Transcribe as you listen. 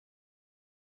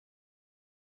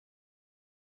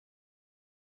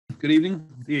Good evening.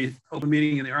 The open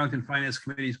meeting in the Arlington Finance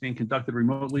Committee is being conducted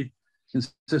remotely,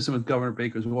 consistent with Governor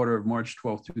Baker's order of March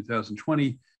 12,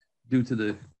 2020, due to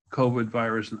the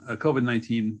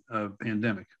COVID-19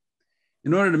 pandemic.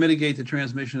 In order to mitigate the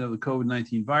transmission of the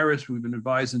COVID-19 virus, we've been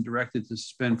advised and directed to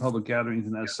suspend public gatherings,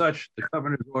 and as such, the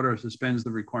governor's order suspends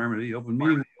the requirement of the open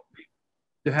meeting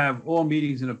to have all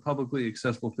meetings in a publicly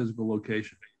accessible physical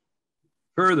location.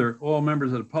 Further, all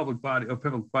members of the public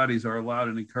bodies are allowed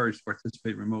and encouraged to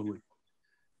participate remotely.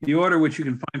 The order, which you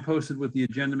can find posted with the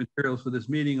agenda materials for this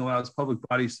meeting, allows public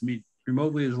bodies to meet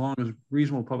remotely as long as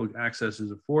reasonable public access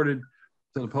is afforded,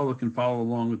 so the public can follow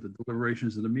along with the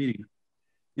deliberations of the meeting.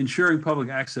 Ensuring public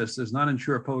access does not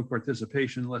ensure public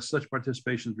participation unless such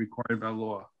participation is required by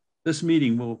law. This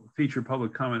meeting will feature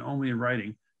public comment only in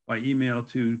writing by email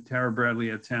to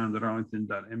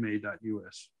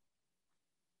tarabradley@town.arlington.ma.us.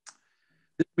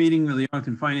 This meeting of the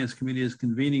Arlington Finance Committee is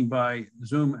convening by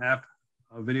Zoom app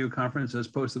video conference as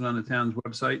posted on the town's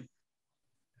website.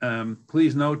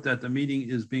 Please note that the meeting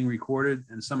is being recorded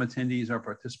and some attendees are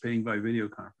participating by video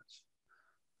conference.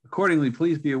 Accordingly,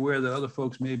 please be aware that other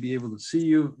folks may be able to see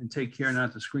you, and take care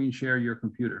not to screen share your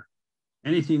computer.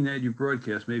 Anything that you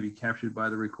broadcast may be captured by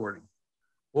the recording.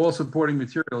 All supporting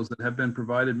materials that have been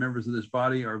provided members of this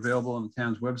body are available on the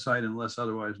town's website unless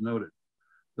otherwise noted.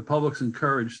 The public's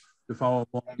encouraged to follow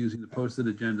along using the posted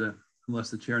agenda unless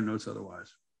the chair notes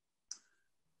otherwise.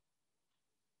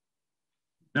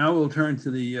 Now we'll turn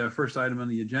to the first item on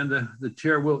the agenda. The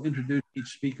chair will introduce each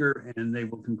speaker and they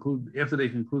will conclude, after they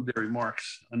conclude their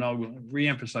remarks, and I'll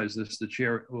re-emphasize this, the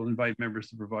chair will invite members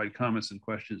to provide comments and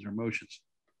questions or motions.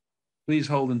 Please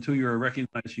hold until you are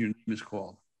recognized and your name is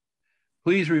called.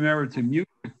 Please remember to mute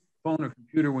your phone or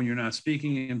computer when you're not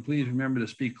speaking, and please remember to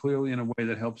speak clearly in a way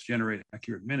that helps generate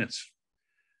accurate minutes.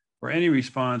 For any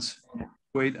response,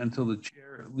 wait until the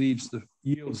chair yields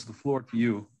the floor to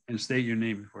you and state your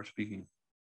name before speaking.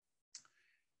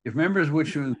 If members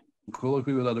wish to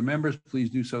colloquy with other members, please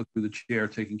do so through the chair,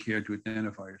 taking care to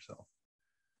identify yourself.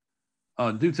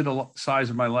 Due to the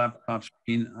size of my laptop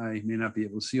screen, I may not be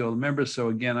able to see all the members. So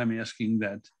again, I'm asking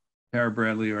that Tara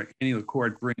Bradley or any of the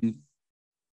court bring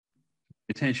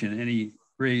attention any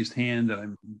raised hand that I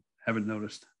haven't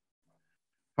noticed.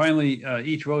 Finally,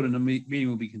 each vote in the meeting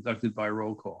will be conducted by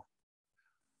roll call.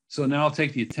 So now I'll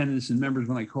take the attendance and members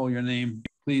when I call your name.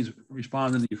 Please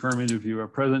respond in the affirmative if you are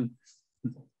present.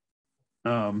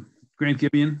 Grant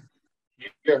Gibeon.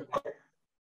 Here.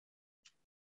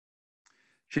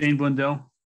 Shane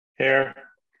Blundell. Here.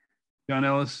 John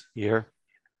Ellis. Here.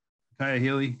 Kaya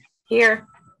Healy. Here.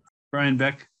 Brian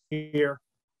Beck. Here.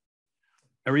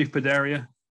 Arif Padaria.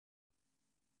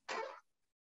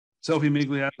 Sophie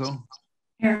Migliazzo.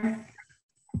 Here.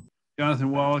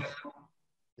 Jonathan Wallach.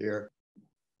 Here.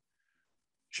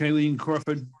 Shailene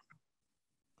Crawford.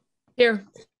 Here.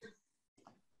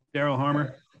 Daryl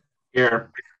Harmer.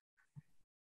 Here.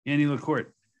 Annie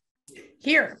LaCourte.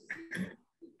 Here.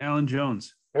 Alan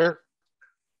Jones. Here.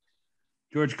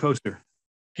 George Coaster.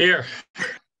 Here.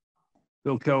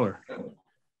 Bill Keller.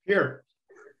 Here.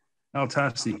 Al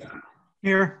Tassi.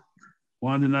 Here.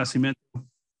 Wanda Nascimento.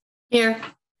 Here.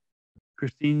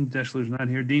 Christine Deschler's not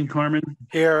here. Dean Carmen.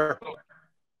 Here.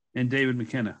 And David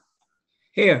McKenna.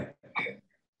 Here.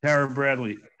 Tara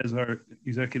Bradley as our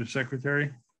executive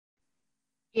secretary.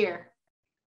 Here.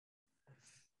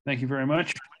 Thank you very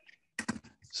much.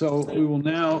 So we will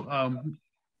now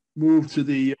move to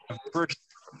the first.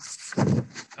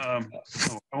 I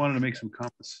wanted to make some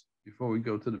comments before we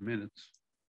go to the minutes.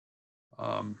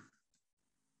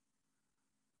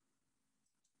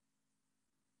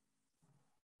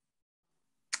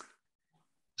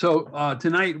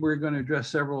 Tonight we're going to address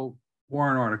several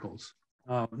warrant articles.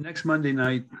 Next Monday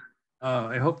night,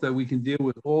 I hope that we can deal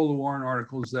with all the warrant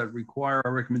articles that require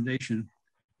our recommendation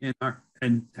and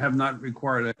have not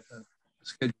required a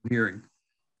scheduled hearing.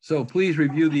 So please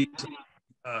review the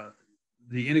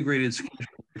integrated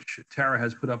schedule which Tara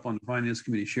has put up on the Finance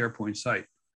Committee SharePoint site,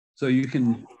 so you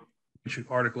can which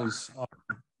articles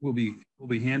will be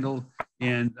handled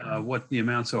and what the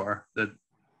amounts are that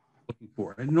we're looking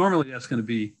for. And normally that's going to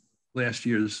be last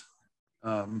year's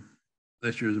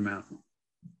amount.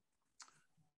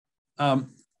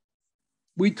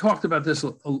 We talked about this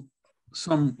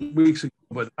some weeks ago,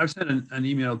 but I've sent an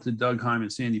email to Doug Heim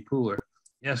and Sandy Pooler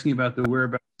asking about the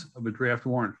whereabouts of a draft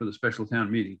warrant for the special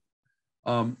town meeting.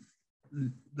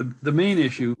 The main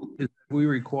issue is that we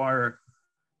require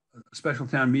a special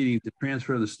town meeting to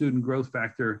transfer the student growth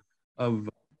factor of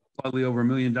slightly over $1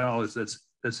 million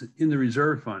that's in the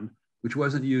reserve fund, which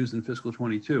wasn't used in fiscal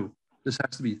 22. This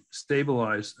has to be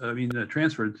stabilized,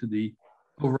 transferred to the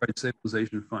override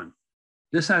stabilization fund.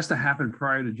 This has to happen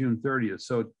prior to June 30th,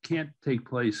 so it can't take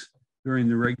place during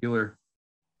the regular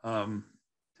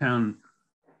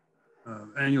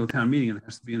annual town meeting. It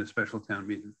has to be in a special town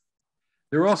meeting.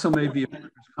 There also may be a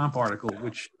workers' comp article,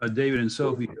 which David and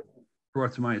Sophie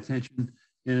brought to my attention,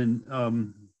 and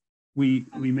we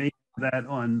may have that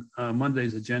on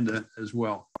Monday's agenda as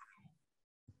well.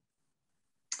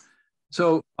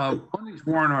 So on these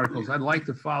warrant articles, I'd like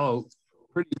to follow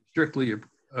pretty strictly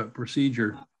a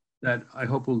procedure that I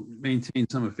hope will maintain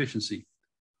some efficiency.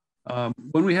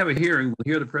 When we have a hearing, we'll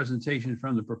hear the presentation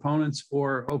from the proponents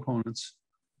or opponents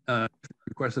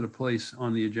requested a place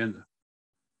on the agenda.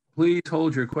 Please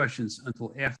hold your questions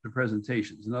until after the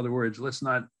presentations. In other words, let's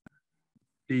not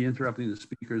be interrupting the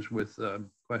speakers with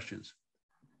questions.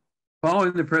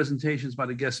 Following the presentations by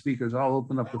the guest speakers, I'll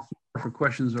open up the floor for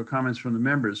questions or comments from the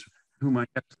members, whom I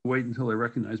have to wait until they're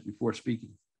recognized before speaking.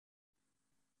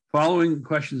 Following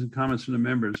questions and comments from the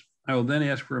members, I will then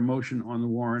ask for a motion on the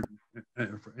warrant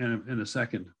in a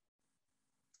second.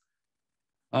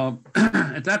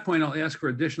 At that point, I'll ask for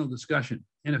additional discussion.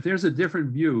 And if there's a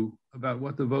different view about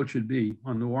what the vote should be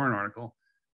on the warrant article,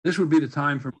 this would be the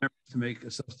time for members to make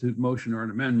a substitute motion or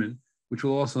an amendment, which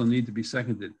will also need to be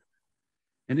seconded.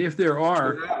 And if there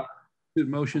are substitute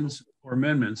motions or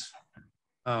amendments,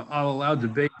 I'll allow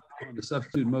debate on the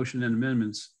substitute motion and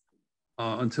amendments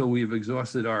until we've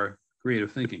exhausted our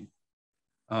creative thinking.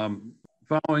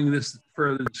 Following this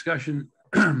further discussion,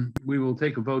 we will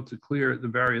take a vote to clear the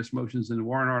various motions in the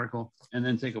warrant article, and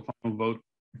then take a final vote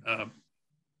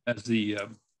as the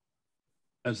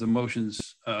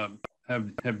motions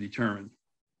have determined.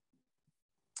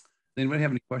 Does anybody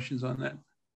have any questions on that?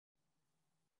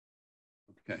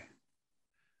 Okay.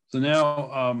 So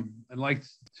now I'd like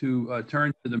to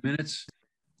turn to the minutes,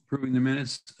 approving the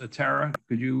minutes. Tara,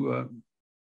 could you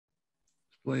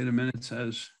display the minutes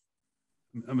as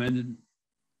amended?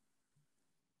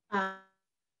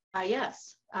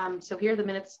 Yes. So here are the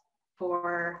minutes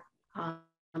for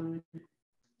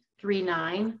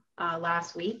 3/9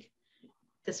 last week.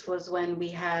 This was when we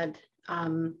had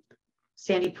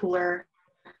Sandy Pooler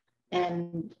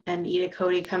and Ida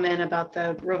Cody come in about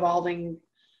the revolving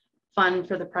fund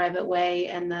for the private way,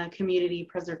 and the Community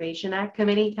Preservation Act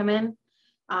Committee come in.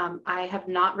 I have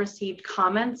not received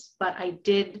comments, but I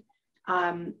did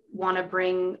want to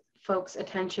bring folks'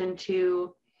 attention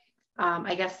to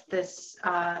I guess this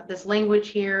language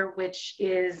here, which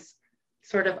is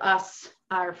sort of us,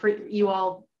 for you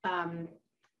all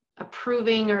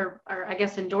approving or I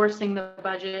guess endorsing the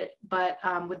budget, but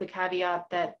with the caveat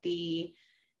that the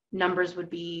numbers would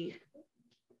be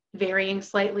varying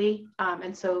slightly.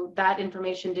 And so that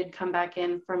information did come back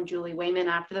in from Julie Wayman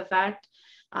after the fact.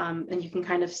 And you can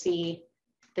kind of see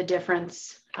the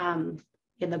difference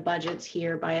in the budgets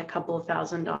here by a couple of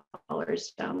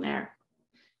 $1,000s down there.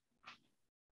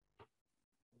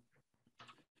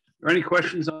 Are there any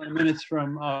questions on the minutes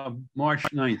from March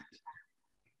 9th?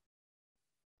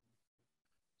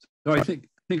 So I think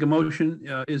a motion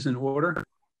is in order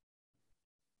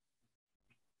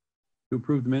to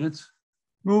approve the minutes.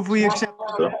 Move we accept.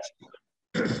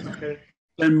 Okay.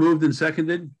 Then moved and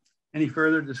seconded. Any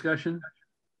further discussion?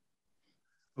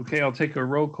 Okay, I'll take a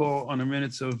roll call on the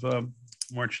minutes of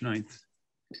March 9th.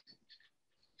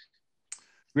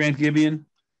 Grant Gibeon?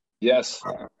 Yes.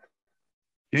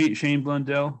 Shane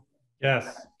Blundell?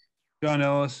 Yes. John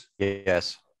Ellis?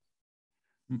 Yes.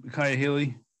 Kaya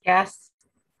Healy? Yes.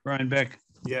 Brian Beck?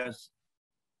 Yes.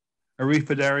 Arif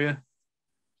Padaria?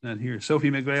 Not here.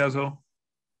 Sophie Migliazzo?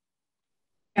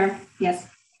 Here. Yes.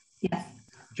 Yes.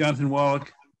 Jonathan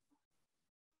Wallach?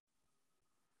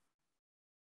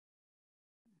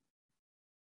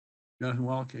 Jonathan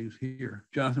Wallach is here.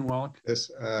 Jonathan Wallach? Yes,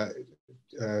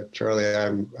 Charlie,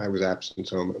 I was absent,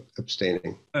 so I'm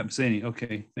abstaining. Abstaining.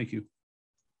 Okay, thank you.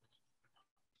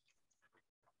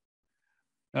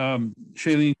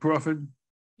 Shailene Crawford?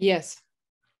 Yes.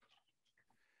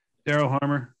 Daryl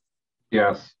Harmer?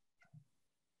 Yes.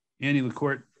 Annie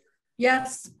LaCourte?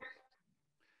 Yes.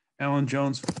 Alan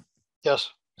Jones? Yes.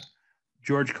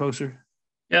 George Koser?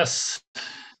 Yes.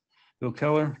 Bill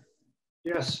Keller?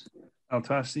 Yes. Al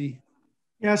Tassi?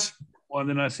 Yes.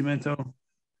 Wanda Nascimento?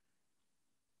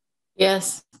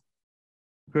 Yes.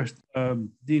 Chris,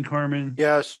 Dean Carmen?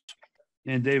 Yes.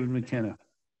 And David McKenna.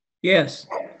 Yes.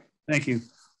 Thank you.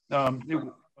 All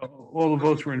the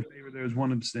votes were in favor. There was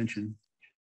one abstention.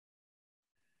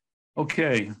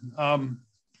 Okay. Our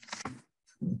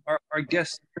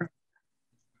guests here.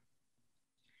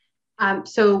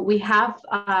 So we have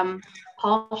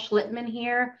Paul Schlittman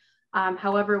here.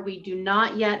 However, we do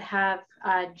not yet have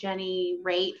Jenny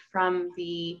Raitt from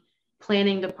the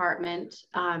planning department,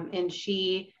 and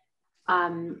she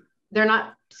They're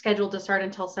not scheduled to start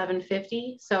until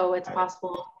 7:50, so it's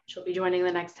possible she'll be joining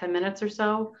the next 10 minutes or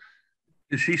so.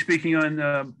 Is she speaking on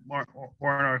warrant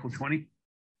Article 20?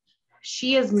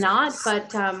 She is not,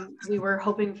 but we were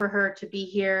hoping for her to be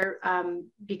here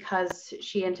because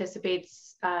she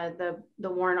anticipates the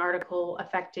warrant article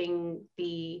affecting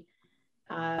the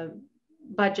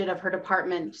budget of her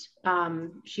department.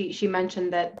 She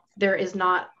mentioned that there is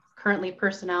not currently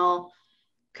personnel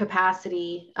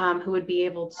capacity who would be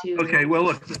able to. Okay, well,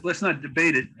 look, let's not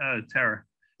debate it, Tara.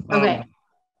 Okay.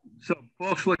 So,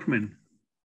 Paul Schlickman,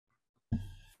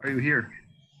 are you here?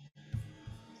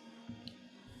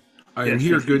 I am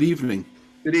here. Good evening.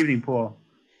 Good evening, Paul.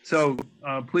 So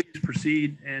please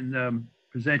proceed and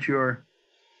present your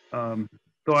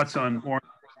thoughts on warrant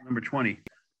number 20.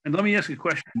 And let me ask you a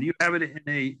question. Do you have it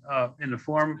in the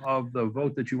form of the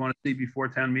vote that you want to see before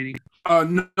town meeting?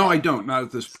 No, I don't. Not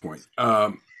at this point.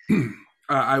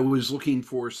 I was looking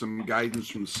for some guidance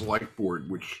from the select board,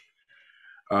 which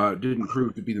didn't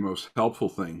prove to be the most helpful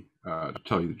thing, to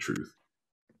tell you the truth.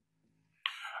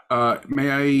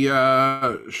 May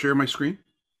I share my screen?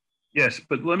 Yes,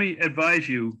 but let me advise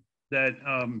you that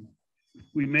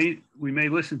we may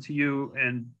listen to you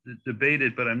and debate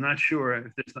it, but I'm not sure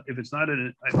if it's not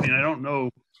in. I mean, I don't know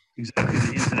exactly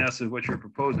the ins and outs of what you're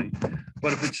proposing,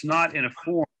 but if it's not in a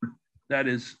form that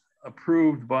is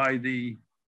approved by the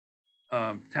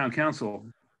town council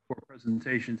for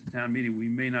presentation to town meeting, we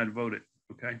may not vote it.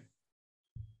 Okay.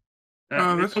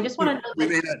 I just want to know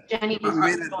that Jenny we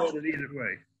may not vote it either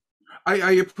way.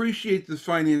 I appreciate the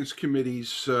finance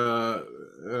committee's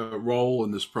role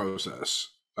in this process.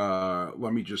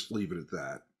 Let me just leave it at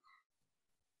that.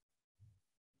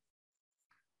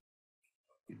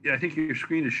 Yeah, I think your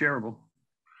screen is shareable.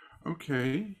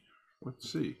 Okay, let's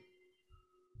see.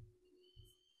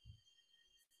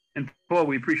 And Paul,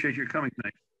 we appreciate your coming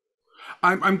tonight.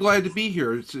 I'm glad to be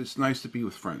here. It's nice to be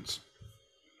with friends.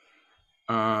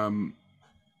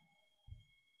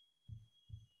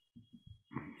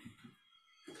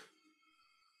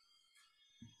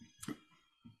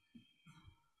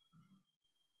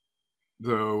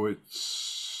 Though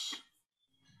it's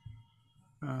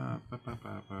I'm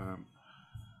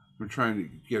trying to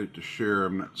get it to share.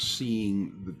 I'm not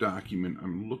seeing the document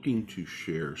I'm looking to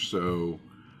share. So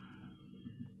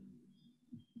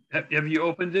have you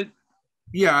opened it?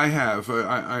 Yeah, I have.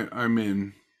 I'm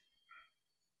in.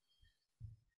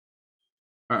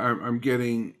 I'm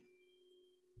getting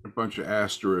a bunch of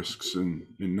asterisks and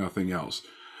nothing else.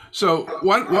 So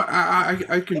what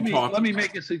I can talk. Let me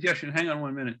make a suggestion. Hang on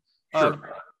 1 minute. Sure.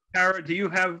 Tara, do you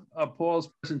have Paul's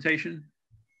presentation?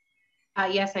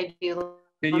 Yes, I do.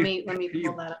 Let me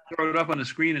pull that up. Throw it up on the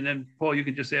screen, and then Paul, you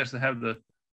can just ask to have the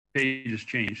pages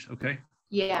changed. Okay.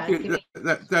 Yeah.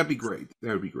 That'd be great.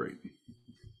 That would be great.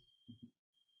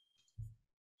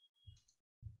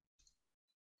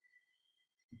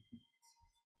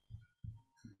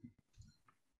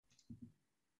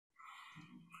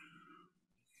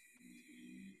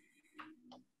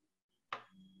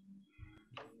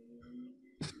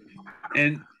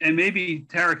 And maybe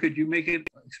Tara, could you make it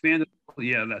expanded?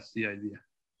 Yeah, that's the idea.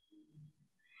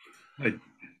 Good.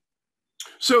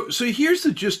 So here's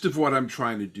the gist of what I'm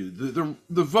trying to do.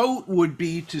 The vote would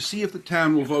be to see if the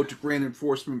town will vote to grant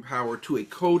enforcement power to a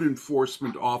code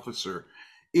enforcement officer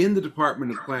in the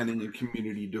Department of Planning and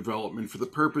Community Development for the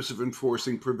purpose of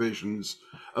enforcing provisions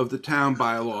of the town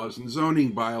bylaws and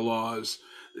zoning bylaws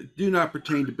that do not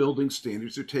pertain to building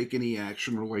standards or take any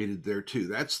action related thereto.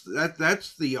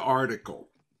 That's the article.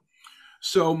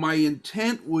 So my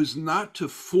intent was not to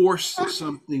force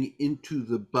something into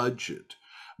the budget.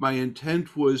 My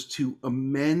intent was to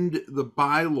amend the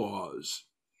bylaws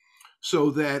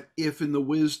so that if in the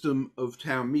wisdom of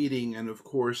town meeting, and of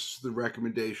course the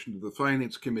recommendation to the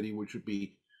finance committee, which would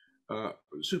be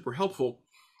super helpful,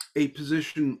 a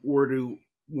position were to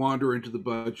wander into the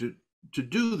budget to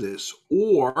do this,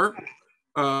 or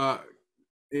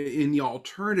in the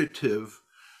alternative,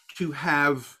 to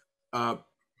have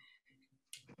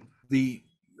the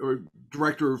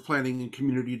Director of Planning and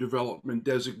Community Development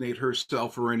designate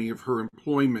herself or any of her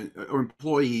employment or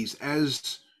employees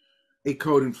as a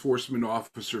code enforcement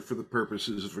officer for the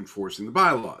purposes of enforcing the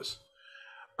bylaws.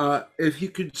 If you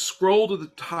could scroll to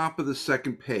the top of the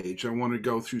second page, I want to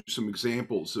go through some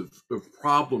examples of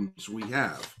problems we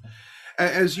have.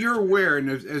 As you're aware, and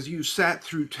as you sat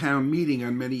through town meeting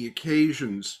on many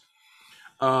occasions,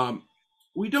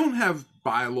 we don't have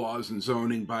bylaws and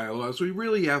zoning bylaws. We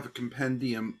really have a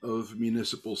compendium of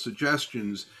municipal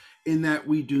suggestions in that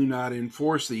we do not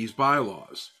enforce these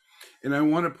bylaws. And I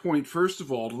want to point, first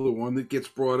of all, to the one that gets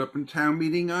brought up in town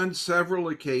meeting on several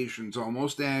occasions,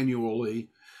 almost annually,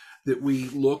 that we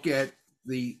look at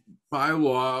the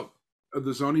bylaw,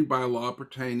 the zoning bylaw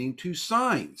pertaining to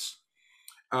signs.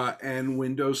 And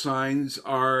window signs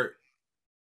are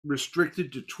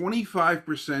restricted to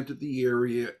 25% of the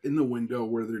area in the window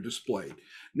where they're displayed.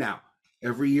 Now,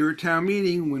 every year at town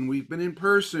meeting, when we've been in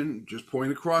person, just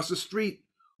point across the street,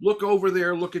 look over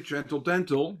there, look at Gentle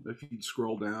Dental. If you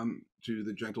scroll down to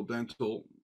the Gentle Dental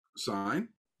sign,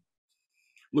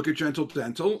 look at Gentle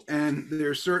Dental, and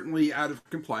they're certainly out of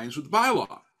compliance with the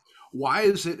bylaw. Why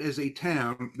is it as a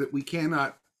town that we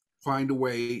cannot find a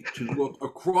way to look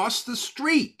across the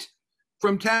street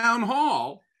from town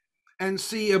hall and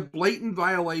see a blatant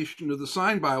violation of the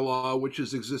sign bylaw, which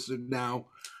has existed now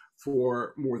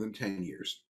for more than 10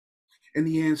 years? And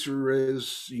the answer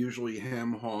is usually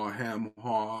hem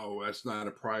haw, that's not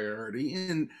a priority.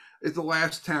 And at the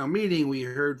last town meeting, we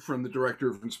heard from the director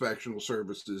of inspectional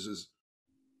services is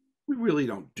we really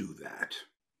don't do that.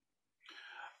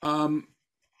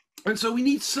 And so we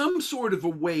need some sort of a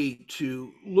way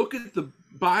to look at the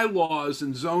bylaws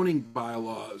and zoning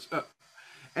bylaws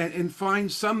and find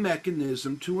some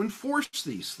mechanism to enforce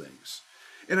these things.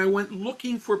 And I went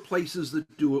looking for places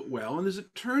that do it well. And as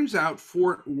it turns out,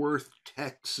 Fort Worth,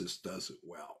 Texas does it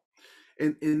well.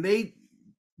 And they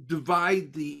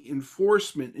divide the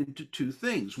enforcement into two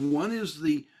things. One is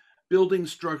the building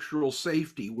structural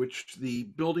safety, which the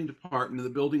building department and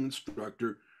the building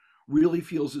instructor really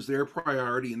feels is their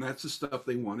priority, and that's the stuff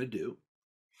they want to do.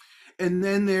 And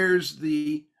then there's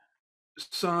the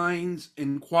signs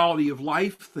and quality of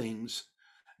life things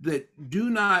that do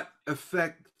not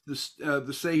affect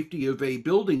the safety of a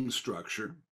building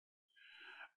structure,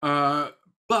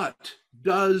 but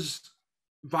does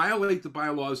violate the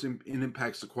bylaws and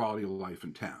impacts the quality of life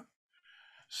in town.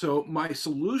 So my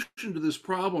solution to this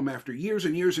problem, after years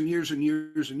and years and years and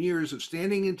years and years of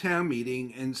standing in town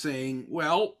meeting and saying,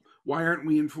 well, why aren't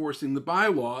we enforcing the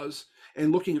bylaws,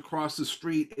 and looking across the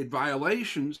street at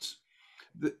violations,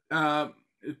 to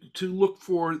look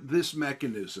for this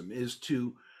mechanism is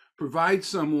to provide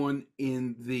someone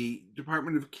in the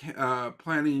Department of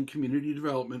Planning and Community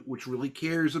Development, which really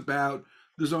cares about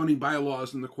the zoning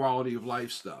bylaws and the quality of life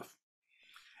stuff,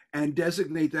 and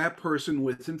designate that person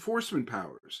with enforcement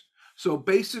powers. So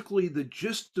basically, the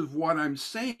gist of what I'm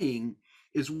saying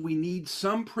is we need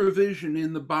some provision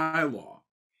in the bylaw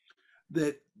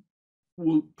that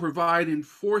will provide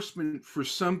enforcement for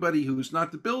somebody who's not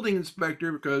the building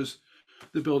inspector, because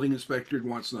the building inspector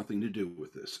wants nothing to do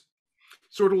with this.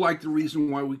 Sort of like the reason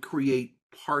why we create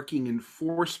parking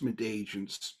enforcement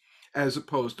agents as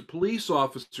opposed to police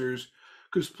officers,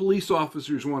 because police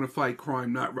officers want to fight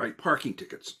crime, not write parking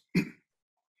tickets.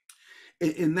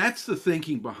 And that's the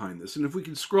thinking behind this. And if we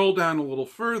can scroll down a little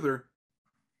further,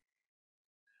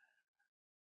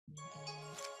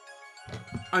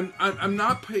 I'm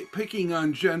not picking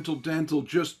on Gentle Dental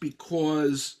just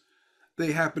because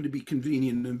they happen to be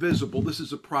convenient and visible. This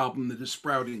is a problem that is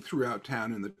sprouting throughout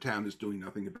town, and the town is doing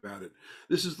nothing about it.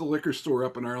 This is the liquor store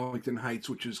up in Arlington Heights,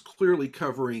 which is clearly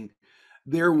covering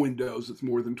their windows with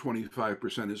more than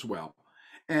 25% as well.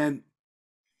 And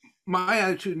my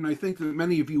attitude, and I think that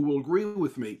many of you will agree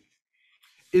with me,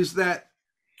 is that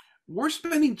we're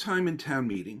spending time in town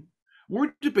meeting.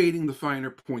 We're debating the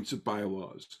finer points of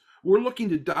bylaws. We're looking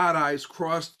to dot I's,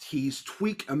 cross T's,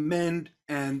 tweak, amend,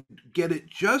 and get it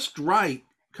just right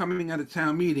coming out of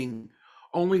town meeting,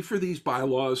 only for these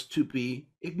bylaws to be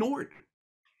ignored.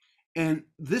 And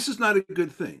this is not a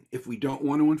good thing. If we don't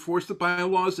want to enforce the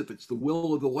bylaws, if it's the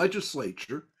will of the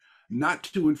legislature not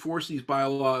to enforce these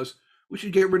bylaws, we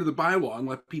should get rid of the bylaw and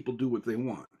let people do what they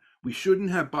want. We shouldn't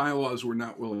have bylaws we're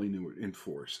not willing to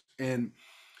enforce. And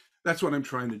that's what I'm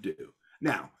trying to do.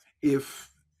 Now, if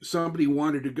somebody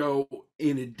wanted to go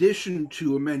in addition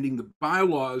to amending the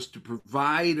bylaws to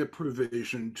provide a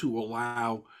provision to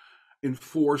allow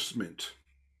enforcement,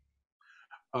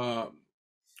 an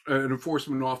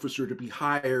enforcement officer to be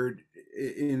hired,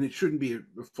 and it shouldn't be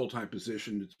a full-time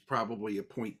position. It's probably a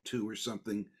 0.2 or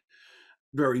something,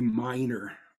 very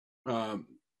minor. I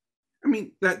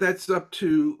mean, that's up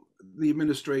to the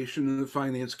administration and the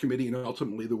finance committee and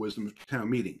ultimately the wisdom of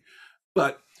town meeting.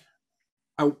 But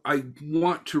I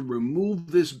want to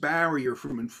remove this barrier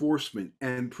from enforcement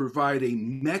and provide a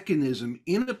mechanism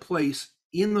in a place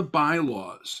in the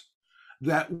bylaws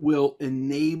that will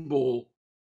enable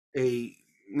these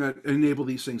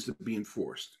things to be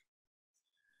enforced.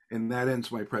 And that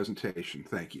ends my presentation.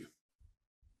 Thank you.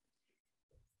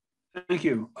 Thank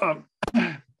you. I'm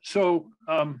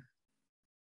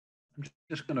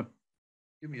just going to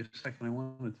give me a second. I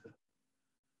wanted to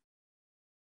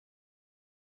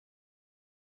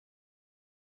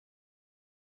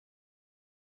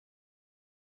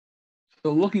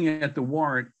So looking at the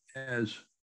warrant as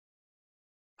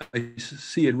I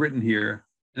see it written here,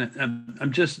 and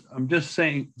I'm just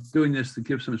saying, doing this to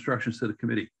give some instructions to the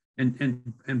committee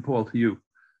and Paul, to you.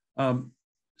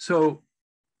 So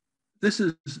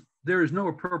there is no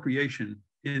appropriation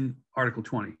in Article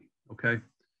 20. Okay,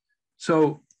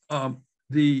 so I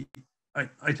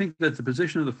think that the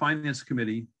position of the Finance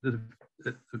Committee, the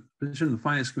position of the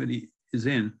Finance Committee is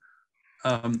in,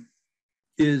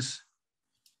 is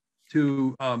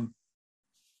to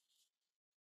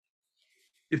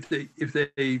if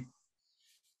they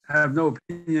have no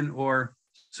opinion or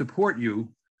support you,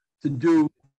 to do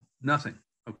nothing.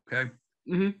 Okay.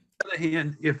 Mm-hmm. On the other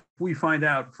hand, if we find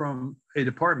out from a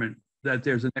department that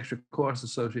there's an extra cost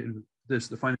associated with this,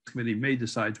 the Finance Committee may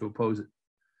decide to oppose it.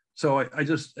 So I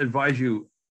just advise you,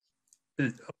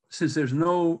 since there's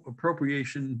no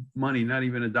appropriation money, not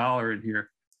even $1 in here,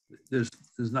 there's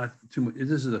not too much.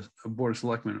 This is a Board of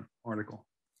Selectmen article.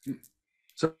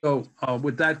 So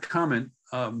with that comment,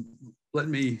 let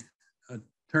me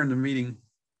turn the meeting.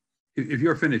 If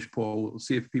you're finished, Paul, we'll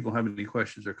see if people have any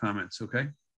questions or comments. Okay.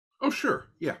 Oh, sure.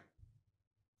 Yeah.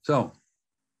 So,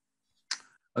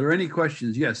 are there any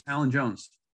questions? Yes, Alan Jones.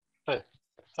 Hi.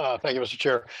 Thank you, Mr.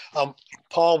 Chair.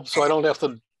 Paul, so I don't have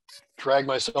to drag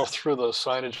myself through the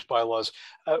signage bylaws.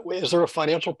 Is there a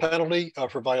financial penalty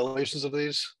for violations of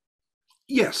these?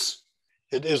 Yes.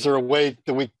 Is there a way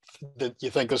that you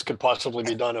think this could possibly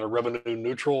be done in a revenue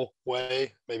neutral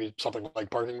way? Maybe something like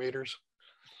parking meters?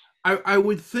 I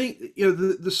would think,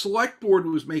 the select board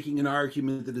was making an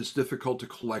argument that it's difficult to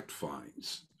collect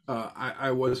fines.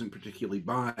 I wasn't particularly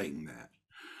buying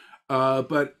that.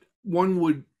 But one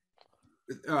would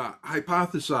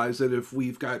hypothesize that if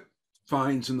we've got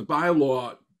fines in the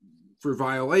bylaw for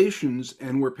violations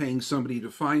and we're paying somebody to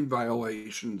find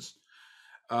violations,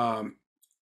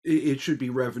 it should be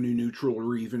revenue neutral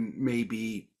or even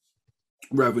maybe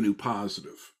revenue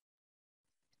positive.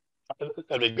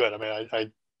 That'd be good. I mean,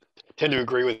 I tend to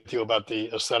agree with you about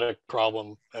the aesthetic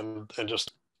problem and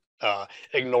just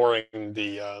ignoring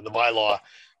the bylaw,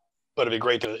 but it'd be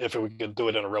great if we could do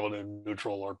it in a revenue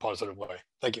neutral or positive way.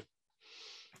 Thank you.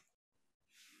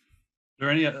 Are there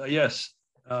any? Yes,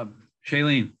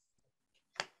 Shailene.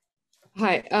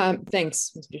 Hi,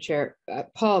 thanks, Mr. Chair.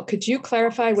 Paul, could you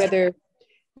clarify whether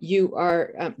you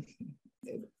are,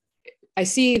 I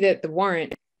see that the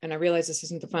warrant, and I realize this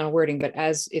isn't the final wording, but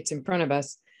as it's in front of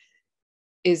us,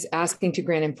 is asking to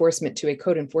grant enforcement to a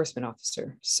code enforcement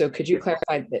officer. So could you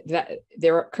clarify that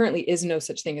there currently is no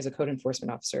such thing as a code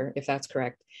enforcement officer, if that's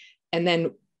correct? And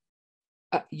then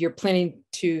you're planning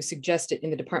to suggest it in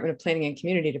the Department of Planning and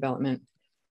Community Development.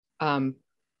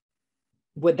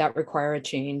 Would that require a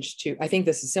change to, I think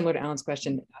this is similar to Alan's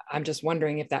question. I'm just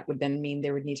wondering if that would then mean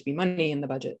there would need to be money in the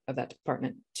budget of that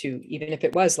department to, even if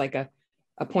it was like a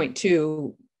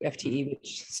 0.2 FTE,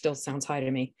 which still sounds high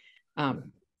to me.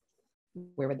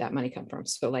 Where would that money come from?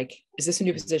 So like, is this a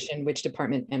new position, which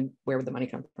department, and where would the money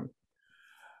come from?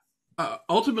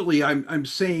 Ultimately, I'm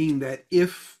saying that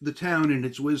if the town in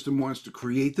its wisdom wants to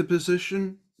create the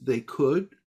position, they could.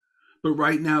 But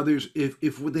right now, if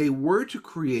they were to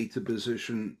create the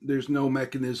position, there's no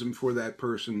mechanism for that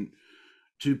person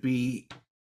to be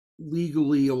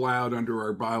legally allowed under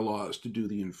our bylaws to do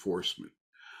the enforcement.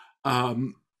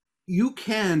 You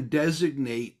can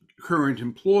designate current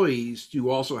employees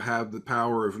to also have the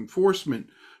power of enforcement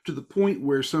to the point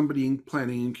where somebody in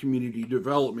planning and community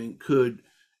development could,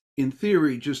 in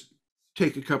theory, just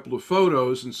take a couple of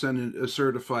photos and send a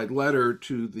certified letter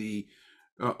to the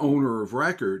owner of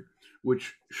record,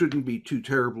 which shouldn't be too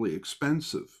terribly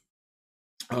expensive.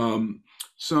 Some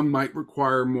might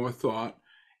require more thought.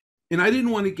 And I didn't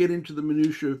want to get into the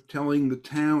minutia of telling the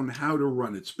town how to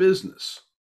run its business.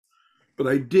 But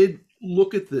I did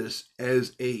look at this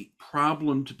as a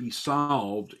problem to be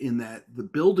solved in that the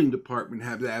building department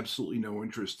has absolutely no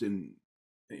interest in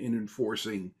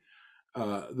enforcing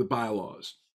the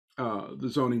bylaws, the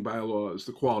zoning bylaws,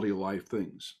 the quality of life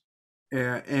things.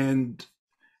 And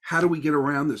how do we get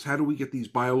around this? How do we get these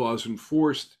bylaws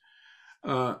enforced?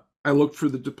 I looked for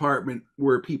the department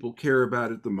where people care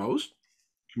about it the most,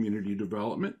 community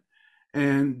development,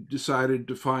 and decided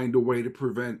to find a way to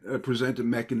present a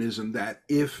mechanism that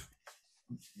if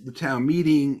the town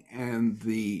meeting and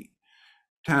the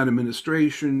town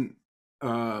administration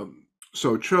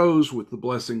so chose, with the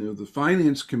blessing of the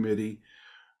finance committee,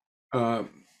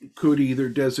 could either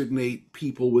designate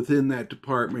people within that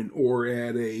department or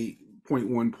add a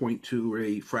 0.1, 0.2,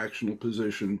 a fractional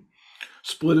position,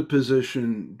 split a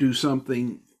position, do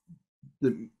something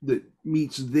that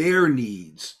meets their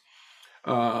needs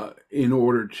in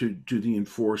order to do the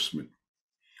enforcement.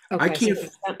 Okay, I can't. so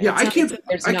Yeah, I can't.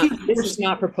 This is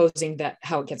not proposing that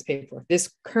how it gets paid for. This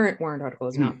current warrant article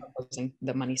is not proposing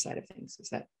the money side of things. Is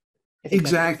that?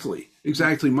 Exactly.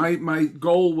 My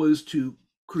goal was to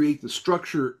create the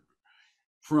structure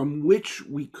from which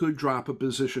we could drop a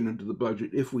position into the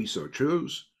budget if we so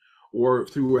chose, or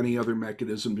through any other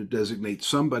mechanism to designate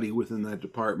somebody within that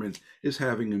department as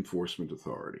having enforcement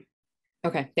authority.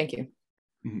 Okay, thank you.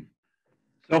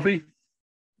 Sophie?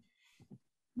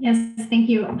 Yes, thank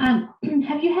you.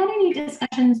 Have you had any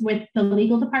discussions with the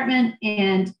legal department?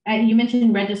 And you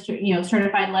mentioned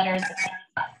certified letters.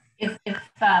 If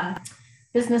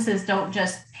businesses don't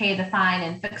just pay the fine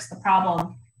and fix the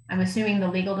problem, I'm assuming the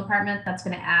legal department, that's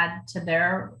going to add to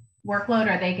their workload.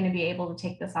 Are they going to be able to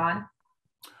take this on?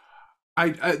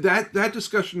 That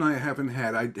discussion I haven't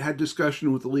had. I had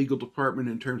discussion with the legal department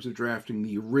in terms of drafting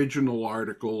the original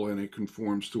article, and it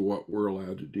conforms to what we're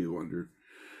allowed to do under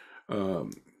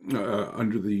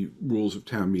the rules of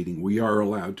town meeting. We are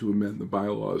allowed to amend the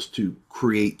bylaws to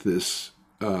create this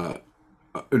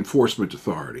enforcement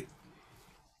authority.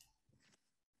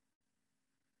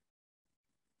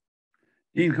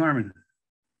 Dean Carmen.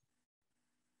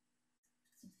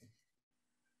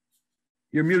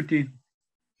 You're mute, Dean.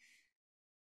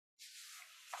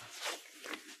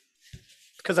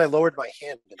 Because I lowered my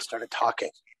hand and started talking.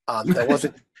 That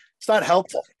wasn't, it's not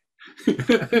helpful.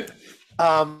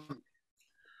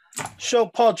 So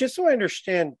Paul, just so I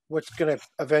understand what's going to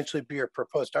eventually be your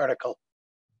proposed article.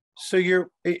 So tell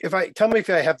me if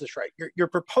I have this right. You're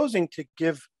proposing to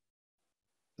give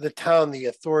the town the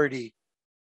authority.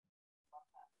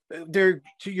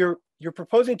 You're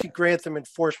proposing to grant them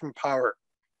enforcement power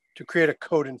to create a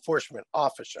code enforcement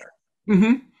officer.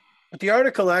 Mm-hmm. But the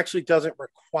article actually doesn't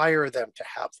require them to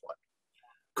have one.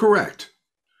 Correct.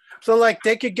 So like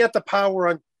they could get the power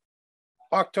on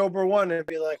October 1 and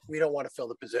be like, we don't want to fill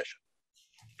the position.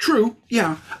 True.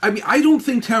 Yeah. I mean, I don't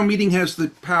think town meeting has the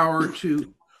power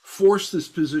to force this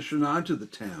position onto the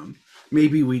town.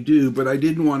 Maybe we do, but I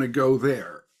didn't want to go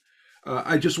there.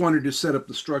 I just wanted to set up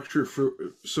the structure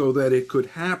so that it could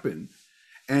happen.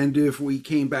 And if we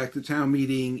came back to town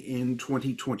meeting in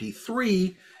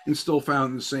 2023 and still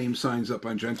found the same signs up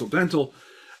on Gentle Dental,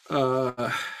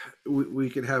 we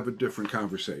could have a different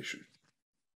conversation.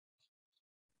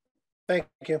 Thank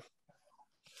you.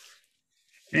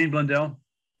 Jane Blundell.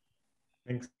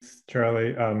 Thanks,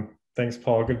 Charlie. Thanks,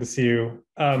 Paul. Good to see you.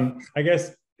 I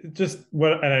guess just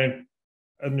and I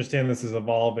understand this is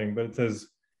evolving, but it says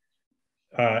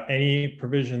any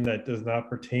provision that does not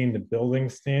pertain to building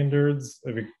standards.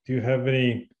 I mean, do you have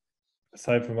any,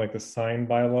 aside from like the sign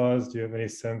bylaws, do you have any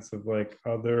sense of like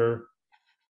other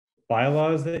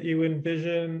bylaws that you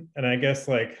envision? And I guess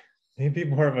like maybe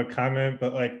more of a comment,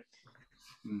 but like,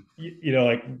 you know,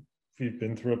 like we've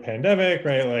been through a pandemic,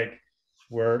 right? Like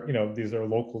where, you know, these are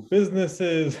local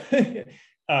businesses. You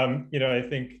know, I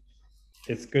think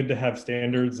it's good to have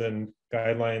standards and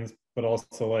guidelines, but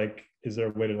also like, is there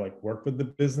a way to like work with the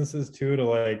businesses too, to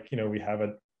like, you know, we have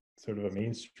a sort of a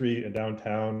main street, a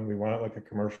downtown, we want like a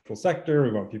commercial sector,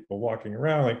 we want people walking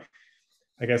around, like,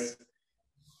 I guess,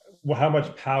 well, how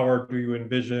much power do you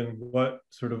envision? What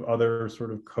sort of other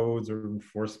sort of codes or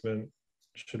enforcement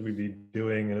should we be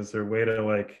doing? And is there a way to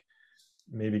like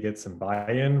maybe get some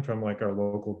buy-in from like our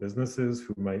local businesses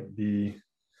who might be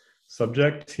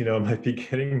subject, you know, might be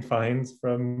getting fines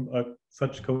from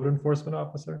such code enforcement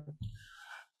officer?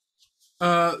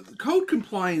 Code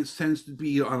compliance tends to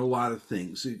be on a lot of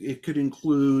things. It could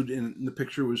include, and the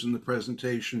picture was in the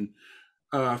presentation,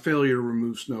 failure to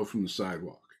remove snow from the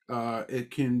sidewalk. It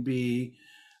can be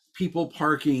people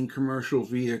parking commercial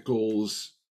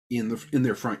vehicles in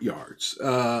their front yards.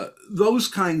 Those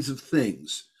kinds of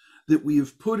things that we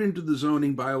have put into the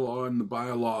zoning bylaw and the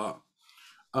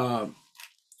bylaw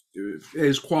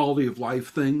as quality of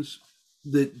life things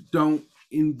that don't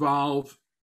involve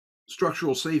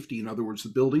structural safety, in other words, the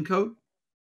building code.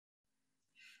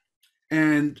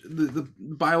 And the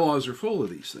bylaws are full of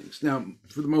these things. Now,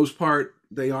 for the most part,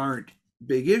 they aren't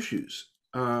big issues.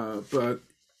 But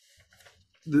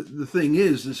the thing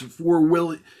is if we're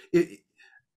willing,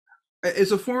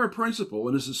 as a former principal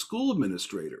and as a school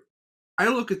administrator, I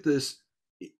look at this,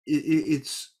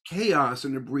 it's chaos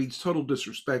and it breeds total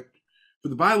disrespect for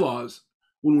the bylaws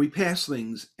when we pass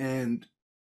things and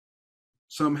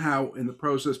somehow in the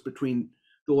process between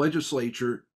the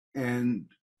legislature and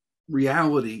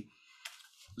reality,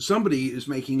 somebody is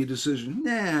making a decision,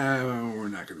 nah, we're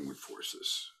not going to enforce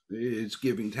this. It's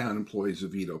giving town employees a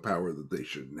veto power that they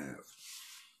shouldn't have.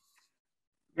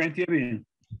 Grant Gibeon.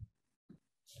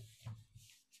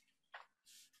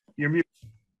 You're mute.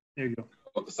 There you go.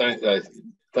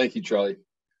 Thank you, Charlie.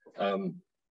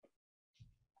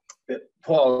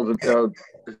 Paul,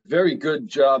 very good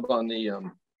job on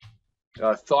the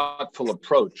thoughtful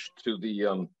approach to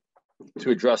the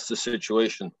to address the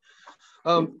situation.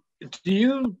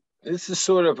 This is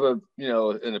sort of a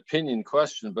an opinion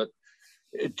question, but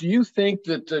do you think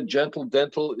that Gentle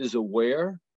Dental is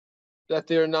aware that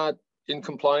they're not in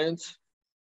compliance?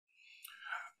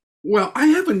 Well, I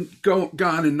haven't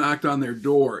gone and knocked on their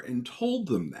door and told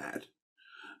them that,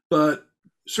 but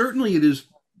certainly it has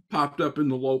popped up in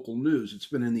the local news. It's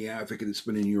been in the Advocate, it's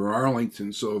been in your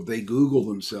Arlington. So if they Google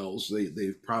themselves,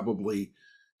 they've probably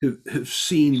have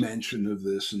seen mention of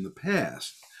this in the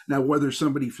past. Now, whether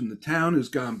somebody from the town has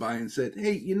gone by and said,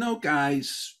 hey,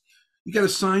 guys, you got a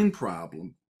sign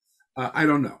problem, I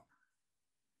don't know.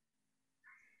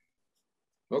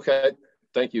 Okay,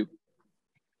 thank you.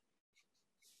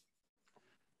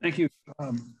 Thank you,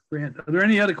 Grant. Are there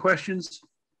any other questions?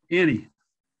 Annie?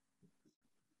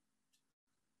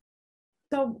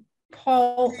 So,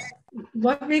 Paul,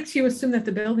 what makes you assume that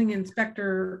the building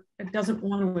inspector doesn't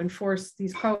want to enforce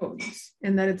these codes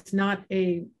and that it's not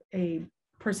a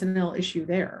personnel issue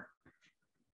there?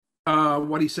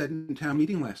 What he said in town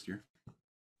meeting last year.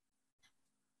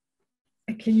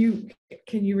 Can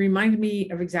you remind me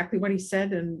of exactly what he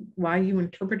said and why you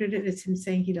interpreted it as him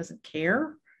saying he doesn't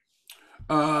care?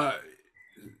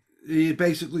 He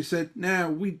basically said,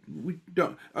 "No, we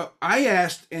don't." I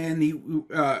asked, and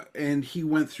he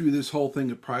went through this whole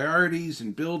thing of priorities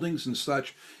and buildings and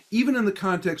such, even in the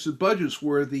context of budgets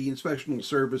where the inspectional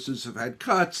services have had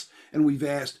cuts, and we've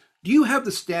asked, "Do you have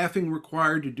the staffing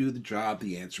required to do the job?"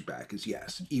 The answer back is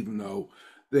yes, even though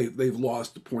they've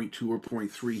lost a 0.2 or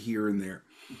 0.3 here and there.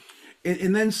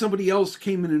 And then somebody else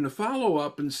came in a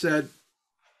follow-up and said,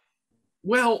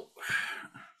 well,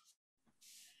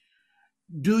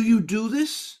 do you do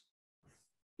this?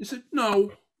 He said,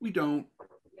 no, we don't.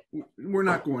 We're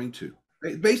not going to.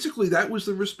 Basically, that was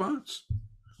the response.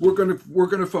 We're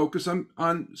gonna focus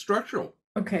on structural.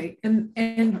 Okay, and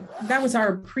that was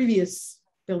our previous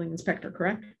building inspector,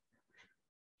 correct?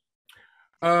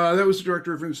 That was the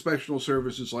director of inspectional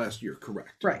services last year,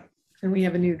 correct? Right, and we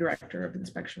have a new director of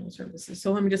inspectional services.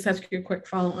 So let me just ask you a quick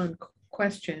follow-on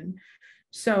question.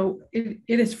 So it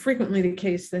is frequently the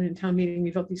case that in town meeting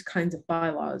we vote these kinds of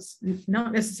bylaws,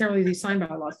 not necessarily these sign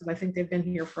bylaws, because I think they've been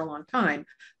here for a long time,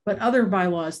 but other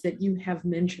bylaws that you have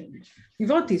mentioned. We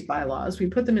vote these bylaws, we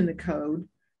put them in the code,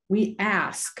 we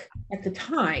ask at the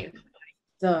time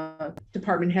the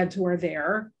department heads who are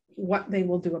there what they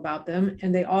will do about them,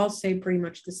 and they all say pretty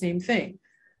much the same thing.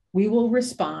 We will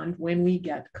respond when we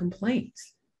get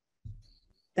complaints.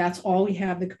 That's all we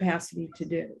have the capacity to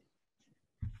do.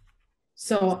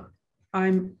 So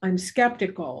I'm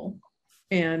skeptical,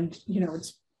 and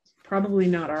it's probably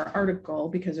not our article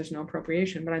because there's no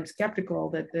appropriation, but I'm skeptical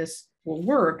that this will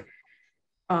work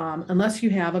unless you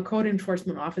have a code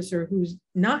enforcement officer who's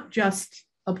not just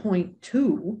a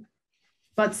 0.2,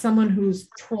 but someone who's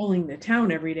trolling the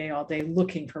town every day, all day,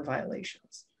 looking for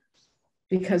violations,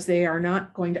 because they are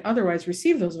not going to otherwise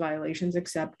receive those violations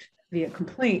except via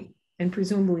complaint. And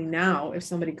presumably now, if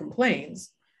somebody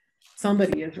complains,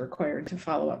 somebody is required to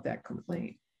follow up that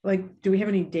complaint. Like, do we have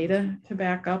any data to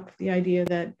back up the idea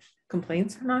that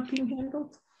complaints are not being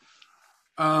handled?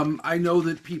 I know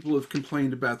that people have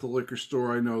complained about the liquor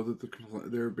store. I know that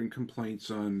there have been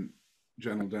complaints on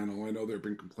Gentle Dental. I know there have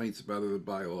been complaints about other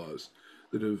bylaws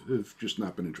that have just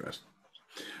not been addressed.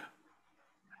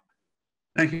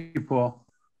 Thank you, Paul.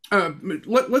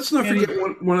 Let's not forget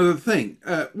one other thing.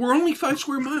 We're only 5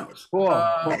 square miles.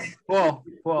 Paul.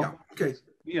 Yeah, okay.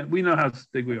 Yeah, we know how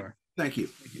big we are. Thank you.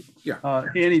 Yeah.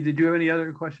 Annie, did you have any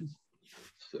other questions?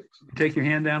 Take your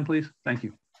hand down, please. Thank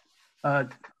you.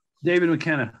 David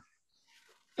McKenna.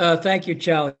 Thank you,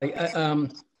 Charlie.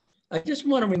 I just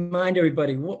want to remind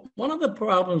everybody, one of the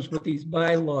problems with these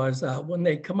bylaws, when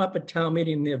they come up at town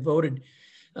meeting, they're voted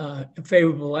in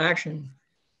favorable action,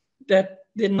 that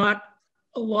they're not,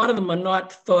 a lot of them are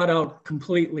not thought out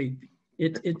completely.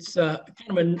 It's kind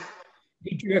of a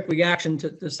knee-jerk reaction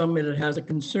to somebody that has a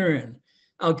concern.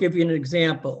 I'll give you an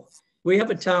example. We have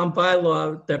a town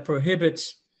bylaw that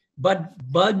prohibits bug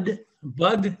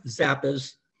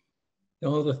zappers,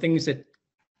 the things that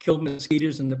kill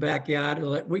mosquitoes in the backyard.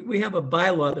 We have a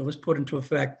bylaw that was put into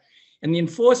effect, and the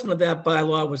enforcement of that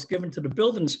bylaw was given to the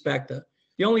building inspector.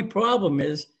 The only problem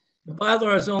is the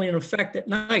bylaw is only in effect at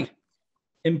night,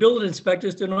 and building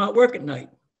inspectors do not work at night.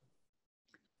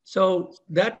 So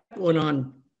that went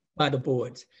on by the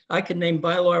boards. I can name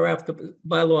bylaw after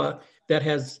bylaw that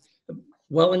has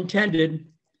well-intended,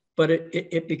 but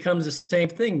it becomes the same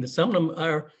thing. Some of them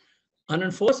are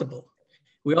unenforceable.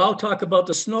 We all talk about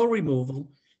the snow removal.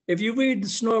 if you read the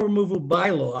snow removal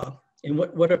bylaw and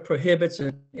what it prohibits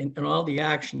and all the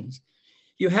actions,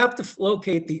 you have to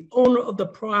locate the owner of the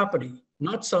property,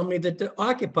 not somebody that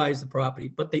occupies the property,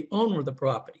 but the owner of the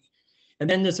property. And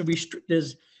then there's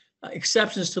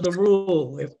exceptions to the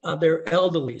rule if they're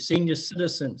elderly, senior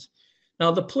citizens.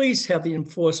 Now the police have the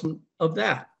enforcement of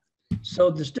that.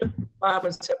 So there's different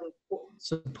departments have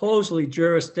supposedly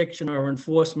jurisdiction or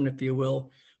enforcement, if you will,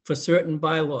 for certain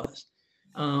bylaws.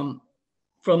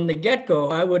 From the get-go,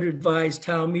 I would advise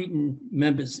town meeting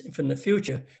members from the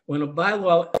future, when a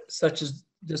bylaw such as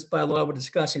this bylaw we're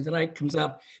discussing tonight comes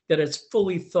up, that it's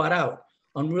fully thought out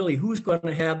on really who's going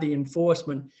to have the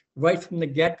enforcement right from the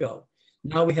get-go.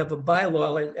 Now we have a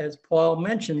bylaw, as Paul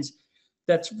mentions,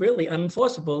 that's really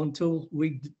unenforceable until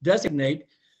we designate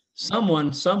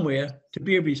someone somewhere to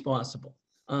be responsible.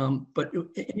 But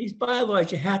in these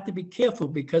bylaws, you have to be careful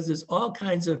because there's all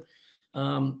kinds of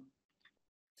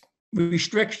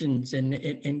restrictions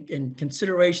and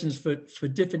considerations for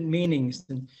different meanings.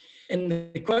 And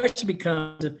the question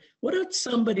becomes, what if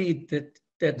somebody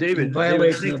that David, in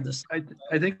violation of this?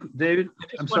 I think, David,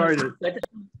 I'm sorry to.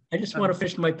 I just want to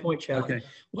finish my point, Charlie. Okay.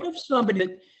 What if somebody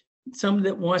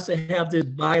that wants to have this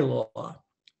bylaw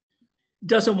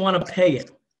doesn't want to pay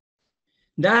it?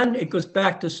 Then it goes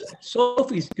back to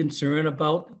Sophie's concern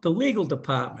about the legal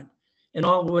department and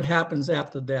all what happens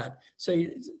after that. So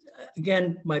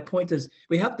again, my point is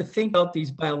we have to think out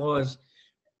these bylaws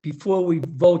before we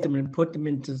vote them and put them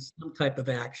into some type of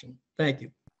action. Thank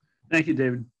you. Thank you,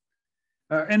 David.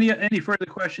 Any further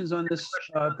questions on this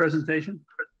presentation?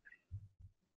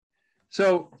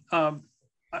 So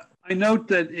I note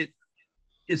that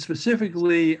it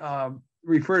specifically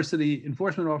refers to the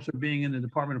enforcement officer being in the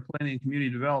Department of Planning and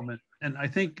Community Development. And I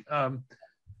think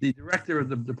the director of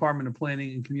the Department of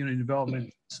Planning and Community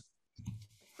Development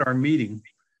our meeting.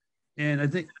 And I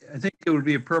think it would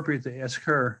be appropriate to ask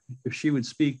her if she would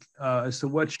speak as to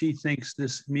what she thinks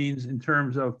this means in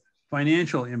terms of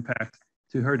financial impact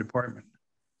to her department.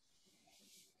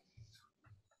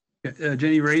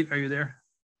 Jenny Raitt, are you there?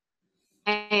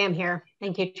 I am here.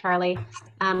 Thank you, Charlie.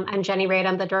 I'm Jenny Raitt.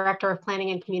 I'm the Director of Planning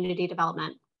and Community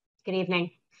Development. Good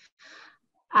evening.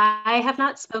 I have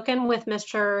not spoken with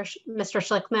Mr.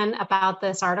 Schlickman about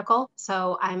this article,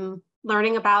 so I'm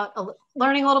learning a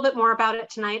little bit more about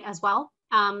it tonight as well.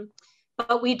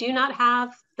 But we do not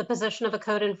have the position of a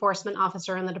code enforcement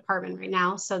officer in the department right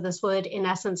now. So this would, in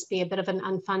essence, be a bit of an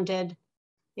unfunded,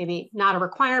 maybe not a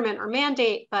requirement or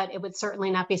mandate, but it would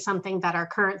certainly not be something that our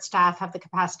current staff have the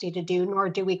capacity to do, nor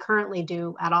do we currently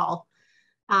do at all.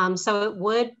 So it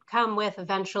would come with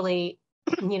eventually,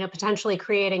 potentially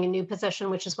creating a new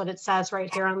position, which is what it says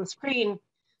right here on the screen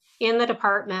in the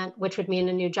department, which would mean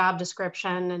a new job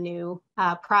description, a new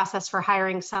process for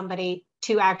hiring somebody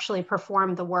to actually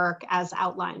perform the work as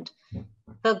outlined.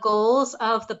 The goals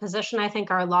of the position, I think,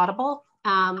 are laudable.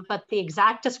 But the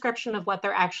exact description of what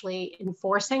they're actually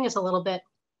enforcing is a little bit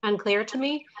unclear to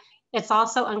me. It's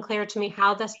also unclear to me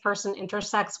how this person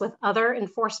intersects with other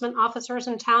enforcement officers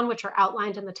in town, which are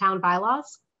outlined in the town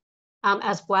bylaws,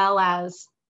 as well as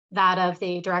that of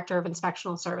the Director of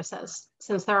Inspectional Services,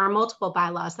 since there are multiple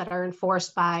bylaws that are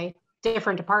enforced by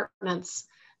different departments,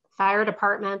 the fire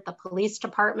department, the police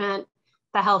department,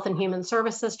 the Health and Human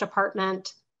Services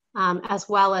Department, as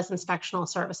well as inspectional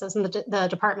services and the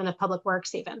Department of Public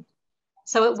Works even.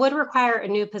 So it would require a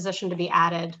new position to be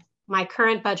added. My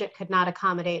current budget could not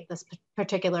accommodate this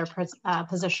particular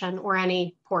position or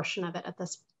any portion of it at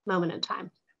this moment in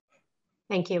time.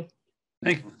 Thank you.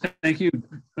 Thank you,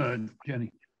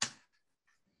 Jenny.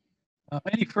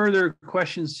 Any further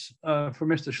questions for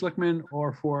Mr. Schlickman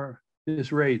or for Ms.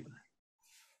 Raitt?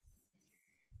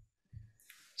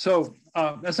 So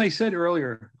as I said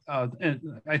earlier,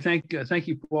 and I thank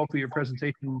you, Paul, for your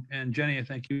presentation, and Jenny, I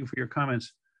thank you for your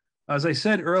comments. As I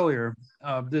said earlier,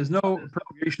 there's no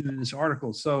appropriation in this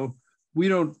article, so we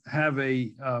don't have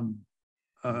a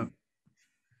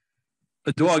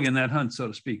dog in that hunt, so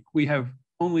to speak. We have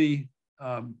only,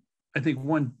 I think,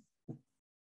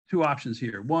 two options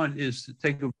here. One is to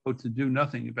take a vote to do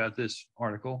nothing about this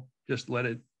article, just let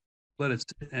it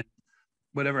sit, and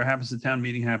whatever happens at town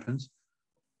meeting happens.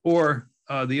 Or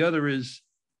the other is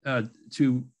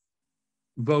to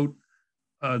vote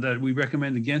that we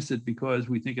recommend against it because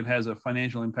we think it has a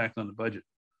financial impact on the budget.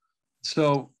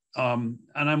 So, and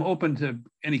I'm open to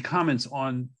any comments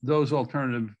on those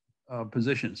alternative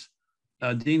positions.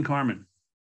 Dean Carmen.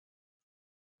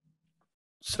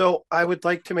 So I would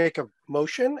like to make a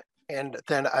motion, and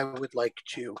then I would like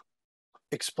to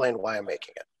explain why I'm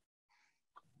making it.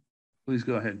 Please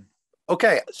go ahead.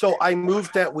 Okay, so I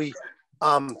move that we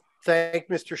thank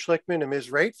Mr. Schlickman and Ms.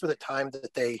 Raitt for the time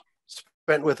that they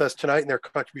spent with us tonight and their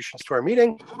contributions to our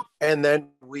meeting. And then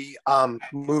we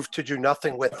move to do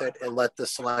nothing with it and let the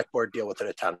select board deal with it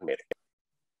at town meeting.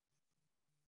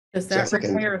 Does that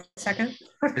require a second?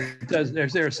 It does.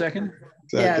 Is there a second?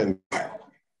 Second. Yeah.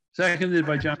 Seconded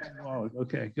by Jonathan Wallace.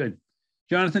 Okay, good.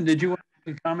 Jonathan, did you want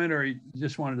to comment or you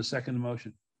just wanted to second the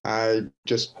motion? I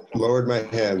just lowered my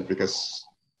hand because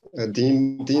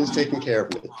Dean's taking care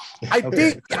of me. I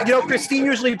beat, Christine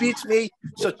usually beats me,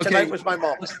 so tonight was my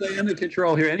moment. Let's stay under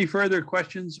control here. Any further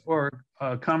questions or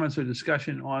comments or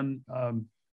discussion on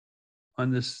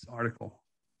this article?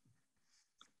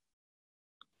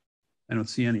 I don't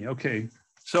see any. Okay,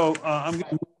 so I'm going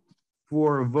to move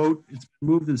for a vote. It's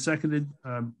moved and seconded,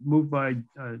 moved by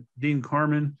Dean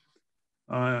Carmen.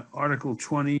 Article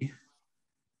 20.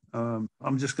 I'm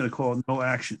just going to call it no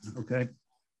action. Okay.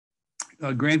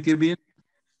 Grant Gibeon?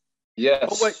 Yes.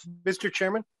 Oh, wait, Mr.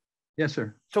 Chairman? Yes,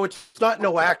 sir. So it's not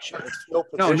no action, it's no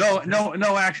position.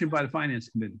 No action by the Finance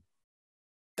Committee.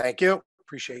 Thank you.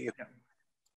 Appreciate you.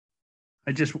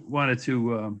 I just wanted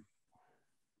to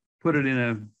put it in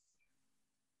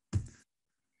a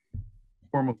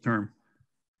formal term.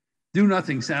 Do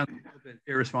nothing sounds a little bit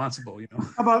irresponsible,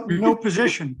 How about no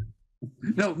position?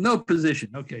 No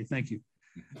position. Okay, thank you.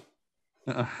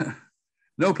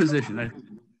 No position. I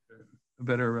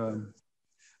better.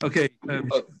 Okay.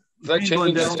 That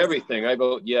changes everything. I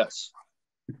vote yes.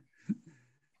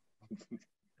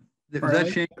 Is that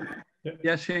Shane?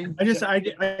 Yes, Shane. I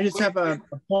just have a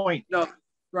point. No,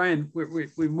 Brian,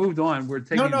 we moved on. We're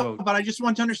taking vote. But I just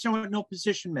want to understand what no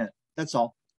position meant. That's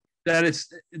all. That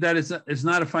it's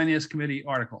not a Finance Committee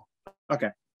article. Okay,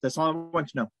 that's all I want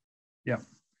to know. Yeah.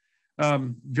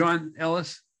 John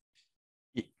Ellis?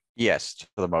 Yes, to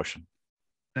the motion.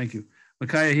 Thank you.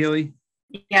 Micaiah Healy?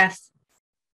 Yes.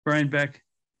 Brian Beck?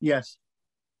 Yes.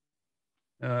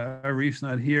 Arif's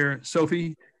not here.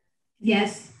 Sophie?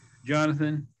 Yes.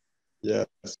 Jonathan? Yes.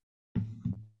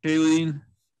 Kayleen?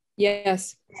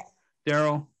 Yes.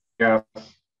 Daryl? Yeah.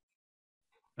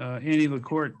 Annie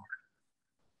LaCourte?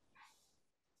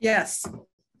 Yes.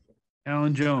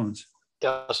 Alan Jones?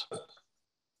 Yes.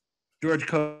 George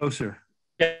Koser?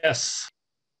 Yes.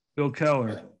 Bill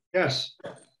Keller? Yes.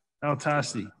 Al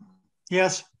Tasti?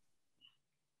 Yes.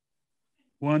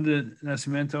 Wanda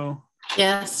Nascimento?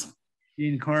 Yes.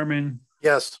 Dean Carmen?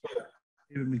 Yes.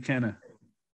 David McKenna?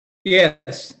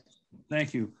 Yes.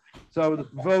 Thank you. So the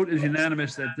vote is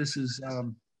unanimous that this is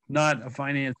not a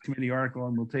Finance Committee article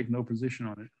and we'll take no position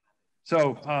on it.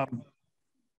 So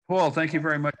Paul, thank you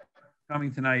very much for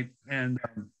coming tonight. And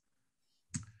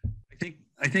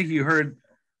I think you heard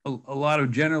a lot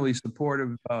of generally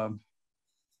supportive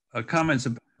comments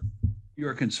about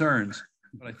your concerns,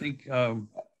 but I think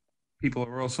people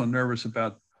are also nervous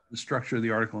about the structure of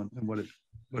the article and what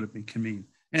it can mean,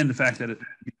 and the fact that it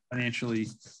financially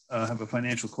have a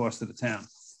financial cost to the town.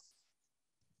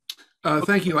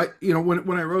 Thank you.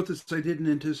 When I wrote this, I didn't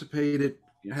anticipate it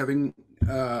having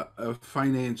a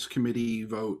Finance Committee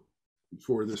vote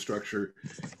for the structure,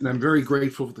 and I'm very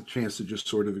grateful for the chance to just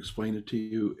sort of explain it to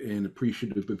you and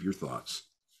appreciative of your thoughts.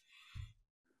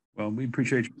 Well, we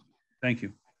appreciate you. Thank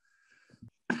you.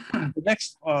 The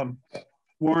next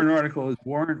warrant article is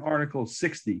warrant article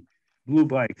 60, blue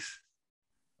bikes.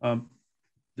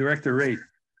 Director Raitt.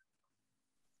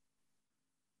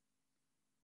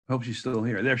 Hope she's still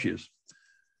here. There she is.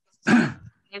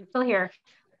 I'm still here.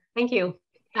 Thank you.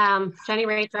 Jenny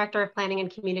Raitt, Director of Planning and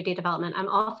Community Development. I'm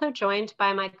also joined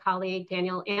by my colleague,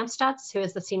 Daniel Amstutz, who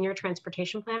is the Senior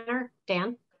Transportation Planner.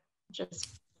 Dan,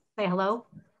 just say hello.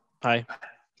 Hi.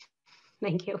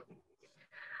 Thank you.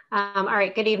 All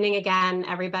right, good evening again,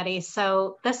 everybody.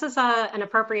 So this is an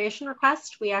appropriation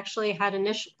request. We actually had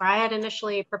I had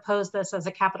initially proposed this as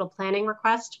a capital planning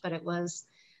request, but it was,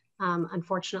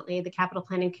 unfortunately, the Capital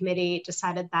Planning Committee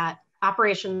decided that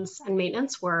operations and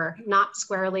maintenance were not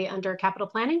squarely under capital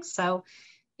planning. So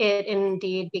it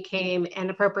indeed became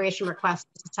an appropriation request,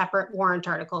 a separate warrant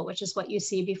article, which is what you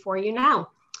see before you now.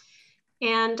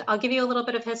 And I'll give you a little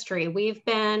bit of history. We've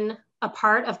been a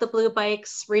part of the Blue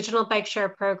Bikes Regional Bike Share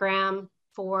Program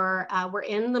for, we're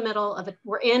in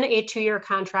a 2-year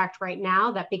contract right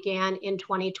now that began in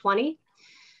 2020.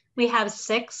 We have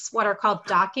 6 what are called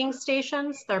docking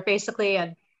stations. They're basically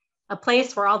a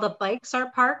place where all the bikes are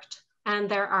parked. And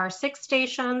there are 6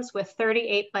 stations with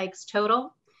 38 bikes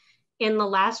total. In the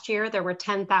last year, there were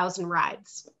 10,000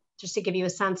 rides, just to give you a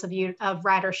sense of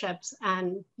riderships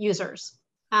and users.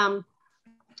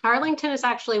 Arlington is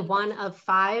actually one of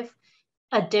 5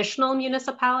 additional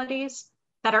municipalities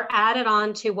that are added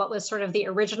on to what was sort of the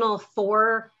original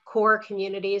 4 core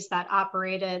communities that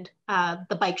operated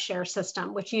the bike share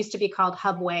system, which used to be called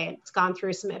Hubway, and it's gone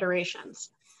through some iterations.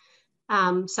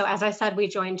 So as I said, we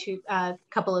joined a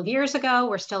couple of years ago.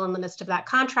 We're still in the midst of that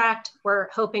contract. We're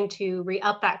hoping to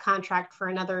re-up that contract for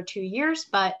another 2 years,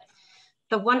 but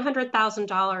the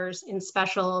 $100,000 in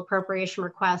special appropriation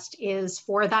request is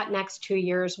for that next 2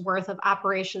 years worth of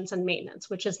operations and maintenance,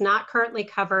 which is not currently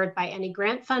covered by any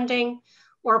grant funding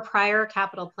or prior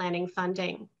capital planning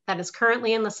funding that is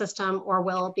currently in the system or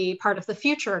will be part of the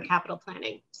future capital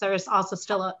planning. So there's also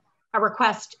still a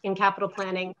request in capital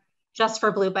planning just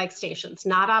for blue bike stations,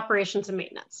 not operations and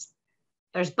maintenance.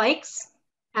 There's bikes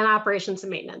and operations and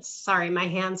maintenance. Sorry, my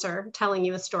hands are telling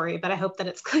you a story, but I hope that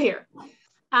it's clear.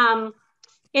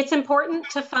 It's important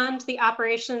to fund the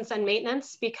operations and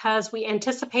maintenance because we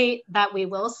anticipate that we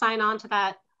will sign on to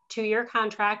that 2-year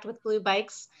contract with Blue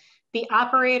Bikes. The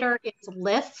operator is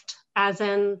Lyft, as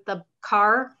in the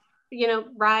car,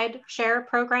 ride share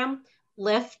program.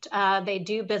 Lyft, they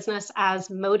do business as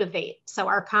Motivate. So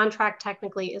our contract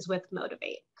technically is with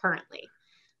Motivate currently.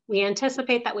 We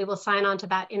anticipate that we will sign on to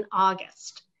that in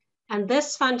August. And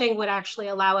this funding would actually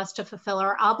allow us to fulfill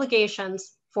our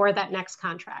obligations for that next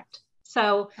contract.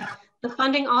 So the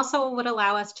funding also would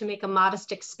allow us to make a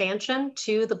modest expansion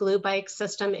to the Blue Bike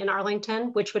system in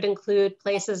Arlington, which would include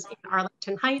places in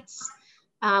Arlington Heights,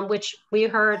 which we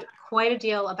heard quite a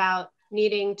deal about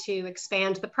needing to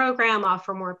expand the program,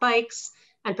 offer more bikes,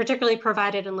 and particularly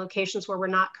provide it in locations where we're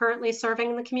not currently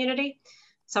serving the community.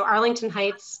 So Arlington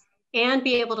Heights, and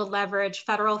be able to leverage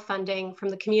federal funding from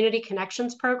the Community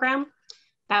Connections program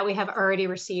that we have already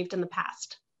received in the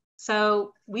past.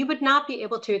 So we would not be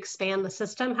able to expand the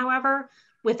system, however,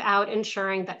 without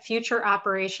ensuring that future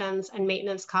operations and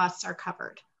maintenance costs are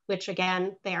covered, which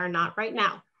again, they are not right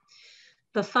now.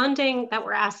 The funding that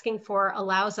we're asking for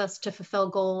allows us to fulfill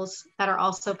goals that are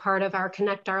also part of our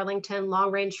Connect Arlington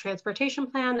long-range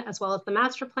transportation plan, as well as the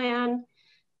master plan.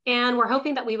 And we're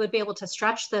hoping that we would be able to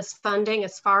stretch this funding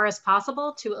as far as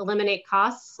possible to eliminate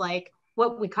costs like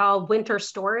what we call winter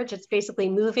storage. It's basically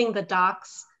moving the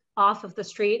docks off of the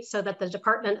street so that the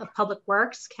Department of Public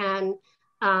Works can,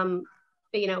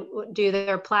 do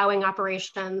their plowing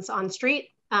operations on street.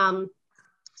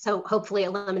 So hopefully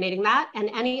eliminating that and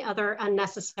any other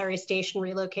unnecessary station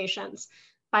relocations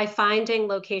by finding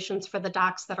locations for the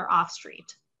docks that are off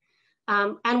street.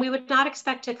 And we would not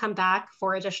expect to come back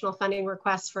for additional funding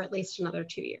requests for at least another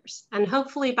 2 years. And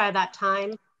hopefully by that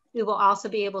time, we will also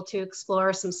be able to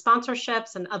explore some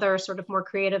sponsorships and other sort of more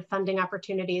creative funding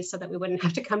opportunities so that we wouldn't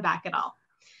have to come back at all.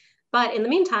 But in the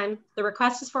meantime, the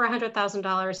request is for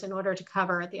 $100,000 in order to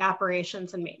cover the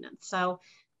operations and maintenance. So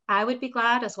I would be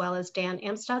glad, as well as Dan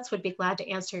Amstutz would be glad to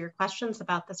answer your questions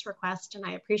about this request. And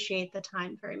I appreciate the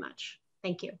time very much.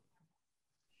 Thank you.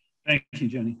 Thank you,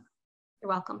 Jenny. You're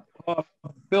welcome.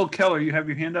 Bill Keller, you have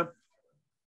your hand up.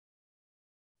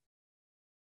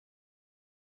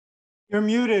 You're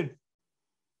muted.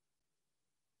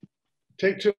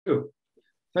 Take two.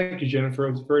 Thank you, Jennifer.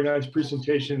 It was a very nice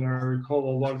presentation. I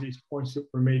recall a lot of these points that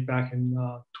were made back in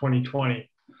 2020.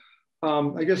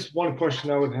 I guess one question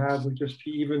I would have would just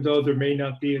be, even though there may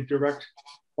not be a direct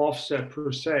offset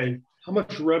per se, how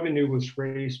much revenue was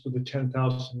raised for the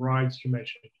 10,000 rides you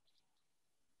mentioned?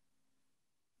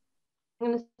 I'm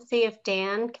going to see if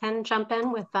Dan can jump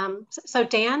in with them. So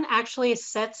Dan actually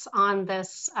sits on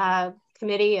this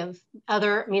committee of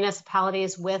other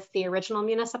municipalities with the original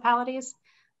municipalities,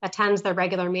 attends their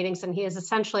regular meetings, and he is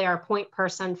essentially our point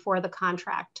person for the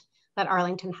contract that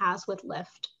Arlington has with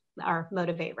Lyft, or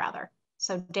Motivate rather.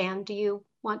 So Dan, do you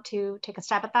want to take a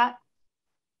stab at that?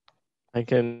 I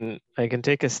can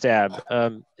take a stab.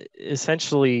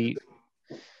 Essentially,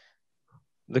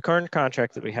 the current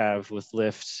contract that we have with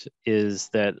Lyft is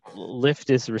that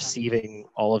Lyft is receiving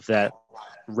all of that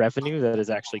revenue that is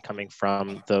actually coming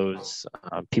from those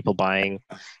people buying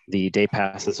the day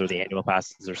passes or the annual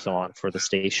passes or so on for the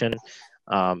station.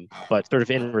 But sort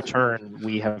of in return,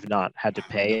 we have not had to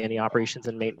pay any operations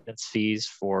and maintenance fees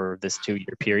for this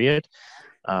 2-year period.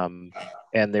 And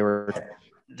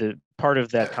the part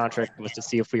of that contract was to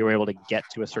see if we were able to get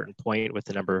to a certain point with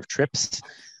the number of trips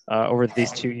over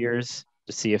these 2 years,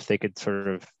 to see if they could sort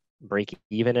of break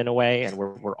even in a way, and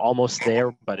we're almost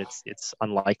there, but it's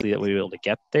unlikely that we'll be able to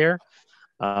get there.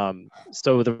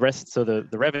 So the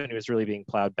revenue is really being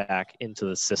plowed back into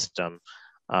the system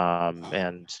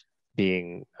and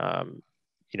being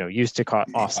used to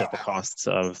offset the costs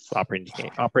of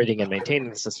operating and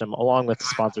maintaining the system, along with the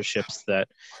sponsorships that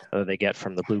they get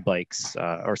from the Blue Bikes,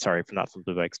 not from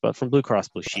Blue Bikes, but from Blue Cross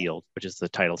Blue Shield, which is the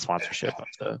title sponsorship of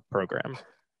the program.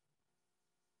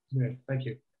 Yeah, thank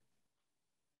you.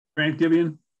 Grant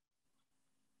Gibeon.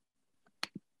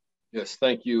 Yes,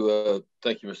 thank you,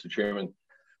 Mr. Chairman.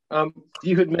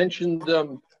 You had mentioned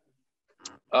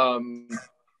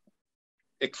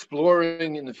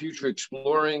exploring in the future,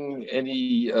 exploring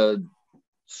any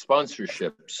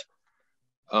sponsorships.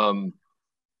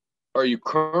 Are you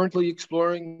currently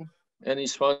exploring any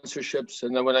sponsorships?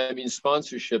 And then when I mean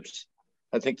sponsorships,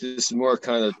 I think this is more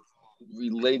kind of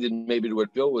related maybe to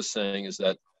what Bill was saying, is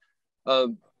that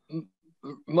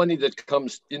money that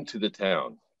comes into the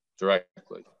town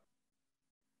directly.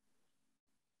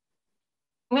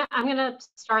 I'm going to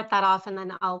start that off and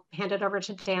then I'll hand it over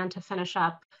to Dan to finish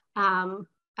up.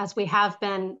 As we have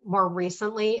been more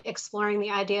recently exploring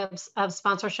the idea of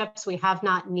sponsorships, we have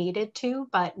not needed to,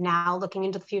 but now looking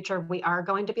into the future, we are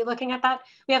going to be looking at that.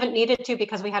 We haven't needed to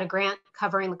because we had a grant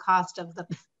covering the cost of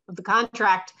the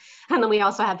contract, and then we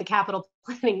also had the capital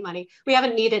planning money. We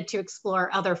haven't needed to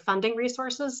explore other funding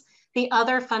resources. The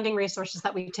other funding resources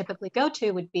that we typically go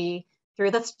to would be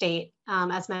through the state,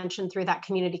 as mentioned, through that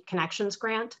Community Connections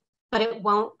grant, but it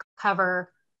won't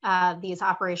cover these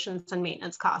operations and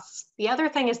maintenance costs. The other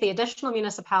thing is the additional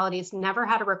municipalities never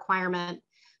had a requirement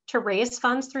to raise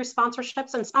funds through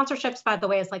sponsorships. And sponsorships, by the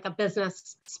way, is like a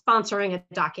business sponsoring a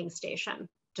docking station,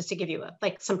 just to give you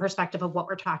some perspective of what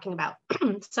we're talking about.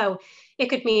 So it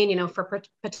could mean, for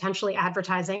potentially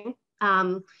advertising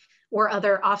or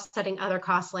other offsetting other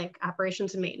costs like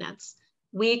operations and maintenance.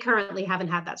 We currently haven't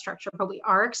had that structure, but we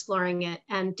are exploring it.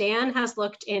 And Dan has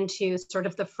looked into sort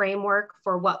of the framework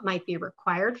for what might be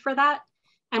required for that.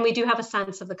 And we do have a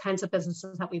sense of the kinds of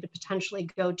businesses that we would potentially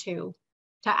go to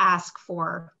ask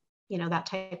for, that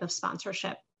type of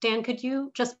sponsorship. Dan, could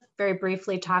you just very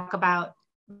briefly talk about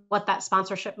what that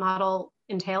sponsorship model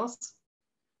entails,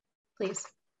 please?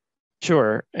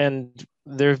 Sure. And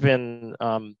there have been,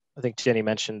 I think Jenny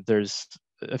mentioned, there's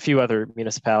a few other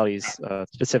municipalities,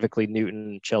 specifically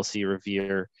Newton, Chelsea,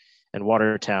 Revere, and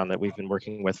Watertown, that we've been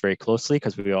working with very closely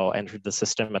because we all entered the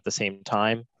system at the same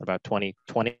time, about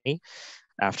 2020,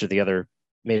 after the other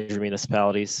major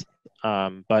municipalities.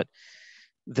 But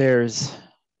there's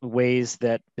ways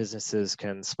that businesses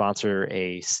can sponsor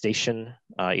a station,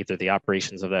 either the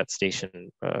operations of that station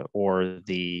or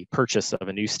the purchase of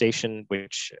a new station,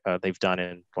 which they've done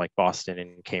in like Boston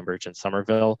and Cambridge and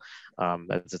Somerville.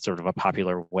 It's sort of a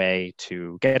popular way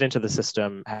to get into the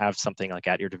system, have something like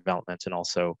at your development, and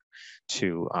also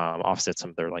to offset some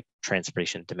of their like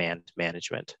transportation demand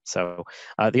management. So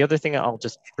the other thing I'll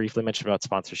just briefly mention about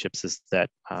sponsorships is that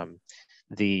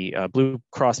the Blue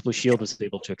Cross Blue Shield was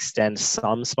able to extend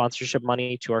some sponsorship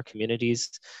money to our communities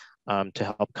to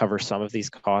help cover some of these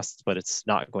costs, but it's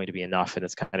not going to be enough. And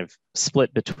it's kind of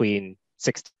split between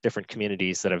 6 different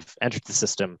communities that have entered the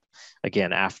system,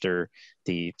 again, after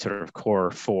the sort of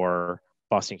core 4,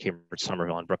 Boston, Cambridge,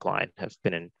 Somerville, and Brookline, have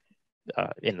been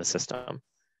in the system.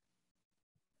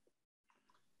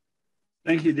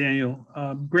 Thank you, Daniel.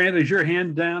 Grant, is your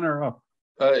hand down or up?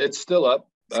 It's still up.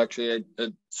 Actually,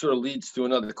 it sort of leads to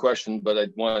another question, but I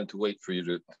wanted to wait for you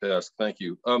to ask. Thank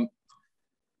you.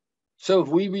 So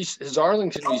has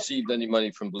Arlington received any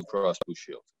money from Blue Cross Blue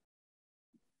Shield?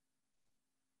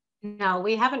 No,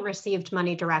 we haven't received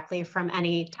money directly from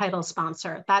any title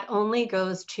sponsor. That only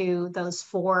goes to those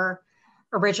 4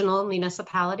 original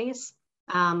municipalities.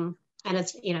 And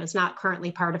it's not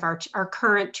currently part of our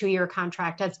current 2-year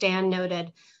contract. As Dan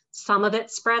noted, some of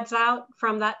it spreads out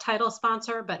from that title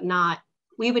sponsor, but not.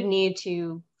 We would need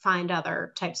to find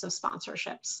other types of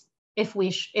sponsorships if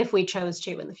we chose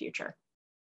to in the future.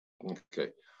 Okay,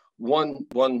 one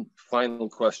final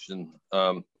question.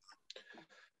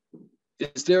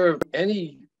 Is there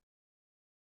any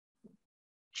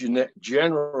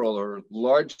general or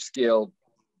large scale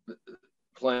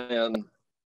plan,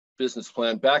 business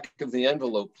plan, back of the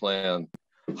envelope plan,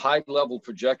 high level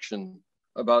projection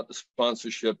about the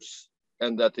sponsorships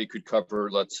and that they could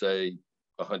cover, let's say,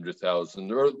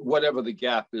 100,000 or whatever the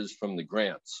gap is from the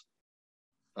grants,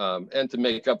 and to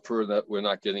make up for that, we're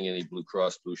not getting any Blue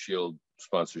Cross Blue Shield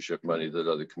sponsorship money that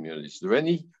other communities. Is there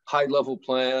any high level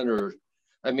plan? Or,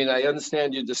 I mean, I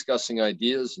understand you're discussing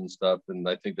ideas and stuff, and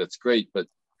I think that's great, but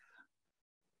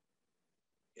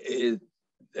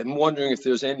I'm wondering if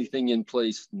there's anything in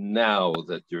place now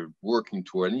that you're working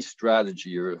toward, any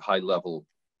strategy or high level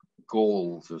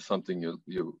goals or something,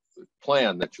 your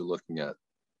plan that you're looking at.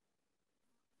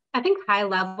 I think high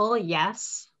level,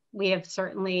 yes. We have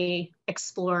certainly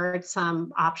explored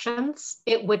some options.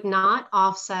 It would not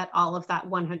offset all of that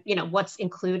what's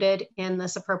included in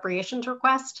this appropriations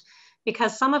request,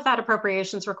 because some of that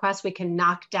appropriations request we can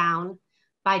knock down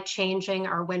by changing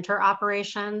our winter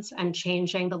operations and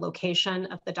changing the location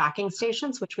of the docking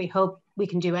stations, which we hope we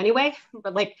can do anyway,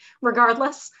 but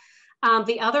regardless.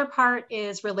 The other part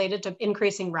is related to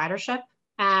increasing ridership.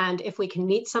 And if we can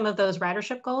meet some of those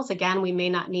ridership goals, again, we may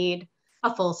not need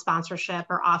a full sponsorship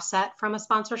or offset from a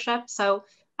sponsorship. So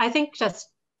I think just,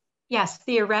 yes,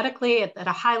 theoretically at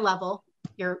a high level,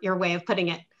 your way of putting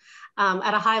it,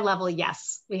 at a high level,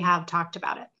 yes, we have talked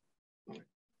about it.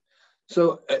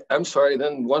 So I'm sorry,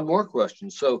 then one more question.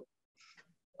 So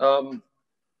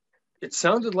it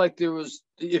sounded like there was,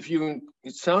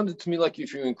 it sounded to me like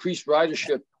if you increase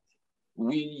ridership,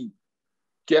 we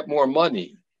get more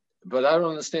money, but I don't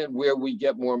understand where we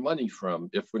get more money from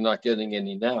if we're not getting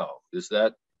any now. Is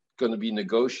that going to be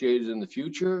negotiated in the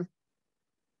future?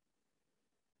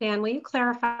 Dan, will you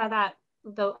clarify that,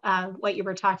 what you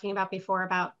were talking about before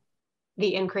about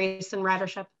the increase in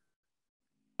ridership?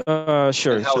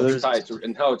 Sure. And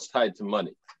how it's tied to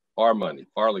money, our money,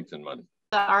 Arlington money.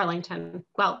 The Arlington,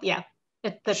 well, yeah,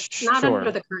 it's not Sure.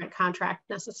 under the current contract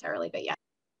necessarily, but yeah.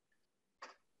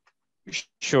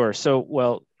 Sure. So,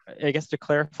 well, I guess to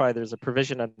clarify, there's a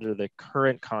provision under the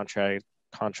current contract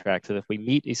that if we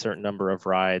meet a certain number of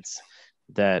rides,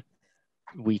 that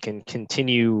we can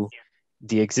continue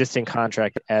the existing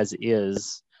contract as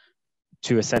is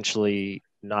to essentially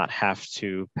not have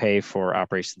to pay for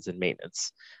operations and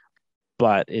maintenance.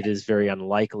 But it is very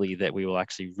unlikely that we will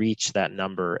actually reach that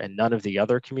number, and none of the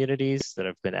other communities that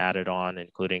have been added on,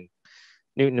 including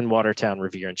Newton and Watertown,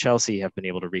 Revere and Chelsea, have been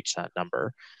able to reach that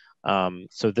number.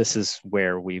 So this is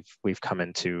where we've come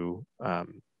into,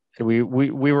 we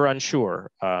were unsure,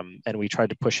 and we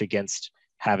tried to push against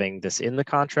having this in the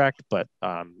contract, but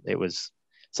it was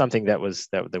something that was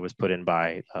put in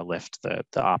by Lyft,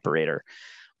 the operator.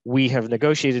 We have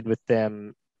negotiated with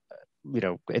them,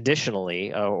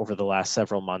 additionally over the last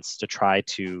several months to try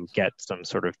to get some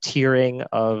sort of tiering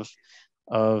of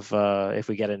if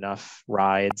we get enough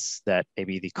rides that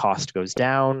maybe the cost goes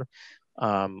down,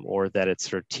 or that it's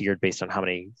sort of tiered based on how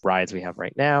many rides we have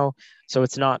right now. So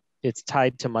it's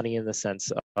tied to money in the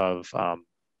sense of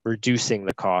reducing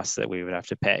the costs that we would have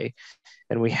to pay.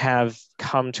 And we have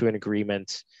come to an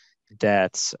agreement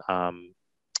that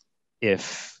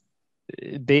if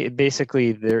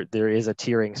basically there is a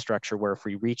tiering structure where if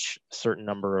we reach a certain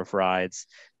number of rides,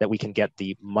 that we can get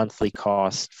the monthly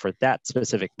cost for that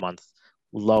specific month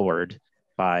lowered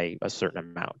by a certain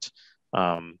amount.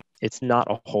 It's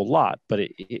not a whole lot, but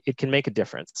it can make a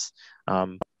difference.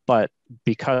 But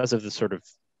because of the sort of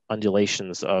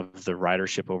undulations of the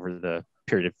ridership over the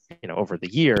period of, over the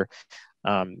year,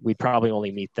 we'd probably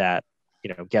only meet that,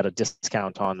 get a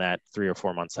discount on that 3 or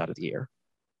 4 months out of the year.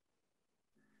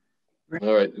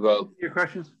 All right. Well, your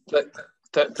questions.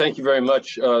 Thank you very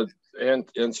much. And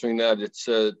answering that, it's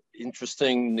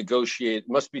interesting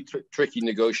must be tricky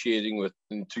negotiating with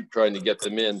and trying to get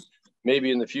them in.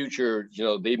 Maybe in the future,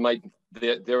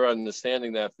 they're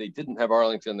understanding that if they didn't have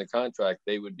Arlington in the contract,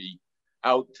 they would be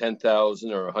out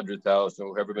 10,000 or 100,000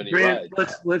 or however many rides.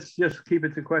 Let's just keep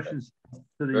it to questions.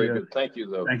 Very good. Thank you,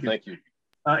 though. Thank you.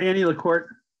 Annie LaCourte,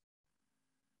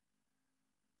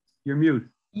 you're mute.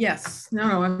 Yes,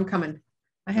 no, I'm coming.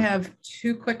 I have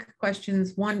 2 quick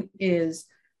questions. One is,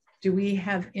 do we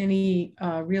have any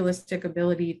realistic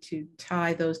ability to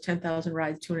tie those 10,000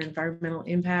 rides to an environmental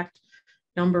impact?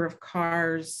 Number of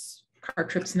cars, car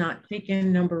trips not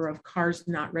taken, number of cars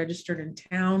not registered in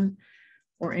town,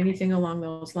 or anything along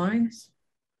those lines?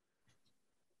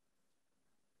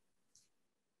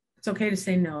 It's okay to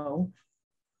say no.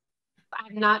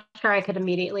 I'm not sure I could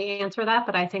immediately answer that,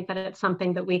 but I think that it's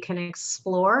something that we can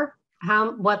explore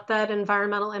what that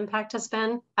environmental impact has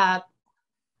been.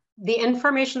 The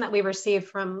information that we received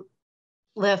from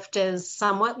Lyft is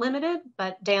somewhat limited,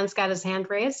 but Dan's got his hand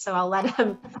raised, so I'll let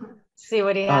him see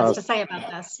what he has to say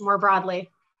about this more broadly.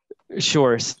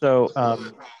 Sure. So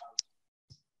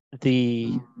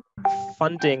the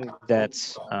funding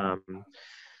that's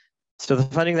so the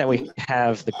funding that we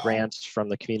have, the grants from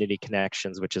the Community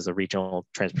Connections, which is a regional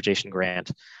transportation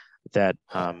grant, that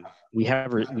we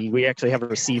actually have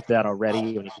received that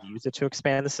already, and we can use it to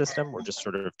expand the system. We're just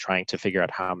sort of trying to figure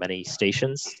out how many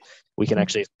stations we can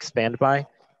actually expand by.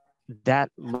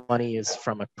 That money is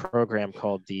from a program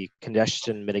called the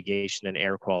Congestion Mitigation and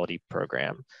Air Quality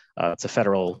Program. It's a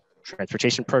federal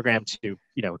transportation program to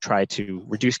try to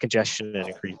reduce congestion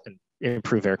and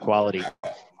improve air quality.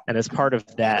 And as part of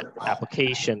that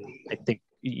application, I think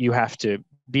you have to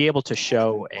be able to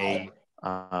show a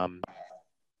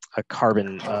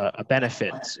carbon a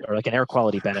benefit, or like an air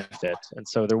quality benefit. And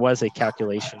so there was a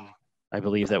calculation, I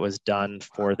believe, that was done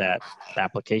for that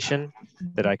application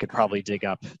that I could probably dig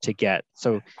up to get.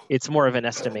 So it's more of an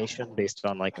estimation based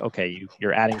on like, okay,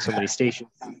 you're adding so many stations,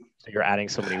 so you're adding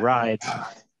so many rides.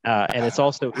 And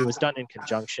it was done in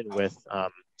conjunction with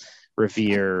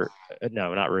Revere,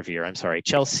 no, not Revere, I'm sorry,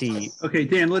 Chelsea. Okay,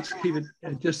 Dan, let's keep it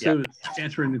just so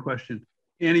answering the question.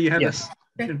 Annie, you have Yes.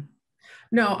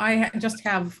 No, I just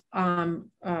have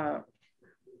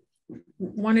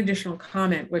one additional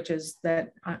comment, which is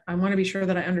that I want to be sure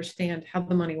that I understand how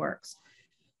the money works.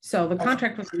 So the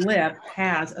contract with Lyft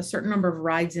has a certain number of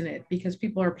rides in it because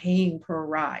people are paying per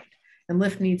ride, and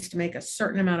Lyft needs to make a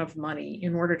certain amount of money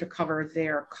in order to cover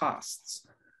their costs,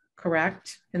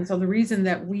 correct? And so the reason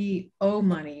that we owe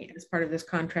money as part of this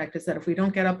contract is that if we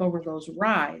don't get up over those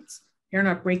rides, they're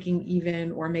not breaking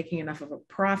even or making enough of a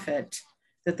profit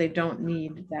that they don't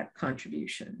need that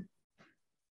contribution.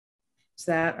 Is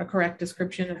that a correct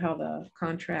description of how the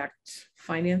contract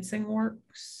financing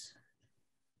works?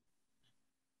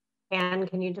 And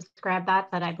can you describe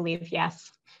that? But I believe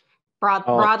yes.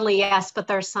 Broadly, yes, but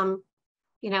there's some,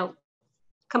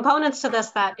 components to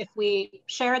this that if we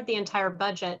shared the entire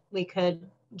budget, we could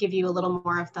give you a little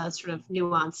more of the sort of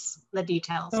nuance, the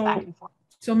details back and forth.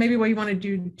 So maybe what you want to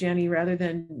do, Jenny, rather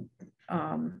than,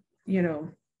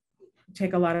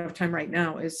 take a lot of time right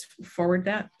now, is forward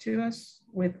that to us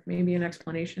with maybe an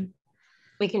explanation.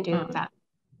 We can do that.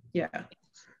 Yeah.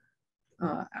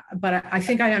 But I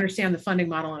think I understand the funding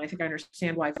model, and I think I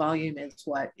understand why volume is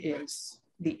what is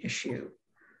the issue.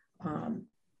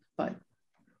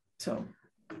 So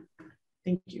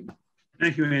thank you.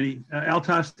 Thank you, Annie. Al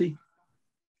Tosti?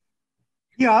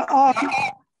 Yeah,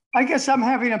 I guess I'm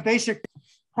having a basic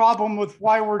problem with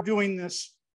why we're doing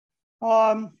this.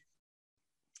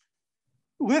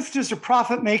 Lyft is a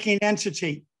profit-making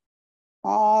entity.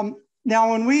 Now,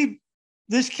 when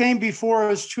this came before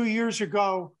us 2 years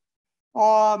ago,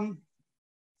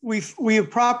 we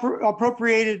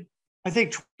appropriated, I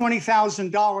think,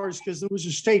 $20,000 because there was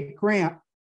a state grant.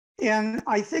 And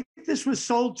I think this was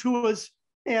sold to us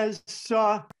as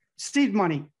seed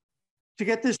money to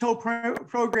get this whole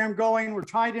program going. We're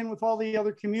tied in with all the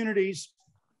other communities.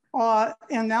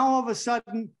 And now all of a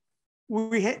sudden,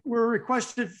 we're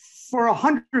requested for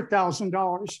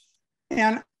 $100,000.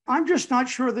 And I'm just not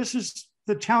sure this is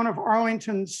the town of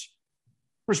Arlington's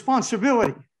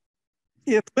responsibility.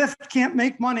 If Lyft can't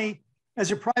make money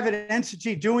as a private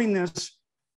entity doing this,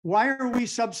 why are we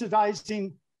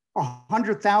subsidizing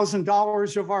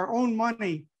 $100,000 of our own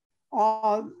money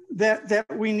that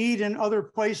we need in other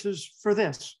places for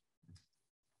this?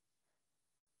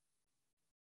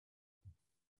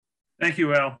 Thank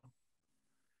you, Al.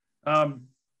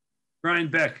 Brian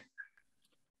Beck.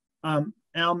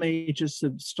 Al may just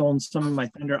have stolen some of my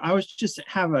thunder. I was just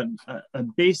have a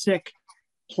basic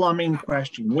plumbing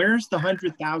question. Where's the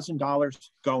 $100,000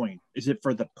 going? Is it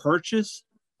for the purchase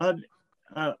of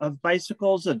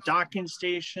bicycles, of docking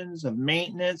stations, of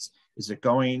maintenance? Is it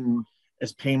going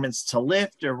as payments to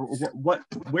Lyft, or what?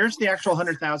 Where's the actual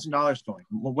 $100,000 going?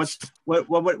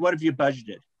 What have you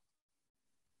budgeted?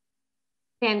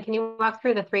 Dan, can you walk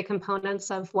through the three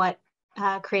components of what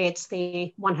creates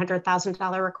the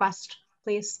 $100,000 request,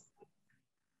 please?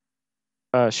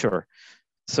 Sure.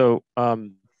 So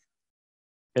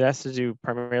it has to do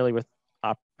primarily with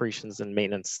operations and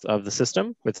maintenance of the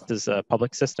system, which is a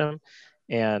public system.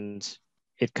 And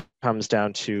it comes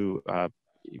down to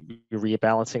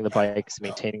rebalancing the bikes,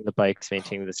 maintaining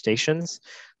the stations.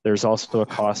 There's also a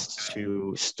cost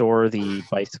to store the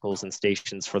bicycles and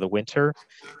stations for the winter.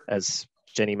 As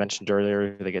Jenny mentioned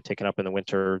earlier, they get taken up in the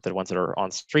winter, the ones that are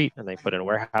on street, and they put in a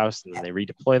warehouse, and then they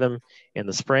redeploy them in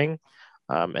the spring.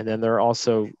 And then there are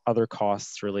also other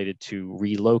costs related to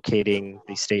relocating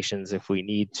the stations if we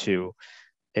need to,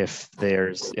 if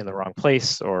there's in the wrong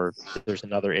place or there's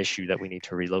another issue that we need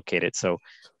to relocate it. So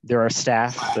there are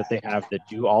staff that they have that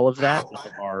do all of that.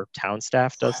 Our town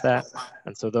staff does that.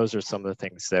 And so those are some of the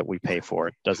things that we pay for.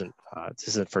 It doesn't, this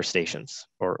isn't for stations,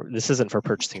 or this isn't for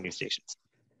purchasing new stations.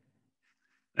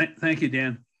 Thank you,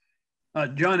 Dan.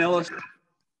 John Ellis.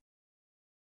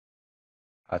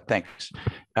 Thanks.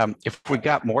 If we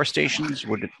got more stations,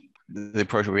 would the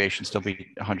appropriation still be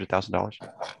 $100,000?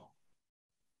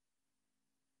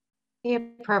 The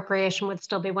appropriation would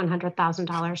still be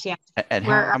 $100,000, yes. And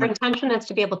our intention is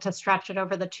to be able to stretch it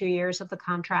over the 2 years of the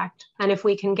contract. And if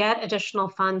we can get additional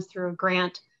funds through a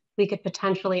grant, we could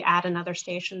potentially add another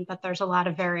station, but there's a lot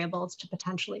of variables to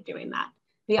potentially doing that.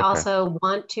 We also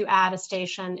want to add a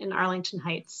station in Arlington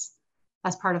Heights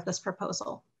as part of this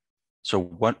proposal. So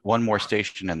one more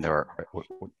station, and there are,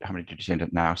 how many did you say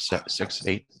now? 6,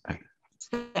 8?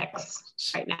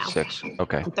 6 right now. 6,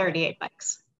 okay. And 38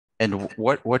 bikes. And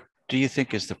what do you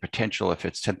think is the potential, if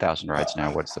it's 10,000 rides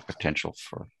now, what's the potential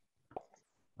for,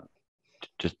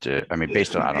 just I mean,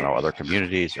 based on, I don't know, other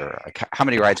communities, or like, how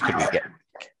many rides could we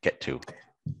get to?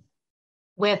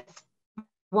 With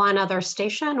one other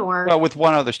station, or? Well, with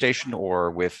one other station,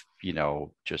 or with,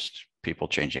 just people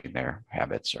changing their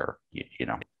habits, or,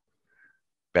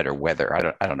 better weather.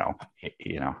 I don't know,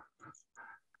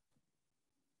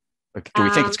 Do we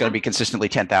think it's going to be consistently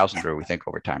 10,000, or do we think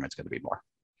over time it's going to be more?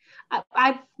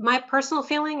 My personal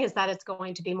feeling is that it's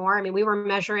going to be more. I mean, we were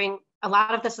measuring, a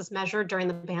lot of this is measured during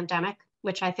the pandemic,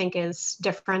 which I think is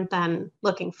different than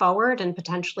looking forward, and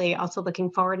potentially also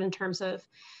looking forward in terms of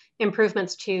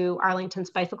improvements to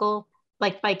Arlington's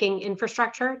biking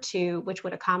infrastructure, which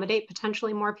would accommodate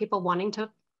potentially more people wanting to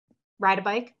ride a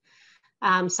bike.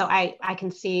 So I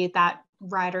can see that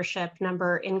ridership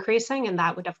number increasing, and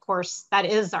that would, of course, that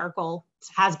is our goal,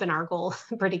 has been our goal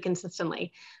pretty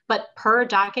consistently. But per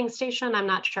docking station, I'm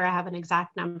not sure I have an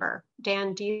exact number.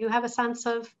 Dan, do you have a sense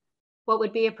of what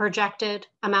would be a projected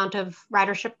amount of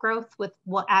ridership growth with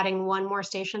adding one more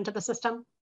station to the system?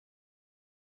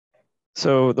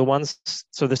 So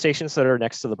the stations that are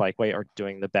next to the bikeway are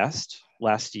doing the best.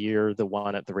 Last year, the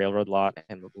one at the railroad lot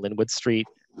and Linwood Street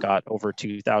got over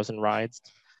 2,000 rides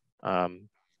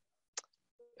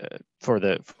for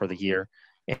the year,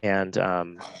 and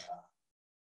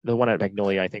the one at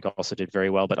Magnolia, I think, also did very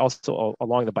well, but also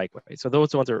along the bikeway. So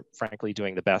those ones are frankly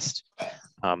doing the best.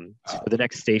 So the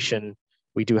next station,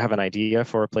 we do have an idea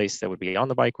for a place that would be on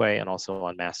the bikeway and also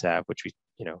on Mass Ave, which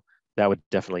that would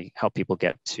definitely help people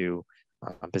get to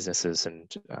businesses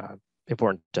and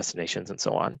important destinations and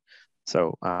so on.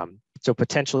 So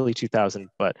potentially 2,000,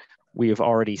 but we have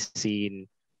already seen,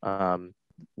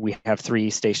 we have 3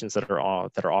 stations that are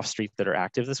off street that are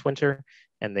active this winter,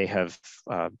 and they have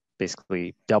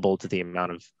basically doubled the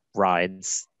amount of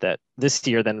rides that this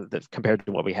year compared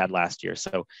to what we had last year.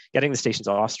 So getting the stations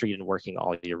off street and working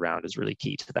all year round is really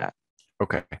key to that.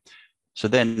 Okay, so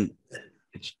then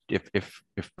if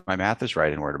my math is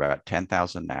right, and we're at about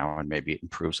 10,000 now, and maybe it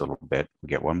improves a little bit, we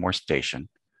get one more station,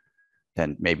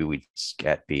 then maybe we'd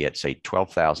be at, say,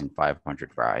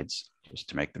 12,500 rides, just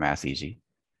to make the math easy,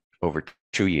 over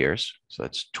 2 years. So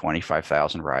that's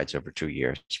 25,000 rides over 2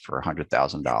 years for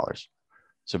 $100,000.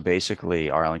 So basically,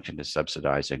 Arlington is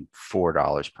subsidizing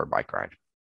 $4 per bike ride.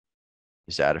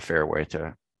 Is that a fair way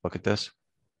to look at this?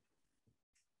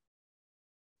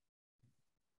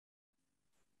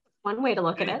 One way to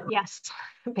look at it, yes,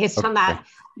 based on that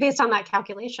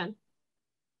calculation.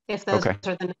 If those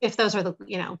are the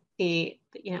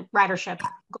ridership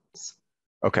goals.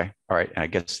 Okay, all right. And I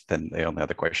guess then the only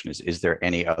other question is there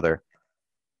any other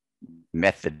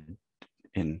method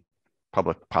in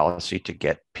public policy to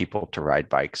get people to ride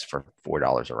bikes for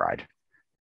 $4 a ride,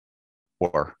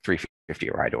 or $3.50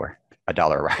 a ride, or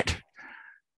 $1 a ride?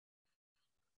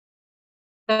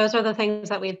 Those are the things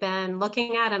that we've been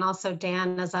looking at. And also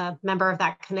Dan, as a member of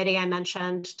that committee I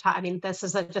mentioned, this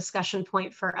is a discussion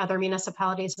point for other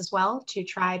municipalities as well, to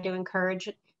try to encourage,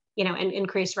 and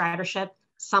increase ridership.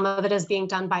 Some of it is being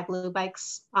done by Blue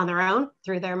Bikes on their own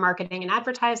through their marketing and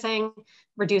advertising,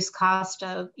 reduce cost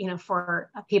of,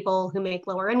 for people who make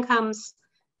lower incomes,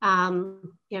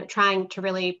 trying to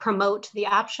really promote the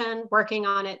option, working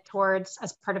on it towards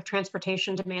as part of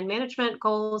transportation demand management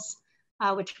goals,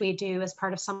 which we do as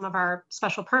part of some of our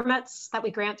special permits that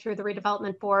we grant through the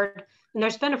redevelopment board. And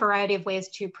there's been a variety of ways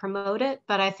to promote it,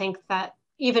 but I think that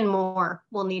even more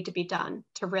will need to be done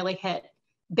to really hit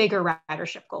bigger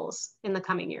ridership goals in the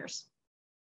coming years.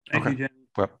 Thank you, Jenny.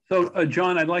 Well, so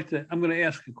John, I'm going to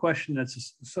ask a question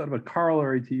that's sort of a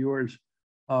corollary to yours.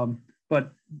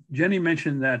 But Jenny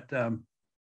mentioned that, there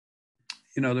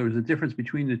was a difference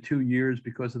between the 2 years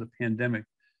because of the pandemic.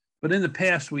 But in the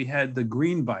past, we had the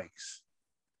green bikes.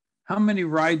 How many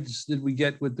rides did we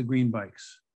get with the green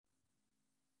bikes?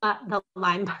 The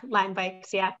line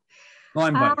bikes, yeah.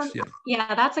 Lime bikes, yeah.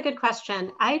 Yeah, that's a good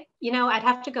question. I'd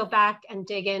have to go back and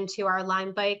dig into our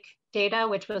Lime bike data,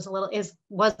 which was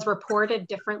was reported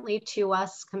differently to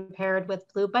us compared with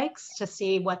Blue Bikes, to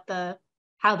see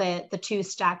how the two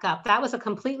stack up. That was a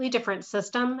completely different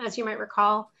system, as you might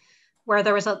recall, where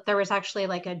there was actually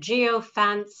like a geo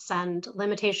fence and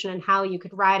limitation in how you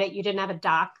could ride it. You didn't have a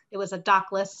dock. It was a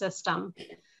dockless system.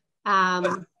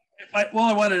 All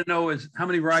I wanted to know is, how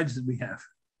many rides did we have?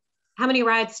 How many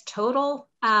rides total?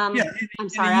 I'm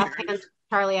sorry, offhand,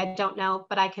 Charlie, I don't know,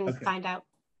 but I can find out.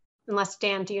 Unless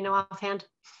Dan, do you know offhand?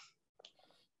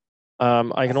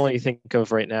 I can only think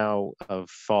of right now of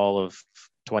fall of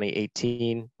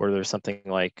 2018, where there's something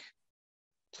like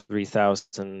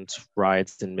 3,000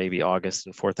 rides in maybe August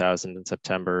and 4,000 in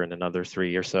September, and another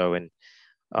 3 or so in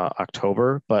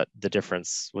October. But the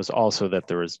difference was also that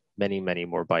there was many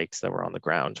more bikes that were on the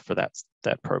ground for that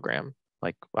program,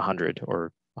 like 100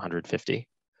 or 150.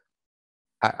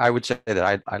 I would say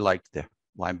that I liked the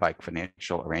Lime Bike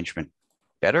financial arrangement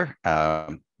better,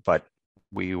 but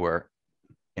we were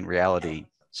in reality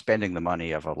spending the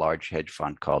money of a large hedge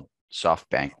fund called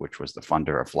SoftBank, which was the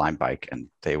funder of Limebike, and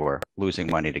they were losing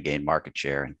money to gain market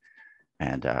share.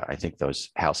 And I think those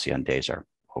halcyon days are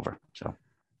over. So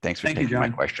thanks for taking my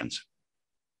questions.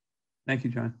 Thank you,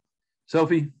 John.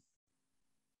 Sophie?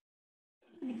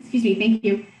 Excuse me, thank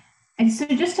you. And so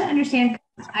just to understand,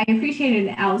 I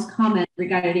appreciated Al's comment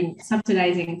regarding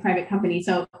subsidizing private companies.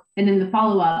 So, and then the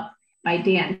follow-up by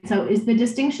Dan. So is the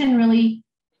distinction really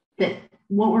that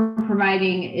what we're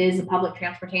providing is a public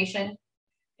transportation?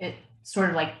 It's sort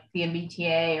of like the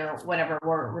MBTA or whatever,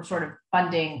 we're sort of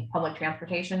funding public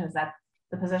transportation. Is that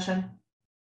the position?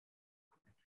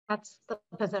 That's the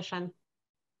position.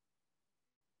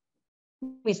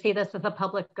 We see this as a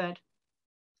public good.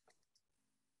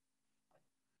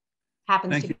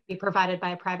 Happens to be provided by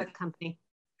a private company.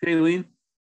 Kayleen?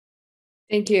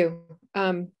 Thank you.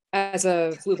 As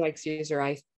a Blue Bikes user,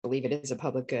 I believe it is a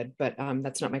public good, but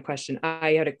that's not my question.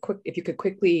 I had a quick, if you could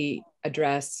quickly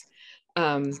address,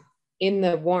 in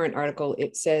the warrant article,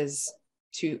 it says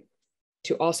to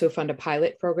also fund a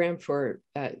pilot program for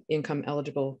income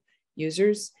eligible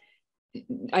users.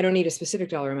 I don't need a specific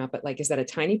dollar amount, but like, is that a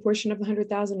tiny portion of the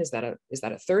 100,000? Is that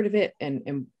a third of it?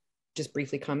 And just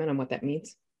briefly comment on what that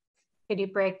means. Could you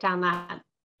break down that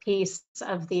piece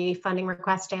of the funding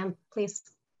request, Dan, please,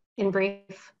 in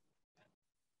brief?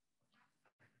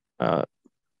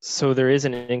 So there is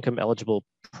an income eligible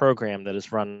program that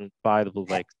is run by the Blue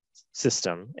Bike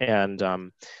system. And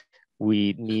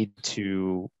we need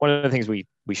to, one of the things we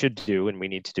should do and we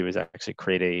need to do is actually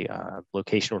create a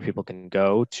location where people can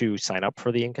go to sign up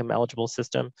for the income eligible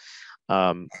system.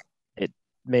 It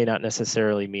may not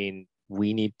necessarily mean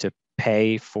we need to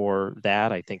pay for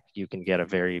that. I think you can get a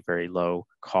very, very low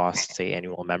cost, say,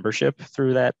 annual membership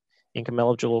through that income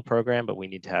eligible program, but we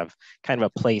need to have kind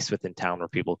of a place within town where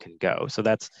people can go. So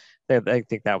I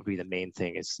think that would be the main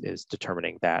thing is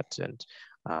determining that and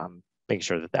making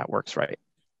sure that works right.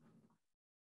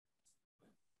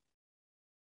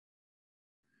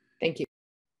 Thank you.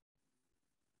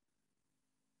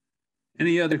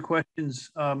 Any other questions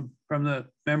from the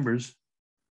members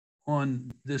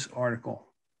on this article?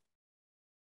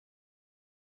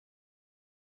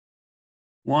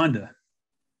 Wanda.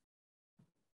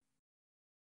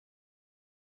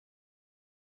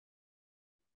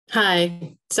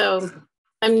 Hi, so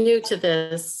I'm new to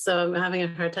this, so I'm having a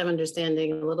hard time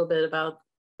understanding a little bit about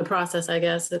the process, I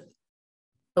guess. That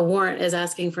the warrant is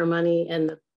asking for money and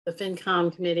the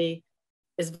FinCom committee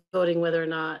is voting whether or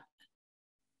not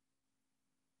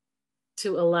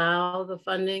to allow the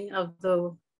funding of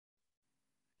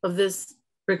this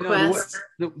request.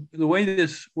 The way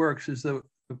this works is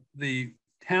the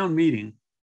town meeting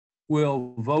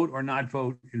will vote or not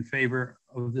vote in favor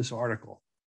of this article.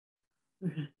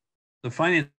 Mm-hmm. The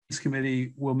finance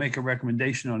committee will make a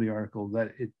recommendation on the article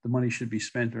that the money should be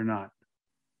spent or not.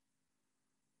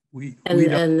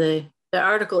 The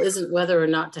article isn't whether or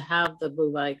not to have the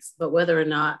blue bikes, but whether or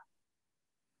not.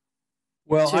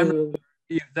 Well,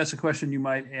 that's a question you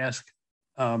might ask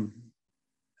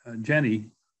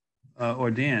Jenny or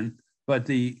Dan. But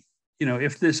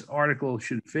if this article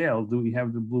should fail, do we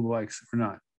have the blue bikes or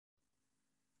not?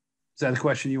 Is that a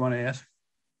question you want to ask?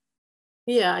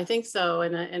 Yeah, I think so.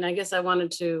 And I guess I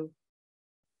wanted to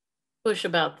push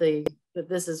about that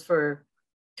this is for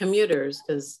commuters,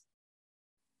 because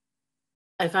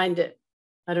I find it,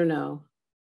 I don't know,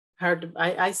 hard to,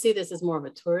 I see this as more of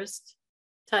a tourist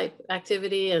type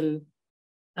activity and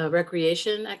a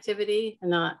recreation activity, and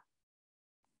not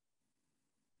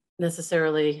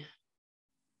necessarily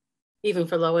even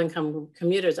for low income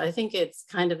commuters. I think it's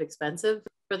kind of expensive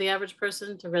for the average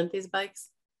person to rent these bikes.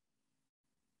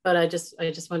 But I just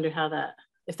wonder how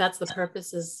if that's the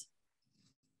purpose, is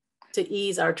to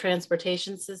ease our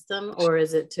transportation system, or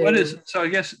is it to? So I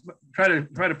guess try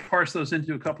to parse those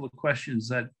into a couple of questions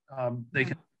that they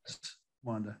can ask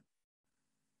Wanda.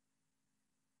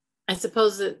 I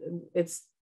suppose it's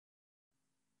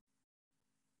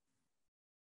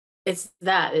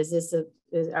that.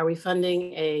 Are we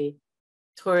funding a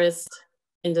tourist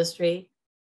industry?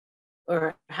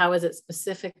 Or how is it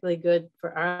specifically good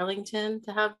for Arlington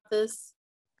to have this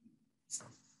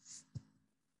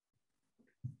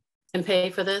and pay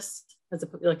for this?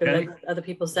 Like other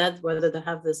people said, whether to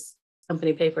have this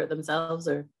company pay for it themselves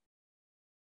or.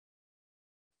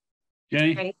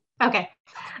 Jenny? Okay.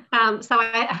 So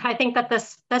I think that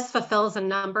this fulfills a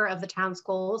number of the town's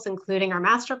goals, including our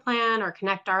master plan, our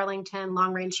Connect Arlington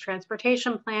long-range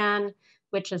transportation plan,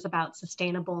 which is about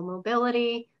sustainable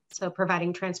mobility. So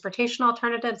providing transportation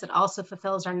alternatives. It also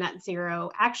fulfills our net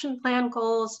zero action plan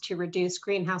goals to reduce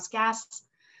greenhouse gas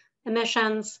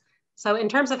emissions. So in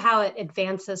terms of how it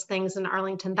advances things in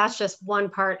Arlington, that's just one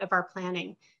part of our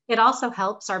planning. It also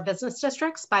helps our business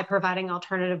districts by providing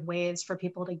alternative ways for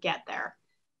people to get there.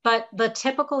 But the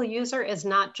typical user is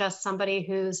not just somebody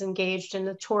who's engaged in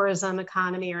the tourism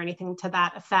economy or anything to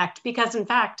that effect, because in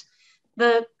fact,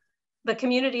 the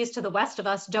communities to the west of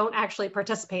us don't actually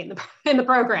participate in the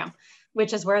program,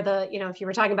 which is where if you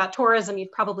were talking about tourism,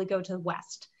 you'd probably go to the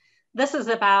west. This is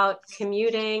about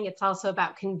commuting. It's also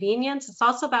about convenience. It's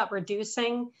also about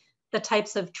reducing the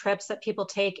types of trips that people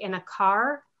take in a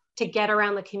car to get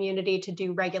around the community to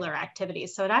do regular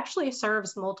activities. So it actually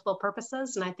serves multiple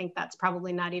purposes. And I think that's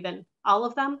probably not even all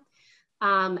of them,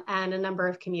 and a number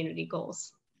of community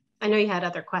goals. I know you had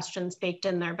other questions baked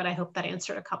in there, but I hope that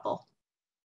answered a couple.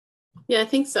 Yeah, I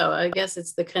think so. I guess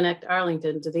it's the Connect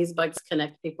Arlington. Do these bikes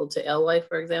connect people to Elway,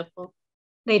 for example?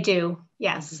 They do,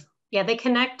 yes. Mm-hmm. Yeah, they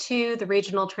connect to the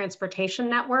regional transportation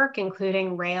network,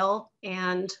 including rail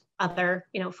and other,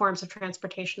 forms of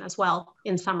transportation as well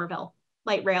in Somerville,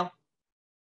 light rail,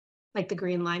 like the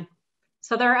Green Line.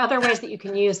 So there are other ways that you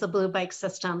can use the Blue Bike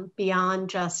system beyond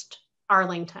just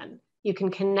Arlington. You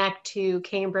can connect to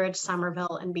Cambridge,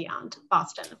 Somerville, and beyond,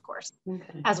 Boston, of course,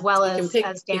 as well as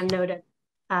Dan noted,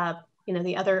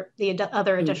 the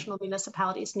other additional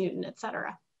municipalities, Newton, et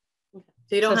cetera.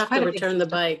 So you don't have to return the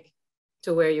bike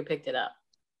to where you picked it up.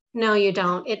 No, you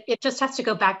don't. It just has to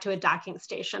go back to a docking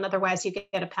station. Otherwise, you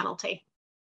get a penalty.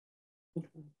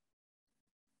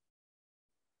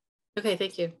 Okay,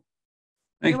 thank you.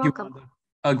 Thank you. Welcome.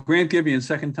 Grant Gibeon,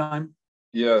 second time.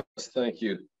 Yes, thank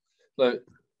you.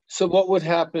 So what would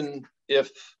happen if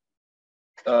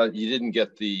you didn't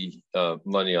get the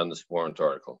money on this warrant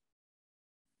article?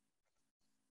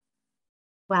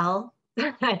 Well,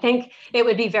 I think it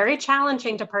would be very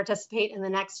challenging to participate in the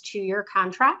next 2-year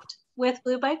contract with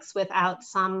Blue Bikes without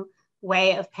some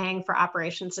way of paying for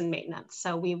operations and maintenance.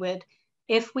 So we would,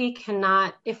 if we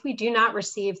do not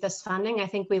receive this funding, I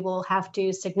think we will have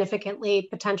to significantly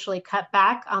potentially cut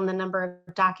back on the number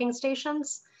of docking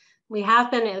stations. We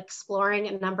have been exploring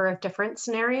a number of different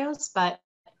scenarios, but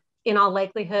in all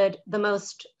likelihood, the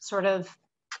most sort of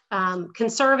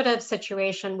conservative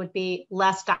situation would be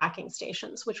less docking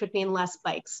stations, which would mean less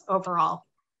bikes overall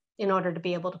in order to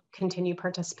be able to continue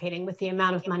participating with the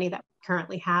amount of money that we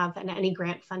currently have and any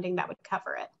grant funding that would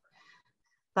cover it.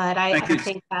 But I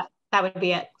think that would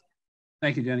be it.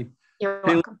 Thank you, Jenny. You're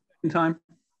welcome. Time.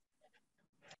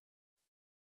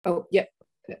 Oh, yeah.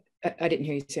 I didn't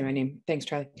hear you say my name. Thanks,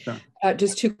 Charlie. Sure.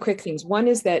 Just two quick things. One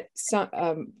is that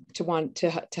to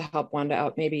help Wanda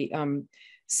out, maybe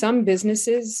some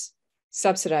businesses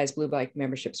subsidize Blue Bike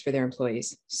memberships for their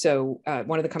employees. So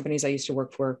one of the companies I used to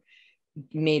work for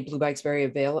made Blue Bikes very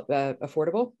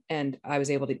affordable, and I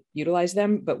was able to utilize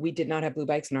them, but we did not have Blue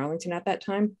Bikes in Arlington at that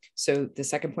time. So the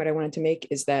second point I wanted to make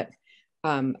is that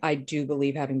I do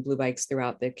believe having Blue Bikes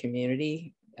throughout the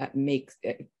community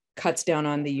cuts down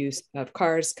on the use of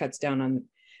cars, cuts down on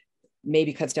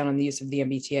the use of the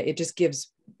MBTA. It just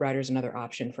gives riders another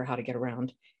option for how to get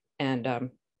around, and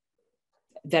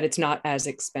that it's not as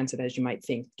expensive as you might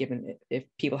think, given if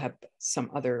people have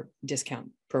some other discount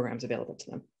programs available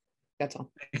to them. That's all.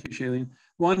 Thank you, Shailene.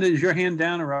 Wanda, is your hand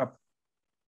down or up?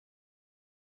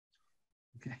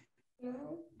 Okay.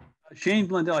 Shane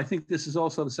Blundell, I think this is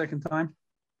also the second time.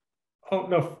 Oh,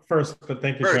 no, first, but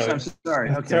thank you, First, Charlie. I'm sorry.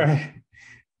 Okay. Sorry.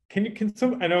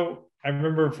 I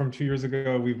remember from 2 years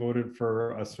ago, we voted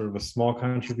for a sort of a small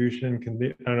contribution. I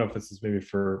don't know if this is maybe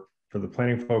for the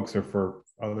planning folks or for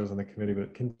others on the committee,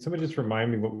 but can somebody just remind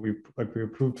me what we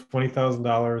approved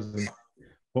 $20,000, and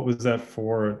what was that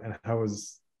for, and how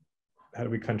do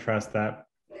we contrast that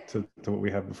to what we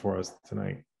have before us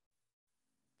tonight?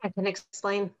 I can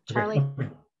explain, Charlie. Okay.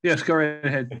 Yes, go right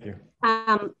ahead. Thank you.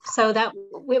 So that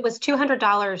it was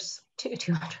 $200.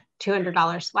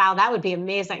 $200. Wow, that would be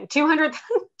amazing.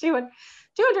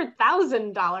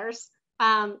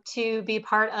 $200,000 to be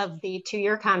part of the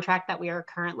 2-year contract that we are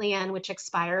currently in, which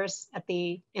expires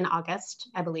in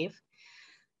August, I believe.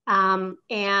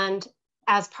 And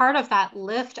as part of that,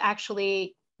 Lyft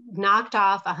actually knocked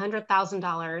off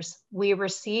 $100,000. We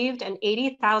received an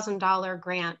 $80,000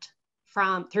 grant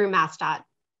through MassDOT,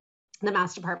 the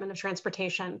Mass Department of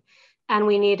Transportation, and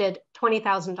we needed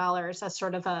 $20,000 as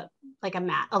sort of a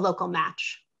local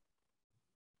match.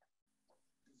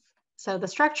 So the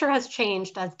structure has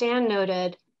changed, as Dan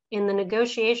noted, in the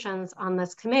negotiations on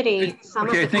this committee. Some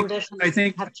of the conditions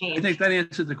have changed. I think that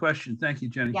answered the question. Thank you,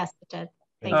 Jenny. Yes, it did.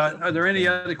 Thank you. Are there any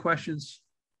other questions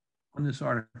on this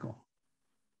article?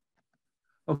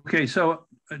 Okay, so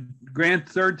Grant,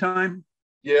 third time.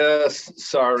 Yes,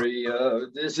 sorry.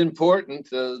 It's important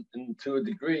to a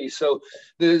degree. So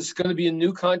there's going to be a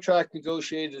new contract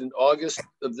negotiated in August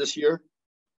of this year?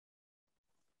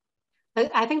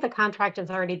 I think the contract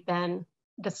has already been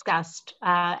discussed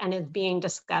and is being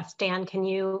discussed. Dan, can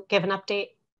you give an update,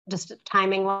 just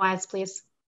timing wise, please?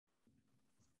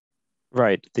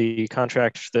 Right. The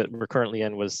contract that we're currently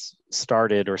in was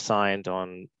started or signed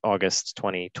on August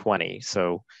 2020.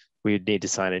 So we would need to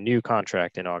sign a new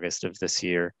contract in August of this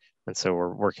year. And so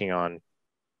we're working on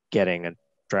getting a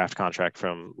draft contract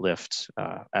from Lyft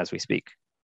as we speak.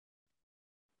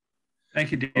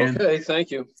 Thank you, Dan. Okay,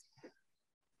 thank you.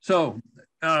 So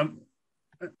I'm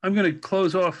going to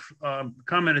close off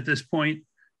comment at this point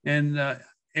and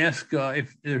ask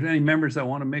if there's any members that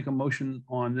want to make a motion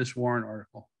on this warrant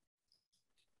article.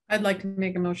 I'd like to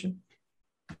make a motion.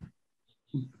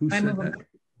 Who said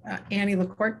that? Annie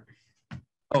LaCourte.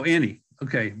 Oh, Annie.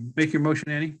 Okay, make your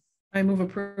motion, Annie. I move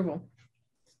approval.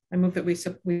 I move that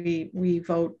we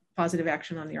vote positive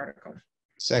action on the article.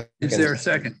 Second. Is there a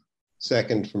second?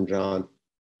 Second from John.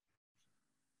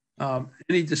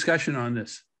 Any discussion on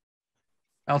this?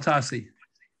 Altasi.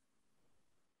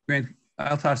 Grant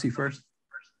Altasi first.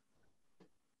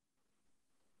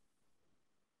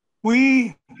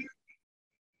 We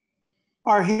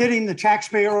are hitting the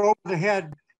taxpayer over the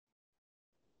head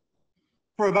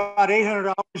for about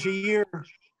 $800 a year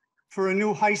for a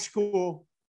new high school,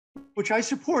 which I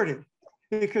supported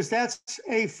because that's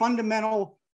a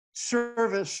fundamental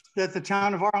service that the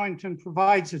town of Arlington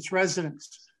provides its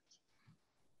residents.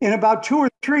 In about 2 or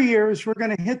 3 years, we're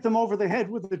going to hit them over the head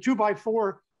with a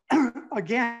 2x4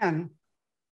 again,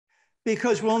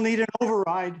 because we'll need an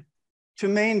override to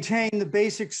maintain the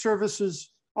basic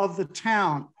services of the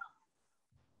town.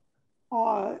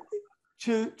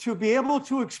 To be able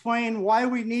to explain why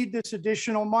we need this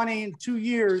additional money in 2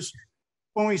 years,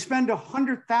 when we spend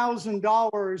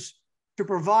 $100,000 to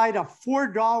provide a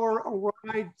 $4 a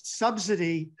ride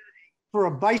subsidy for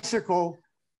a bicycle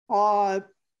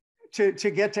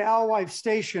to get to Alewife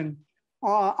Station,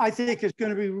 I think it's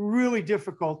going to be really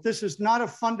difficult. This is not a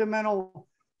fundamental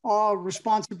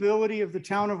responsibility of the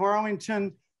town of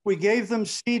Arlington. We gave them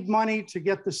seed money to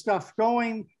get the stuff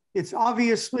going. It's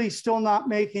obviously still not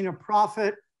making a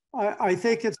profit. I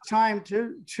think it's time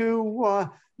to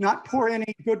not pour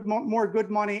any more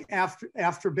good money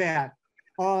after bad.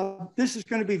 This is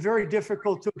going to be very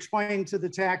difficult to explain to the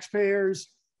taxpayers.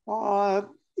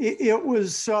 It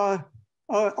was a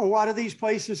lot of these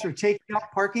places are taking up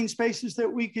parking spaces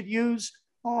that we could use.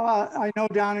 I know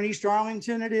down in East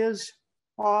Arlington it is.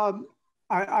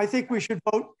 I think we should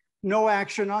vote no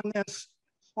action on this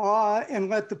and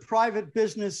let the private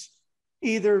business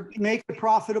either make it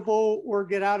profitable or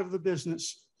get out of the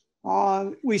business.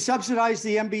 We subsidize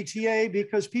the MBTA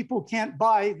because people can't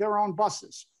buy their own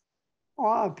buses.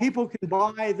 People can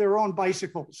buy their own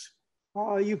bicycles.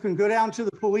 You can go down to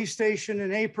the police station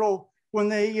in April when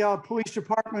the police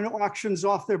department auctions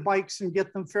off their bikes and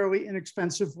get them fairly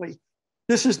inexpensively.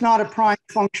 This is not a prime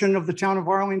function of the town of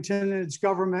Arlington and its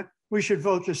government. We should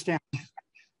vote this down.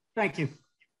 Thank you.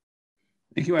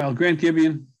 Thank you, Al. Grant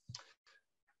Gibeon.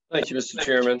 Thank you, Mr.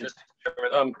 Chairman.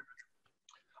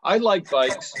 I like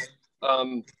bikes.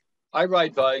 I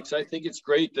ride bikes. I think it's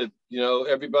great that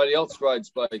everybody else rides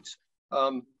bikes.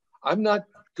 I'm not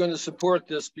going to support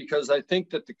this because I think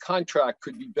that the contract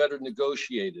could be better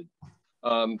negotiated.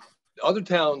 Other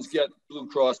towns get Blue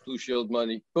Cross Blue Shield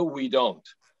money, but we don't.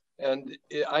 And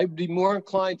I'd be more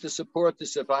inclined to support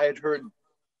this if I had heard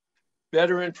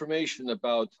better information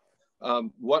about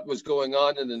what was going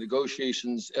on in the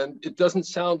negotiations. And it doesn't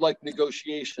sound like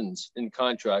negotiations in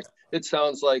contract. It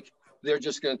sounds like they're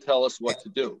just going to tell us what to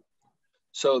do.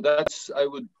 So I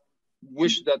would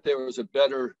wish that there was a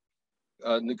better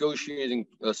negotiating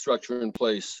structure in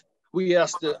place. We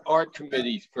asked the art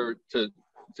committee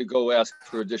to go ask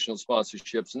for additional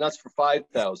sponsorships, and that's for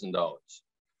 $5,000.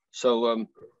 So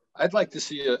I'd like to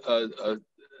see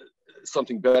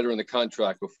something better in the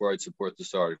contract before I'd support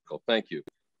this article. Thank you.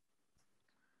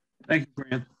 Thank you,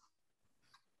 Grant.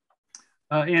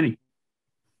 Annie.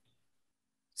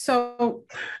 So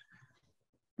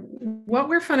what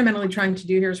we're fundamentally trying to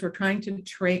do here is we're trying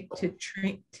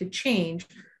to change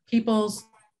people's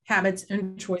habits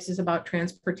and choices about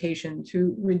transportation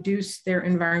to reduce their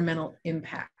environmental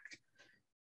impact.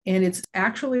 And it's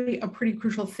actually a pretty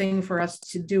crucial thing for us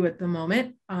to do at the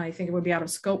moment. I think it would be out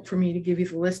of scope for me to give you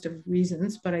the list of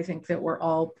reasons, but I think that we're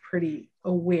all pretty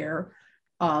aware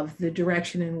of the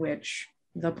direction in which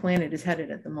the planet is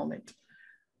headed at the moment.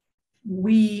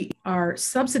 We are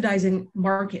subsidizing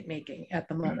market making at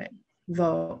the moment.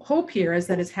 The hope here is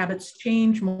that as habits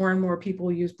change, more and more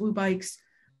people use blue bikes.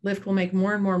 Lyft will make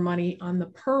more and more money on the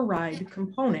per ride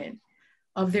component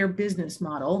of their business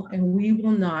model, and we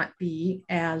will not be,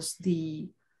 as the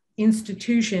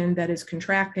institution that is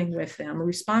contracting with them,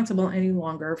 responsible any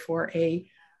longer for a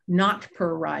not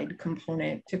per ride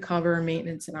component to cover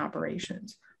maintenance and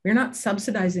operations. We're not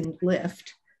subsidizing Lyft.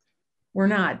 We're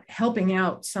not helping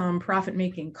out some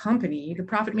profit-making company. The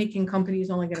profit-making company is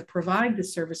only going to provide the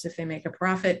service if they make a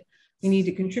profit. We need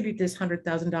to contribute this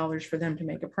 $100,000 for them to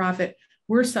make a profit.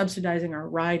 We're subsidizing our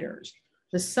riders.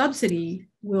 The subsidy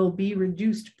will be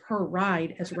reduced per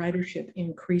ride as ridership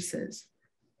increases.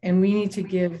 And we need to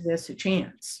give this a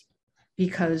chance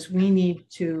because we need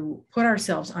to put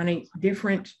ourselves on a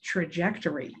different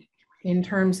trajectory in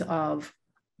terms of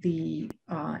the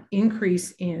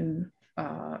increase in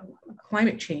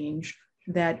climate change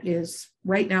that is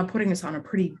right now putting us on a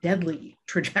pretty deadly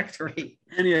trajectory.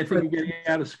 Annie, I think you're getting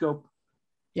out of scope.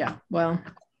 Yeah, well.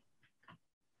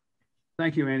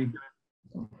 Thank you, Annie.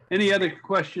 Any other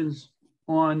questions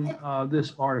on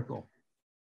this article?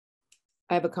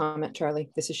 I have a comment, Charlie.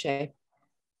 This is Shay.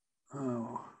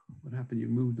 Oh, what happened? You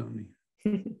moved on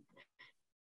me.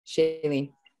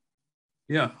 Shailene.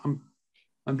 Yeah,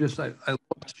 I'm just, I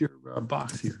lost your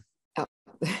box here. Oh.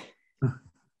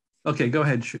 Okay, go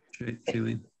ahead,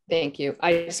 Shailene. Thank you.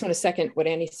 I just want to second what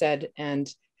Annie said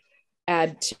and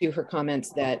add to her comments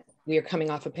that we are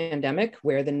coming off a pandemic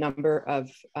where the number of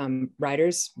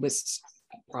riders was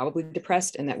probably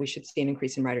depressed and that we should see an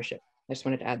increase in ridership. I just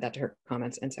wanted to add that to her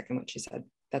comments and second what she said.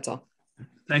 That's all.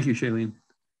 Thank you, Shailene.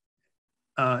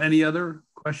 Any other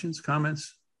questions,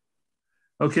 comments?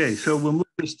 Okay, so we'll move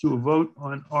this to a vote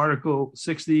on Article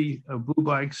 60 of Blue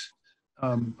Bikes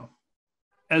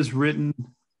as written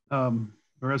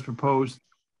or as proposed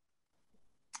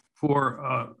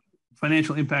for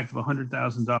financial impact of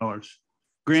 $100,000.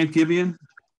 Grant Gibeon?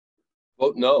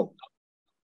 Vote no.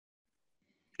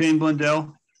 Shane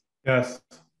Blundell? Yes.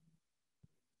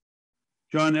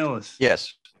 John Ellis?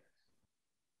 Yes.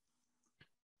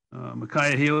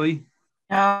 Micaiah Healy?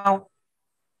 No.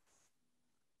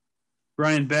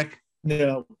 Brian Beck?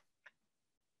 No.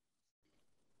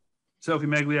 Sophie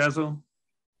Magliazzo?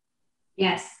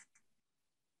 Yes.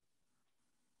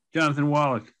 Jonathan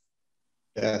Wallach?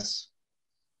 Yes.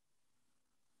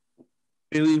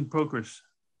 Aileen Pokris?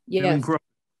 Yes. Aileen Crow?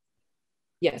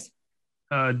 Yes.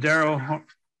 Daryl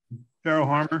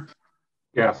Harmer?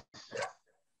 Yes.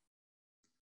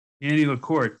 Annie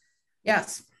LaCourte?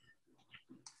 Yes.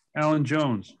 Alan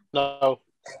Jones? No.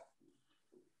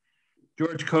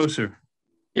 George Koser?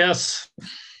 Yes.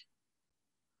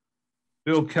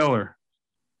 Bill Keller?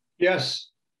 Yes.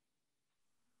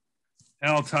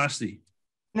 Al Tosti?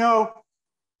 No.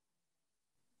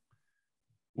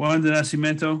 Wanda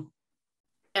Nascimento?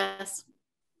 Yes.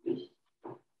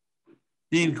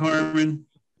 Dean Carmen?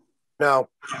 No.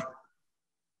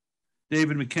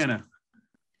 David McKenna?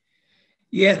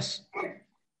 Yes.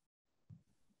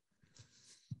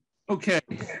 Okay.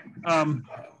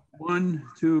 1,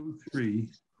 2, 3.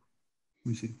 Let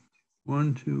me see.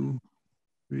 1, 2,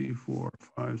 3, 4,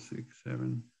 5, 6,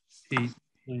 7, 8,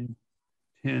 9,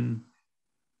 10,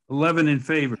 11 in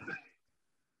favor.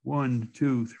 1,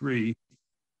 2, 3,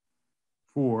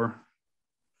 4,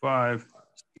 5,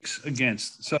 6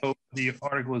 against. So the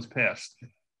article is passed.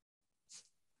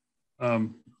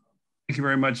 Thank you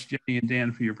very much, Jenny and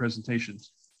Dan, for your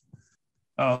presentations.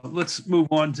 Let's move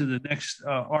on to the next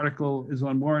article. Is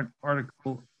on warrant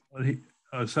article.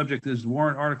 Subject is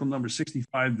warrant article number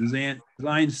 65,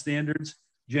 design standards.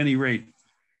 Jenny Raitt.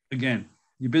 Again,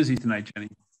 you're busy tonight, Jenny.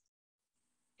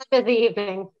 A busy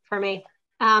evening for me.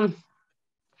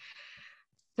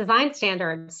 Design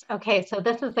standards. Okay, so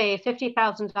this is a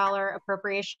 $50,000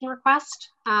 appropriation request.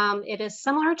 It is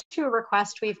similar to a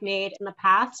request we've made in the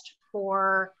past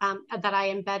for that I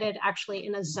embedded actually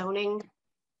in a zoning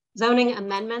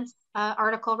amendments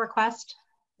article request,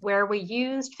 where we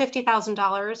used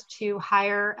 $50,000 to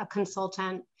hire a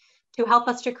consultant to help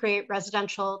us to create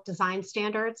residential design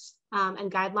standards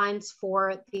and guidelines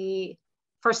for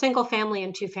single family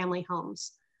and 2-family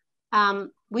homes.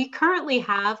 We currently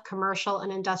have commercial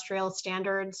and industrial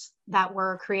standards that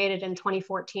were created in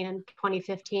 2014 and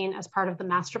 2015 as part of the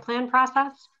master plan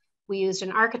process. We used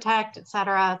an architect, et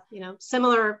cetera,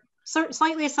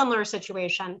 slightly similar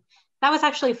situation. That was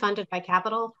actually funded by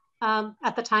capital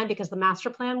at the time because the master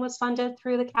plan was funded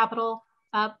through the capital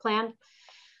plan.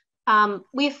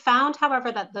 We've found, however,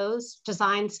 that those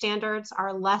design standards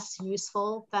are less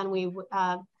useful than we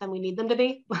need them to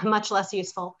be, much less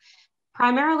useful,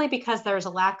 primarily because there's a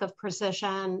lack of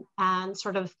precision and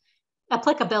sort of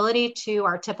applicability to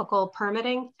our typical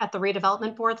permitting at the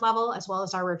redevelopment board level, as well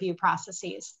as our review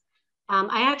processes.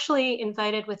 I actually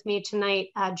invited with me tonight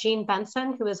Jean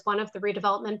Benson, who is one of the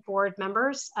redevelopment board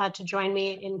members, to join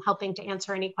me in helping to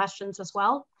answer any questions as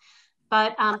well.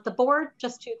 But the board,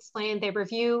 just to explain, they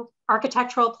review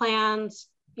architectural plans,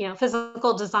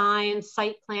 physical design,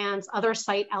 site plans, other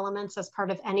site elements as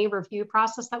part of any review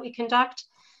process that we conduct.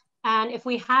 And if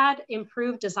we had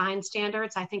improved design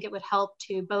standards, I think it would help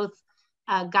to both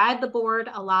guide the board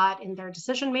a lot in their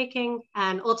decision making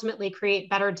and ultimately create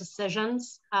better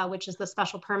decisions, which is the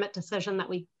special permit decision that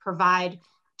we provide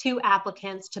to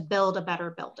applicants to build a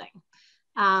better building.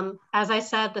 As I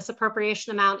said, this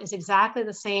appropriation amount is exactly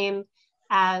the same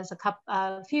as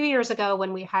a few years ago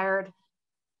when we hired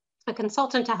a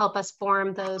consultant to help us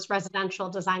form those residential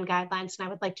design guidelines. And I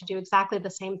would like to do exactly the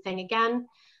same thing again,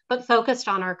 but focused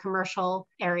on our commercial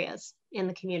areas in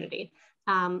the community.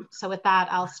 So with that,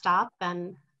 I'll stop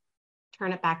and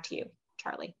turn it back to you,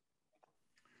 Charlie.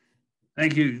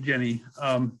 Thank you, Jenny.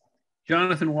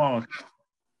 Jonathan Wallace.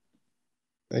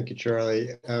 Thank you, Charlie.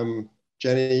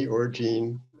 Jenny or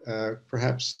Jean,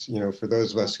 perhaps, for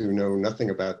those of us who know nothing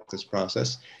about this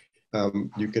process,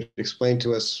 you could explain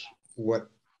to us what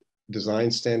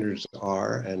design standards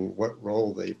are and what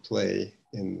role they play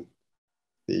in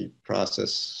the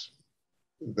process,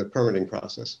 the permitting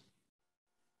process.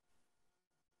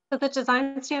 So the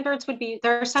design standards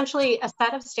they're essentially a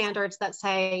set of standards that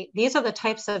say, these are the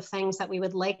types of things that we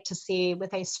would like to see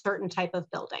with a certain type of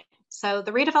building. So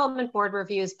the redevelopment board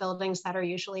reviews buildings that are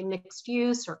usually mixed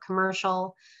use or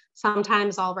commercial,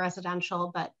 sometimes all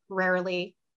residential, but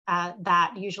rarely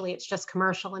that. Usually it's just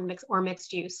commercial and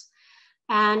mixed use.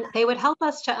 And they would help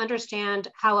us to understand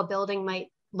how a building might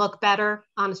look better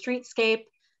on a streetscape,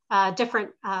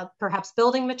 different perhaps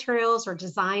building materials or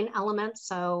design elements.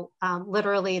 So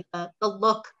literally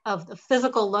the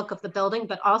physical look of the building,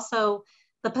 but also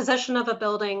the position of a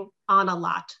building on a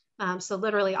lot. So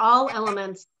literally all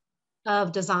elements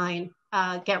of design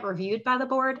get reviewed by the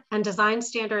board, and design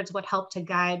standards would help to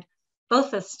guide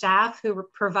both the staff who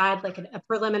provide like a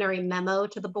preliminary memo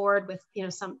to the board with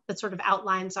some that sort of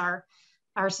outlines our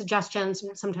suggestions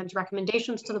and sometimes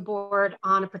recommendations to the board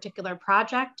on a particular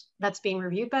project that's being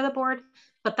reviewed by the board,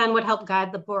 but then would help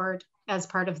guide the board as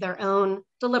part of their own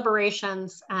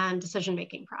deliberations and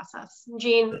decision-making process.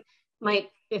 Jean might,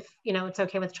 if it's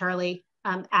okay with Charlie,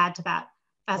 add to that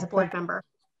as a board member.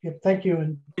 Yeah, thank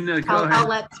you. And I'll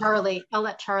let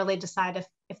Charlie decide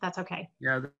if that's okay.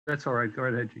 Yeah, that's all right. Go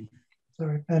ahead, Jean.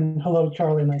 Sorry. And hello,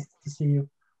 Charlie. Nice to see you.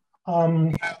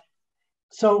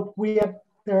 So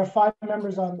there are 5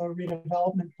 members on the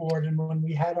redevelopment board, and when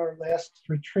we had our last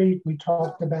retreat, we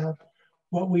talked about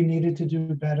what we needed to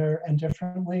do better and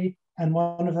differently. And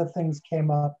one of the things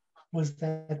came up was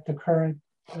that the current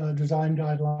design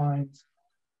guidelines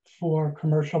for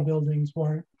commercial buildings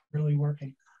weren't really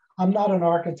working. I'm not an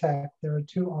architect. There are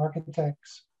 2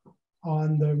 architects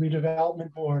on the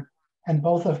redevelopment board, and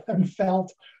both of them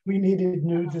felt we needed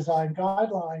new design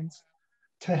guidelines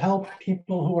to help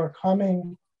people who are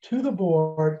coming to the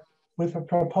board with a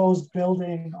proposed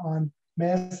building on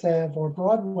Mass Ave or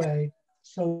Broadway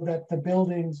so that the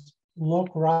buildings look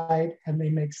right and they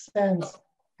make sense,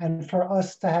 and for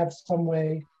us to have some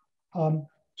way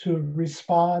to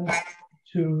respond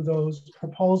to those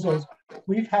proposals.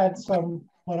 We've had some,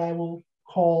 what I will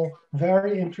call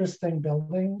very interesting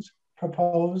buildings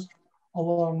proposed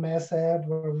along Mass Ave,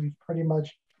 where we've pretty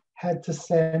much had to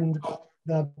send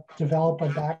the developer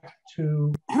back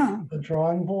to the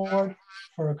drawing board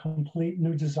for a complete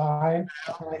new design.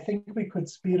 And I think we could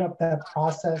speed up that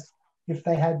process if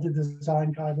they had the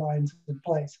design guidelines in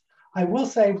place. I will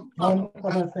say one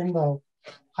other thing though.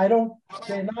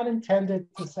 They're not intended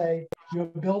to say your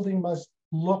building must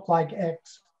look like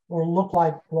X or look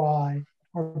like Y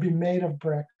or be made of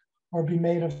brick or be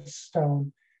made of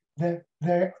stone. They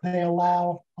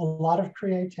allow a lot of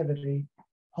creativity,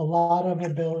 a lot of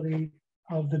ability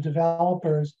of the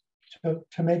developers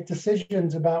to make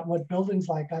decisions about what buildings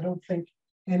like. I don't think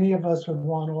any of us would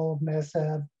want all of Mass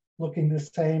Ave looking the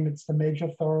same. It's the major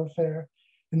thoroughfare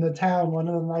in the town. One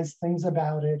of the nice things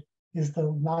about it is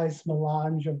the nice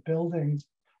melange of buildings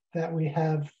that we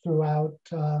have throughout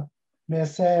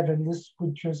Mass Ave, and this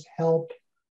would just help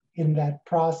in that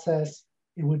process.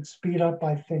 It would speed up,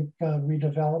 I think,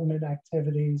 redevelopment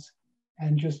activities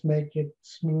and just make it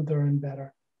smoother and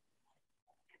better.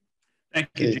 Thank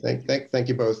you. Thank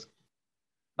you both.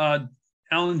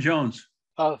 Alan Jones.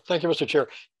 Thank you, Mr. Chair.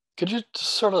 Could you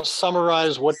sort of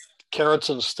summarize what carrots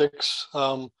and sticks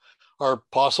are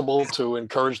possible to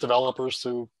encourage developers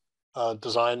to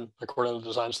design according to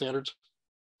design standards?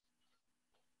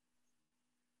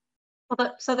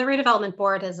 Well, so the redevelopment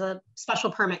board is a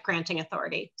special permit granting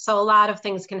authority. So a lot of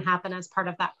things can happen as part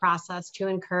of that process to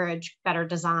encourage better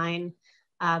design,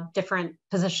 different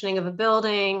positioning of a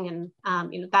building,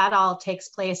 and that all takes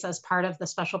place as part of the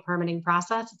special permitting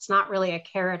process. It's not really a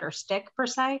carrot or stick per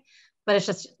se, but it's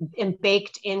just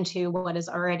baked into what is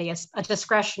already a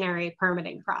discretionary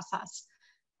permitting process.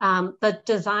 The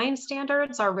design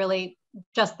standards are really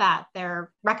just that.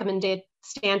 They're recommended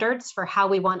standards for how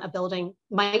we want a building,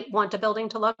 might want a building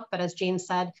to look, but as Jean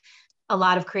said, a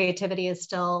lot of creativity is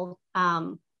still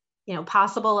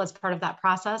possible as part of that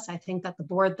process. I think that the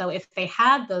board, though, if they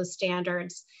had those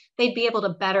standards, they'd be able to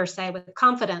better say with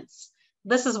confidence,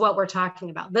 this is what we're talking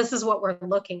about. This is what we're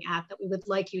looking at that we would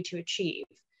like you to achieve.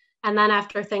 And then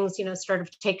after things, sort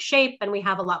of take shape and we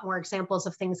have a lot more examples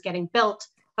of things getting built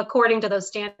according to those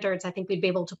standards, I think we'd be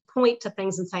able to point to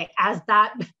things and say, as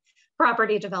that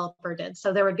property developer did.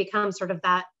 So there would become sort of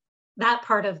that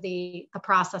part of the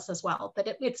process as well.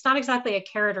 But it's not exactly a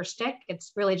carrot or stick.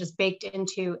 It's really just baked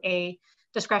into a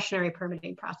discretionary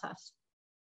permitting process.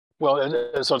 Well,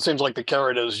 and so it seems like the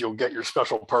carrot is you'll get your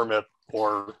special permit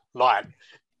or not,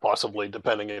 possibly,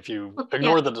 depending if you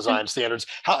ignore the design standards.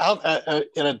 How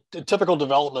in typical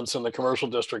developments in the commercial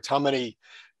district, how many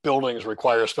buildings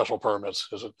require special permits?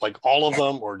 Is it like all of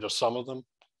them or just some of them?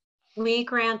 We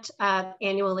grant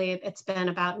annually, it's been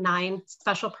about 9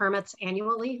 special permits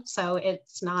annually. So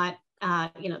it's not,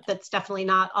 that's definitely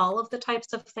not all of the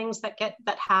types of things that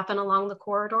happen along the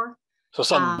corridor. So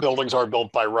some buildings are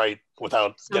built by right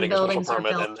without getting a special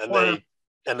permit,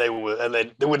 and they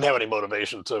wouldn't have any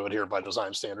motivation to adhere by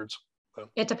design standards. So.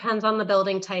 It depends on the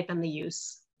building type and the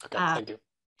use. Okay, thank you.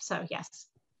 So yes.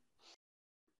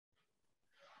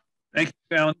 Thank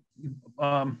you,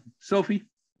 Alan. Sophie?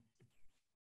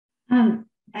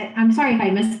 I'm sorry if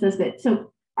I missed this bit.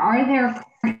 So are there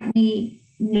currently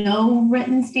no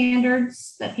written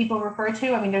standards that people refer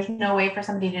to? I mean, there's no way for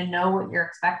somebody to know what you're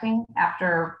expecting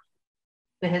after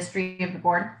the history of the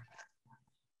board?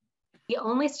 The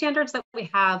only standards that we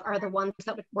have are the ones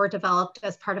that were developed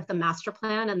as part of the master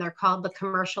plan, and they're called the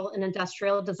commercial and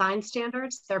industrial design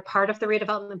standards. They're part of the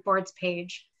redevelopment board's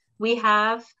page. We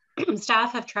have,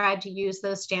 staff have tried to use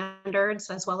those standards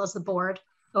as well as the board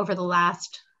over the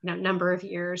last number of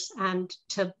years, and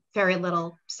to very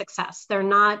little success. They're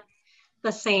not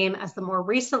the same as the more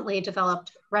recently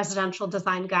developed residential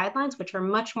design guidelines, which are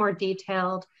much more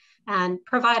detailed and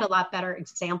provide a lot better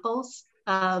examples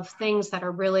of things that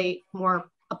are really more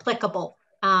applicable.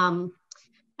 And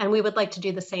we would like to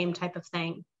do the same type of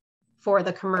thing for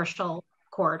the commercial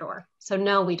corridor. So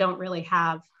no, we don't really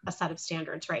have a set of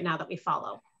standards right now that we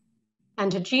follow.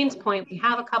 And to Jean's point, we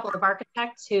have a couple of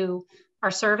architects who are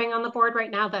serving on the board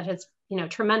right now that has,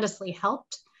 tremendously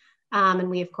helped. And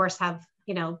we of course have,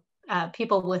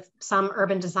 people with some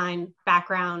urban design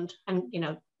background and,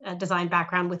 design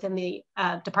background within the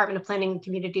Department of Planning and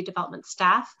Community Development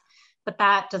staff. But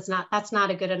that's not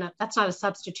a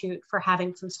substitute for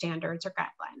having some standards or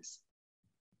guidelines.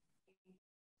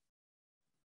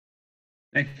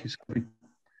 Thank you, Sophie.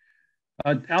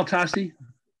 Al Tassi?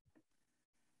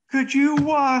 Could you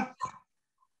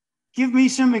give me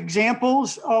some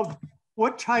examples of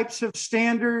what types of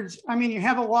standards? I mean, you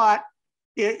have a lot.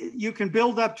 You can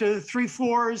build up to 3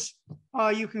 floors.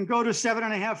 You can go to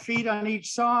 7.5 feet on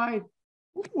each side.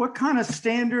 What kind of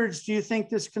standards do you think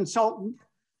this consultant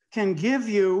can give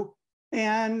you?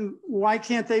 And why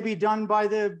can't they be done by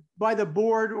the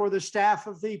board or the staff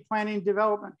of the Planning and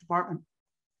Development Department?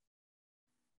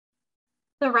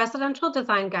 The residential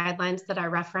design guidelines that I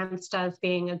referenced as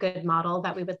being a good model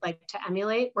that we would like to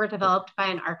emulate were developed by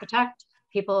an architect,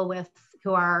 people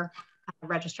who are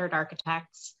registered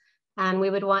architects. And we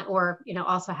would want, or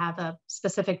also have a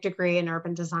specific degree in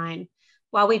urban design.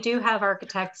 While we do have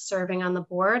architects serving on the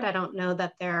board, I don't know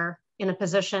that they're in a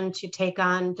position to take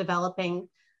on developing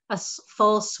a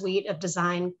full suite of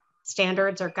design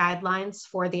standards or guidelines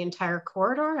for the entire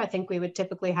corridor. I think we would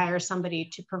typically hire somebody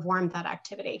to perform that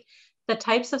activity. The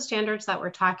types of standards that we're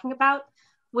talking about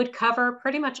would cover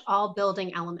pretty much all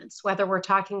building elements, whether we're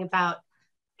talking about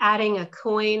adding a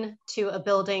coin to a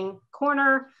building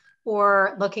corner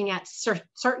or looking at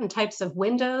certain types of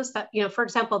windows that, for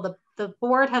example, the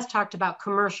board has talked about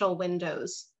commercial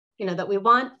windows, that we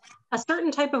want a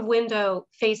certain type of window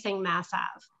facing Mass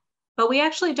Ave. But we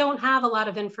actually don't have a lot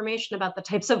of information about the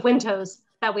types of windows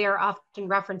that we are often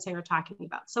referencing or talking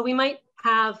about. So we might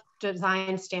have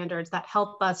design standards that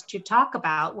help us to talk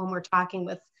about when we're talking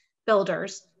with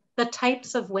builders, the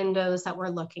types of windows that we're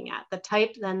looking at, the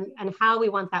type and how we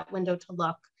want that window to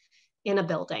look in a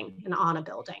building and on a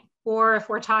building. Or if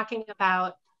we're talking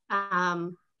about,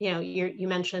 you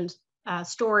mentioned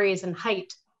stories and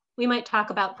height. We might talk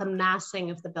about the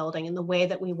massing of the building and the way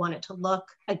that we want it to look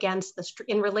against the street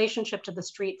in relationship to the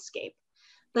streetscape.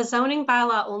 The zoning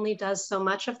bylaw only does so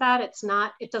much of that.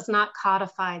 It does not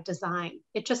codify design.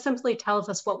 It just simply tells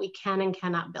us what we can and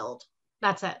cannot build.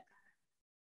 That's it.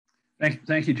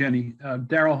 Thank you, Jenny.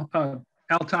 Daryl,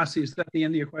 Al Tassi, is that the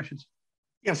end of your questions?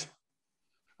 Yes.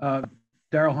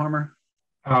 Daryl Harmer.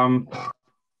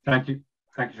 Thank you,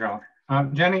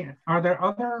 Charlie. Jenny, are there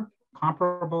other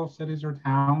comparable cities or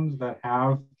towns that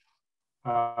have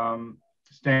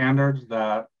standards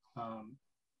that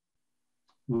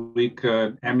we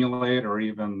could emulate or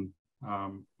even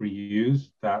reuse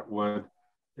that would,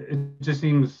 it just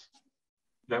seems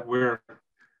that we're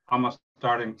almost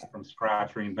starting from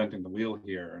scratch, reinventing the wheel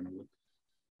here. And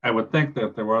I would think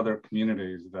that there were other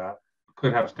communities that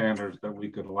could have standards that we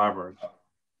could leverage.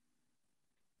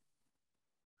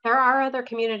 There are other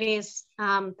communities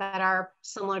that are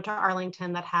similar to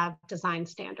Arlington that have design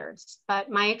standards, but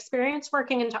my experience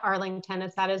working into Arlington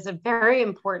is that it's very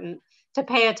important to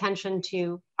pay attention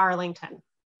to Arlington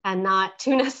and not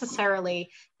to necessarily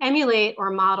emulate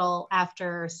or model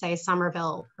after, say,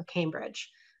 Somerville or Cambridge,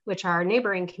 which are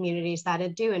neighboring communities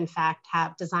that do in fact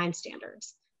have design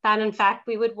standards. That in fact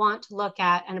we would want to look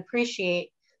at and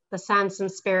appreciate the sense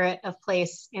and spirit of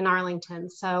place in Arlington.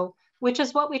 So, which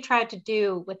is what we tried to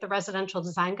do with the residential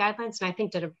design guidelines. And I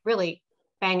think did a really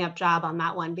bang up job on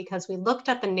that one, because we looked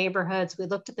at the neighborhoods, we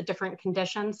looked at the different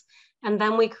conditions, and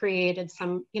then we created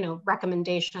some,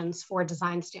 recommendations for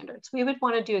design standards. We would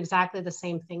want to do exactly the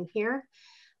same thing here,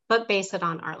 but base it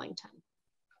on Arlington.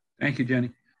 Thank you,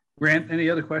 Jenny. Grant, any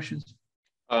other questions?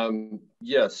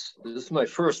 Yes, this is my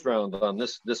first round on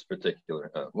this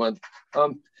particular one.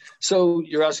 So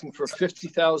you're asking for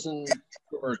 50,000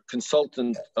 for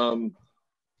consultant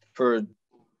for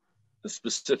the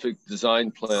specific design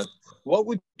plan. What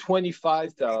would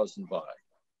 25,000 buy?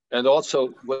 And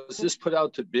also, was this put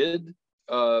out to bid,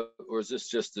 or is this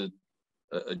just a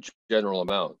general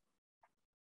amount?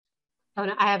 Oh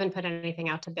no, I haven't put anything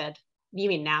out to bid. You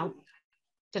mean now?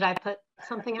 Did I put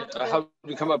something out? How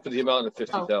did you come up with the amount of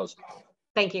 50,000? Oh,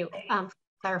 thank you.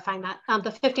 Clarifying that. The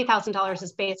 $50,000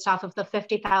 is based off of the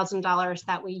 $50,000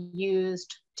 that we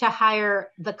used to hire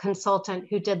the consultant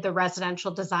who did the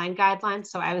residential design guidelines.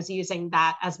 So I was using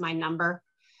that as my number,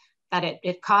 that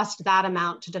it cost that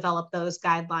amount to develop those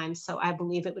guidelines. So I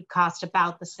believe it would cost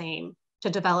about the same to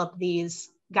develop these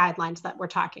guidelines that we're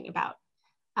talking about.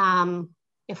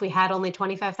 If we had only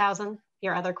 25,000,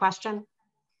 your other question,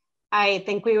 I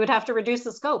think we would have to reduce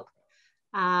the scope.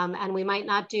 And we might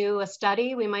not do a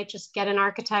study. We might just get an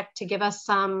architect to give us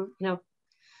some,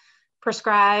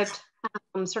 prescribed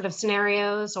sort of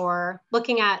scenarios, or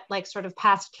looking at like sort of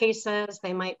past cases.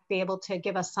 They might be able to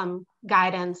give us some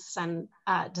guidance and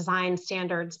design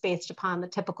standards based upon the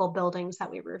typical buildings that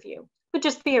we review. It would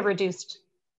just be a reduced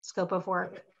scope of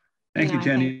work. Thank you,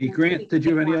 Jenny. Grant, did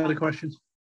you have any other questions?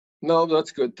 No,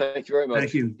 that's good. Thank you very much.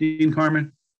 Thank you. Dean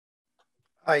Carmen.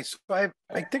 Hi, so I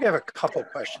think I have a couple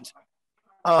questions.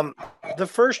 The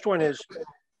first one is,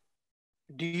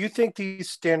 do you think these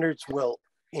standards will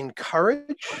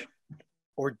encourage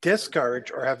or discourage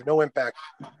or have no impact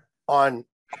on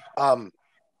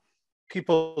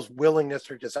people's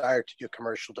willingness or desire to do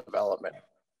commercial development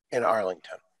in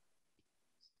Arlington?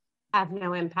 Have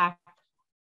no impact.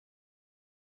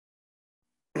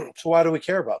 So why do we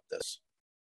care about this?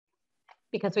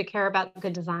 Because we care about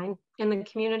good design in the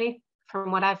community.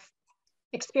 From what I've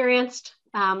experienced,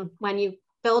 when you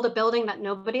build a building that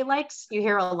nobody likes, you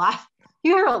hear a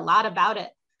lot about it.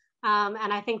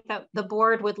 And I think that the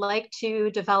board would like to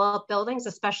develop buildings,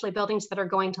 especially buildings that are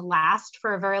going to last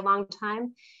for a very long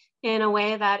time, in a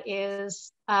way that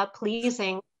is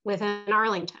pleasing within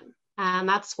Arlington. And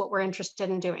that's what we're interested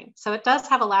in doing. So it does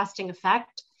have a lasting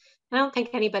effect. I don't think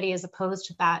anybody is opposed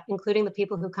to that, including the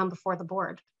people who come before the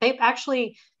board. They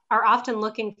actually are often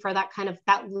looking for that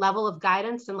level of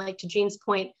guidance, and like to Jean's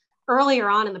point, earlier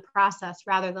on in the process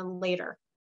rather than later.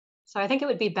 So I think it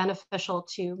would be beneficial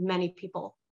to many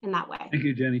people in that way. Thank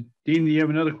you, Jenny. Dean, do you have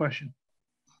another question?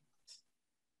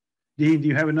 Dean, do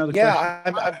you have another question? Yeah,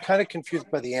 I'm kind of confused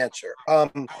by the answer.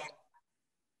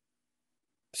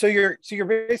 So you're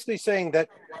basically saying that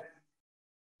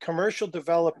commercial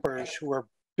developers who are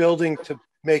building to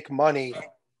make money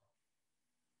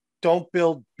don't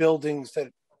build buildings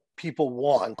that people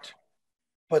want,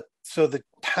 but so the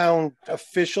town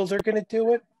officials are going to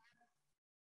do it?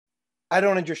 I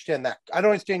don't understand that. I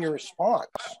don't understand your response.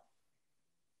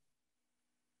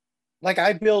 Like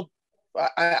I deal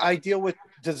with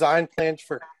design plans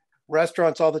for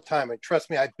restaurants all the time, and trust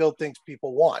me, I build things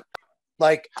people want.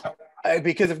 Like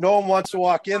Because if no one wants to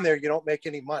walk in there, you don't make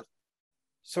any money.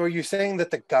 So are you saying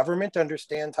that the government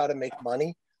understands how to make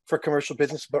money for commercial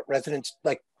business, but residents,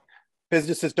 like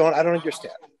businesses, don't? I don't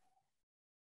understand.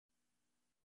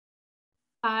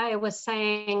 I was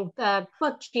saying, well,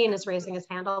 Gene is raising his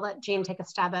hand. I'll let Gene take a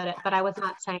stab at it, but I was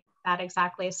not saying that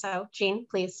exactly. So Gene,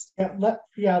 please.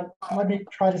 Yeah, let me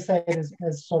try to say it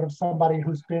as sort of somebody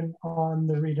who's been on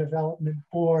the redevelopment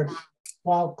board.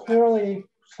 While clearly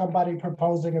somebody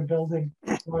proposing a building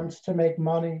wants to make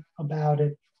money about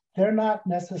it, they're not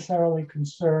necessarily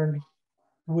concerned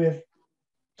with,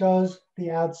 does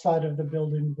the outside of the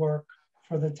building work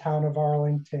for the town of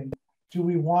Arlington? Do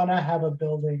we want to have a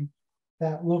building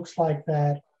that looks like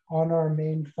that on our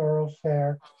main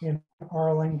thoroughfare in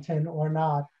Arlington or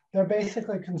not? They're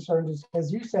basically concerned,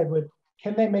 as you said, with,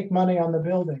 can they make money on the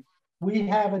building? We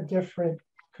have a different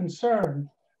concern,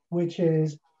 which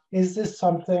is this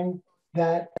something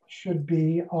that should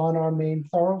be on our main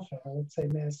thoroughfare, let's say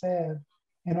Mass Ave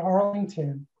in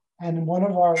Arlington? And one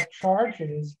of our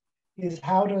charges is,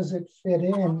 how does it fit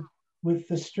in with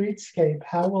the streetscape?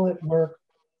 How will it work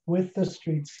with the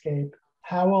streetscape?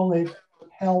 How will it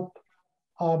help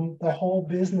the whole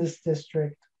business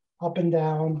district up and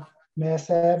down Mass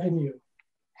Avenue?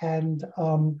 And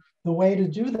the way to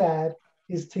do that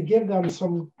is to give them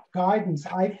some guidance.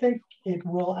 I think it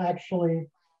will actually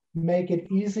make it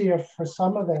easier for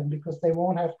some of them, because they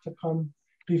won't have to come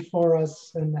before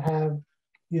us and have,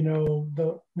 you know,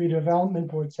 the redevelopment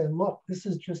board say, look, this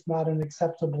is just not an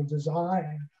acceptable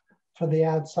design for the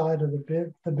outside of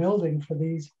the building for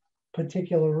these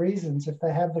particular reasons. If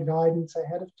they have the guidance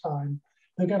ahead of time,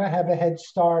 they're going to have a head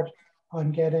start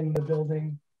on getting the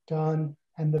building done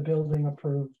and the building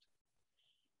approved.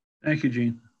 Thank you,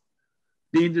 Gene.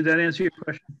 Dean, did that answer your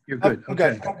question? You're good.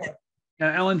 Okay.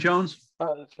 Alan Jones.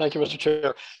 Thank you, Mr.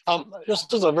 Chair.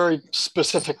 Just as a very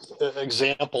specific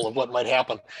example of what might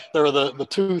happen, there are the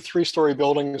 2 3-story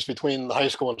buildings between the high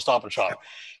school and Stop and Shop.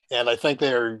 And I think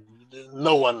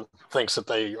no one thinks that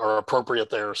they are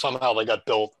appropriate there. Somehow they got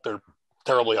built. They're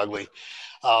terribly ugly.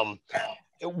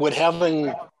 Would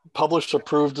having published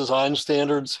approved design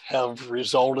standards have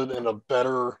resulted in a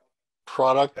better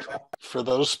product for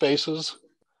those spaces?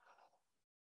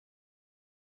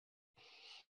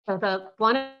 So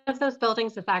one of those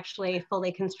buildings is actually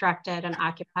fully constructed and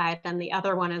occupied, and the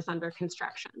other one is under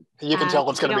construction. You can tell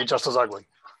it's going to be just as ugly.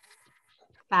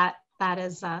 That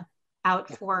is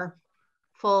out for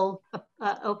full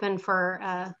open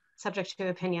for subject to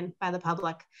opinion by the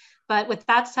public. But with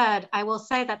that said, I will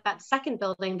say that that second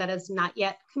building that is not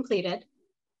yet completed,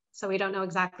 so we don't know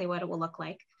exactly what it will look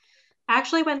like,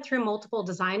 actually went through multiple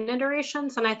design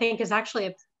iterations, and I think is actually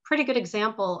a pretty good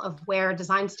example of where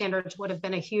design standards would have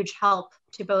been a huge help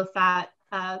to both that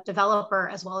developer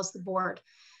as well as the board.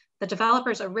 The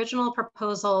developer's original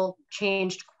proposal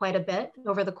changed quite a bit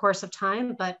over the course of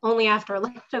time, but only after a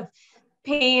lot of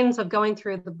pains of going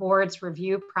through the board's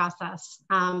review process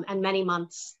and many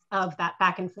months of that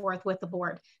back and forth with the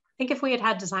board. I think if we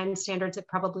had design standards, it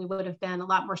probably would have been a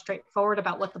lot more straightforward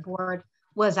about what the board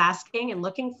was asking and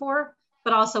looking for,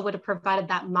 but also would have provided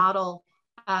that model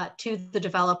to the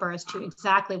developer as to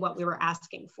exactly what we were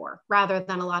asking for, rather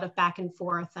than a lot of back and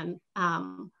forth and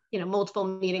multiple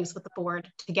meetings with the board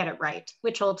to get it right,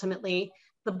 which ultimately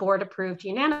the board approved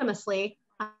unanimously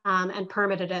and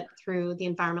permitted it through the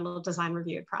environmental design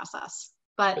review process.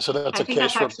 But so I think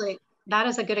that's actually, that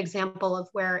is a good example of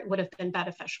where it would have been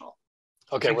beneficial.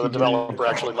 Okay, well, the developer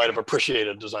actually might have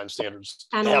appreciated design standards.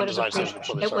 And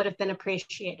it would have been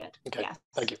appreciated. Okay, yes.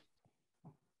 Thank you.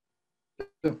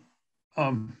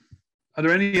 Are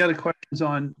there any other questions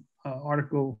on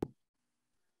Article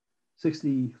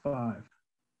 65?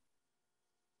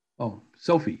 Oh,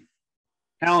 Sophie.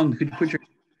 Alan, could you put your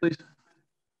hand, please?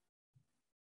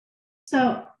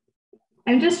 So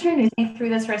I'm just trying to think through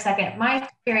this for a second. My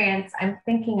experience, I'm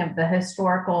thinking of the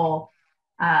historical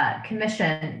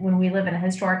commission. When we live in a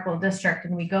historical district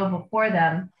and we go before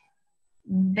them,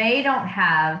 they don't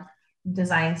have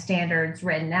design standards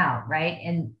written out, right?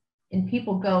 And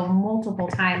people go multiple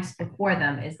times before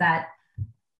them. Is that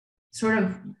sort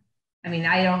of, I mean,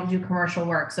 I don't do commercial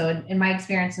work. So in my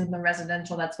experience in the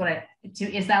residential, that's what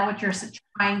is that what you're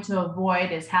trying to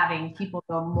avoid, is having people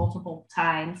go multiple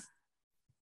times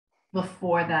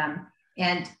before them?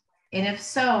 And if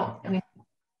so, I mean,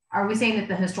 are we saying that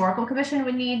the historical commission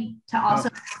would need to also?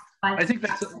 I think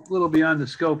that's a little beyond the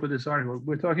scope of this article.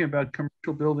 We're talking about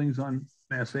commercial buildings on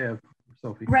Mass Ave,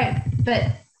 Sophie. Right,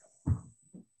 but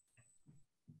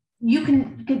you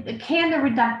can the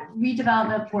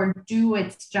redevelopment board do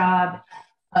its job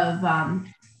of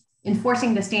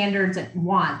enforcing the standards it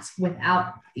wants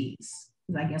without these?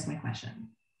 is I guess my question.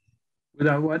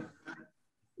 Without what?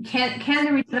 Can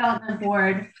the redevelopment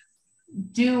board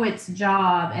do its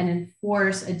job and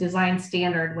enforce a design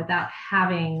standard without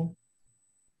having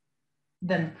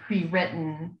them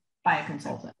pre-written by a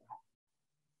consultant?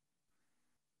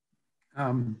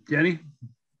 Jenny?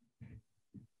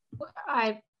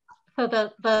 So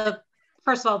the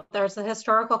first of all, there's the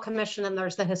historical commission and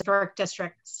there's the historic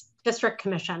district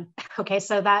commission. Okay,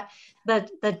 so that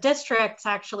the districts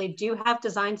actually do have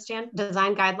design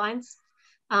guidelines.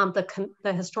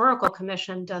 The historical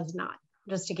commission does not,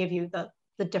 just to give you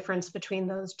the difference between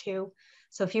those two.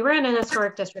 So if you were in an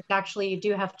historic district, actually you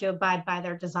do have to abide by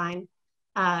their design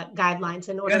guidelines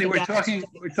in order Jenny, to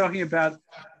we're talking about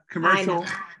commercial,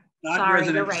 not Sorry,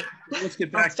 residential. you're right. Let's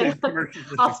get back to commercial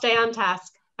district. I'll stay on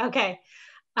task. Okay.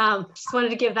 Just wanted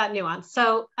to give that nuance.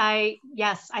 So I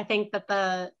think that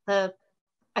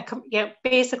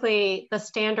basically the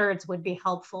standards would be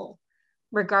helpful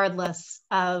regardless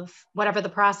of whatever the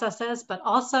process is, but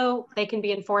also they can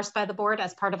be enforced by the board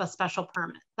as part of a special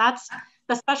permit. That's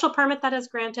the special permit that is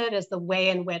granted is the way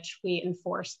in which we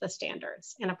enforce the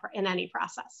standards in any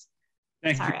process.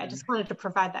 Sorry, I just wanted to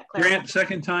provide that clarity. Grant,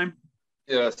 second time.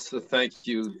 Yes, thank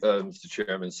you, Mr.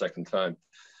 Chairman, second time.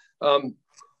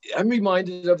 I'm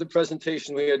reminded of the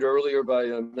presentation we had earlier by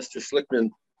Mr. Schlickman.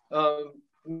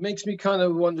 Makes me kind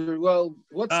of wonder, well,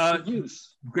 what's the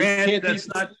use? Grant,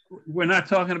 we're not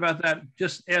talking about that.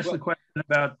 Just ask the question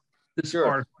about this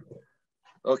part.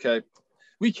 Okay.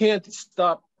 We can't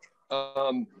stop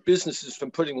businesses from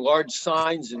putting large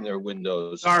signs in their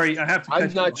windows. Sorry, I have to.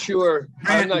 I'm not sure.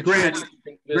 Grant,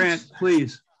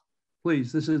 please,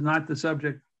 this is not the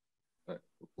subject.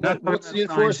 What's the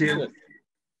enforcement?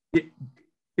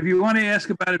 If you want to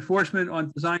ask about enforcement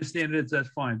on design standards, that's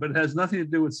fine, but it has nothing to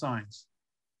do with signs.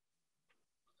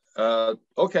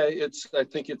 Okay, I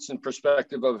think it's in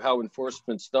perspective of how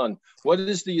enforcement's done. What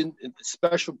is the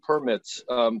special permits?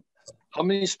 How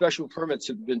many special permits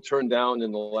have been turned down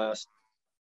in the last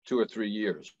 2 or 3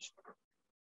 years?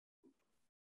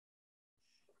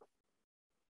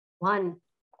 1.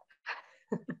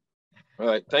 All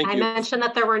right, thank you. I mentioned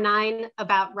that there were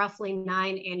roughly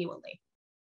 9 annually.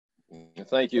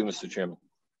 Thank you, Mr. Chairman.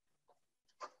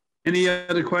 Any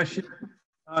other question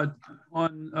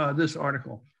on this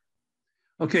article?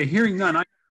 Okay, hearing none, I have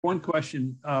one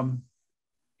question,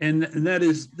 and that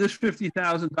is this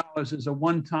 $50,000 is a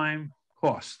one-time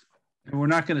cost, and we're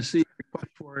not going to see a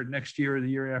request for it next year or the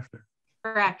year after.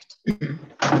 Correct.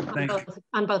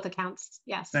 on both accounts,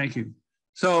 yes. Thank you.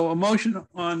 So a motion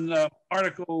on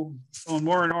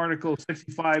warrant article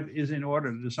 65 is in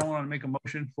order. Does someone want to make a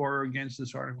motion for or against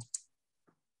this article?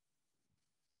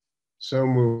 So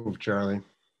moved, Charlie.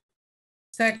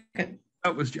 Second.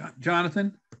 That was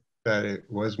Jonathan? That it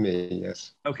was me,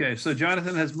 yes. Okay, so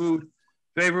Jonathan has moved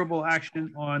favorable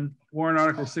action on warrant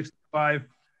article 65,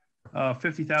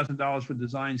 $50,000 for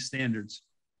design standards.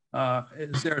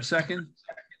 Is there a second?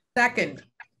 Second.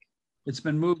 It's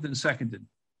been moved and seconded.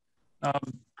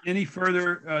 Any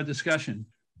further discussion?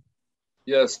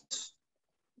 Yes.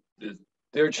 Is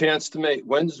there a chance to make,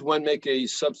 when does one make a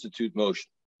substitute motion?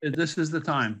 This is the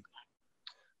time.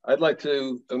 I'd like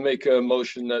to make a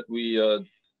motion that we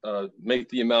make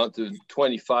the amount of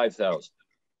 $25,000. Is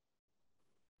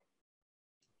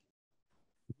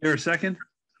there a second?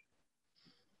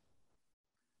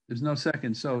 There's no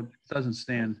second, so it doesn't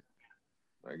stand.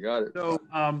 I got it. So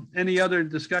any other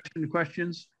discussion,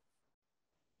 questions?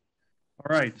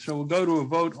 All right, so we'll go to a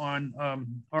vote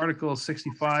on Article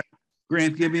 65.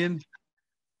 Grant Gibeon?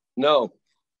 No.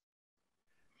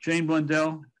 Shane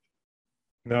Blundell?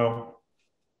 No.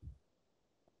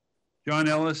 John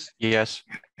Ellis? Yes.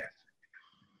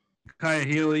 Kaya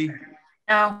Healy?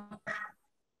 No.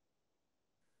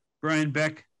 Brian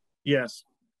Beck? Yes.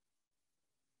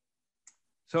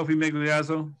 Sophie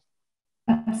Migliazzo?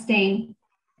 Abstain.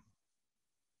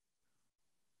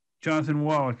 Jonathan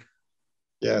Wallach?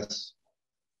 Yes.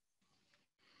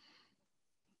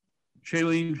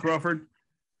 Shailene Crawford?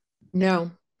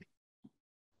 No.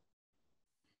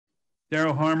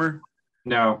 Daryl Harmer?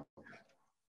 No.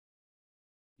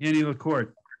 Annie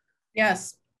LaCourte?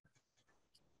 Yes.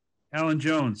 Alan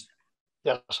Jones?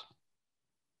 Yes.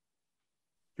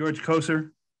 George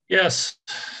Koser? Yes.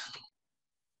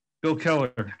 Bill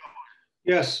Keller?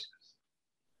 Yes.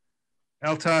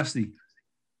 Al Tosti?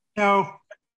 No.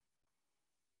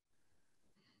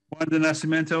 Wanda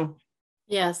Nascimento?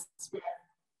 Yes.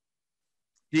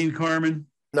 Dean Carmen?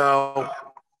 No.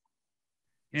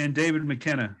 And David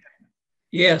McKenna?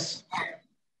 Yes.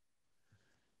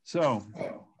 So,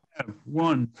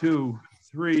 1, 2,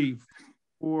 3,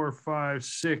 4, 5,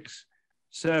 6,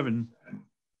 7,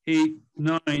 8,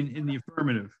 9 in the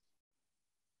affirmative.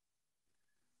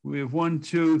 We have 1,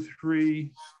 2,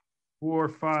 3, 4,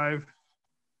 5,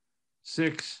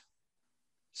 6,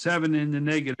 7 in the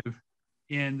negative,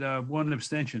 and 1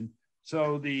 abstention.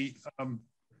 So the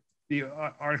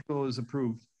article is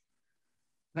approved.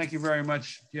 Thank you very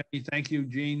much, Jenny. Thank you,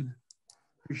 Jean.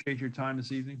 Appreciate your time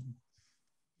this evening.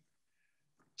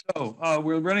 So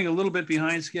we're running a little bit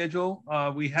behind schedule.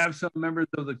 We have some members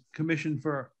of the Commission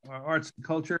for Arts and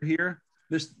Culture here.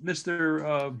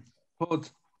 Mr.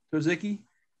 Poltozicki?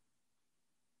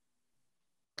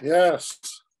 Yes.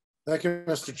 Thank you,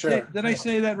 Mr. Chair. Did I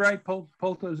say that right,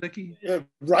 Poltozicki? Yeah,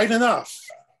 right enough.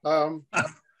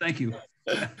 Thank you.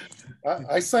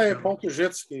 I say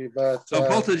Poltozicki, but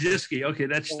Poltozicki. Okay,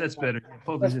 that's better.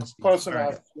 That's close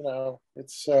enough. Right. You know,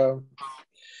 it's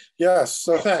yes.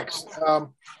 So thanks.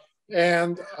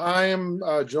 And I am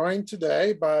joined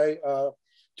today by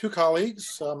 2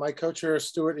 colleagues, my co-chair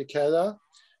Stuart Ikeda,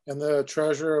 and the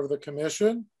treasurer of the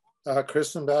commission,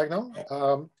 Kristen Bagnall.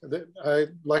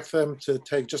 I'd like them to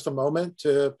take just a moment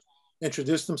to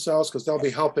introduce themselves because they'll be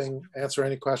helping answer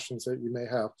any questions that you may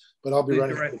have. But I'll be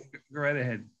running. Go right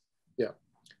ahead. Yeah.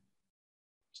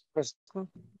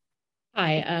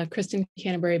 Hi, Kristen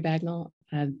Canterbury Bagnall.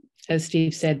 As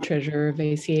Steve said, treasurer of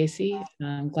ACAC.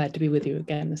 I'm glad to be with you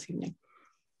again this evening.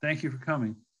 Thank you for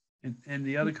coming. And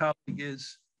the other colleague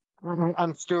is?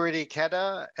 I'm Stuart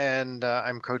Ikeda, and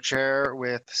I'm co-chair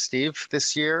with Steve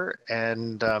this year.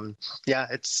 And yeah,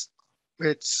 it's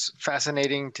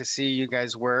fascinating to see you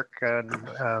guys work, and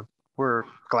we're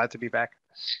glad to be back.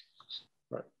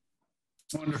 Right.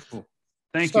 Wonderful.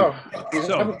 Thank you. We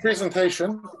have a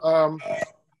presentation,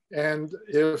 and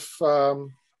if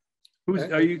who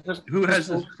has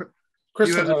this?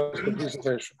 Kristen has the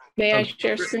presentation. May I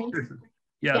share screen?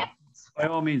 Yeah. By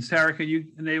all means. Sarah, can you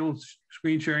enable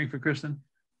screen sharing for Kristen?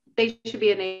 They should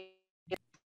be enabled.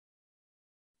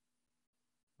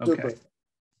 Okay. Super.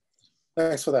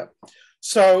 Thanks for that.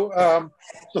 So,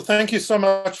 so thank you so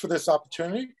much for this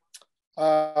opportunity.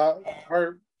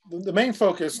 The main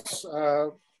focus,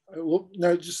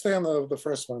 no, just stay on the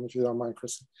first one if you don't mind,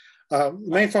 Kristen. The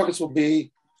main focus will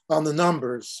be on the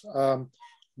numbers, and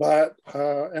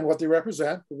what they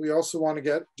represent. But we also want to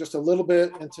get just a little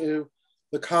bit into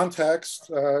the context.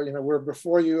 You know, we're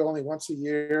before you only once a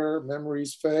year,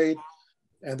 memories fade,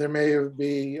 and there may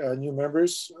be new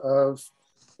members of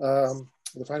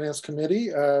the Finance Committee.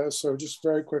 So just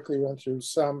very quickly run through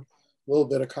a little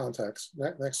bit of context.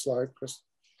 Next slide, Chris.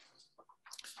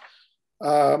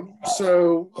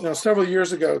 So, you know, several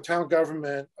years ago, town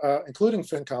government, including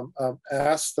FinCom,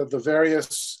 asked that the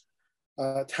various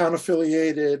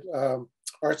town-affiliated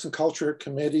arts and culture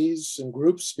committees and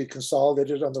groups be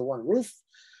consolidated under one roof.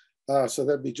 So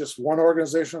there'd be just one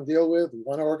organization to deal with,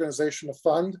 one organization to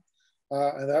fund,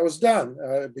 and that was done.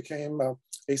 It became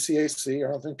ACAC,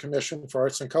 Arlington Commission for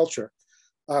Arts and Culture.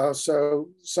 So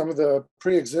some of the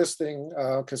pre-existing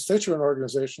constituent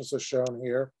organizations are shown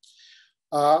here,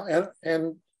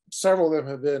 and several of them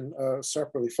have been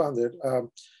separately funded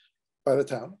by the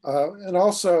town. And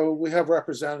also we have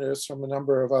representatives from a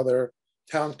number of other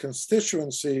town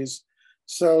constituencies,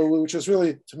 so which is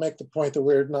really to make the point that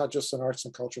we're not just an arts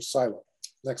and culture silo.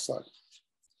 Next slide.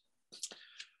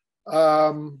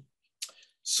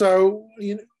 So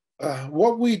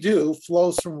what we do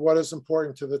flows from what is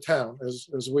important to the town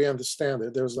as we understand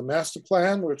it. There's the master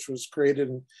plan, which was created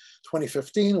in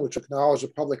 2015, which acknowledged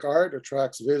that public art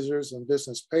attracts visitors and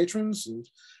business patrons and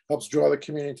helps draw the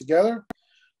community together.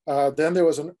 Then there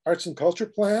was an arts and culture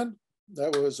plan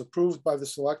that was approved by the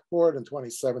select board in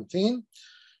 2017,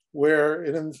 where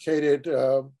it indicated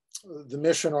the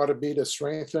mission ought to be to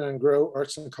strengthen and grow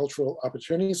arts and cultural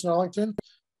opportunities in Arlington,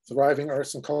 thriving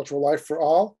arts and cultural life for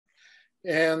all.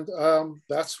 And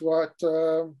that's what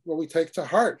we take to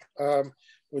heart,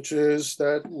 which is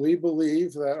that we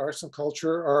believe that arts and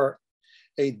culture are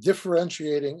a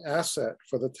differentiating asset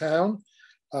for the town,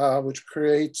 which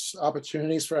creates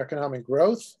opportunities for economic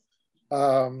growth.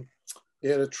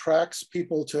 It attracts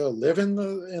people to live in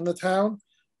the town,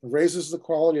 raises the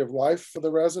quality of life for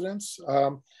the residents.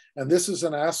 And this is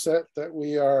an asset that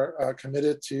we are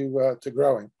committed to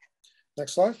growing.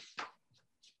 Next slide.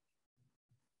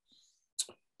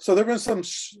 So there have been some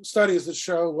studies that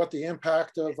show what the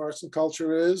impact of arts and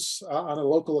culture is on a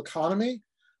local economy.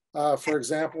 For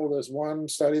example, there's one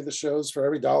study that shows for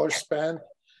every dollar spent,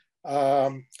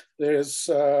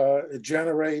 it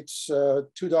generates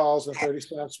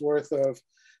 $2.30 worth of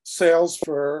sales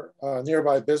for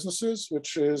nearby businesses,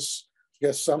 which is, I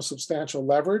guess, some substantial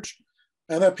leverage.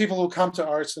 And that people who come to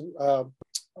arts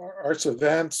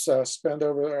events spend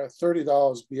over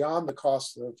 $30 beyond the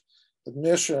cost of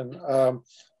admission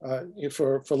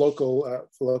for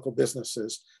local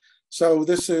businesses. So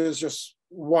this is just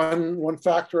one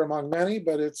factor among many,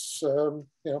 but it's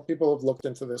people have looked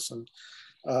into this, and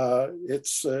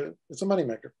it's a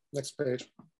moneymaker. Next page.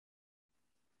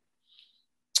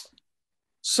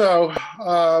 So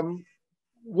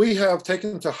we have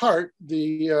taken to heart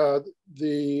the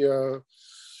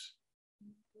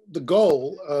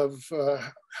goal of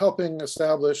helping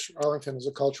establish Arlington as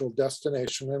a cultural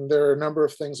destination, and there are a number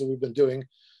of things that we've been doing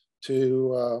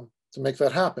to make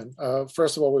that happen.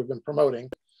 First of all, we've been promoting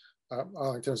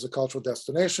Arlington as a cultural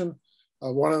destination.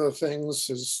 One of the things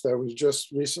is that we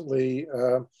just recently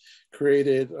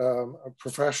created a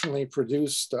professionally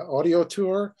produced audio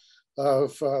tour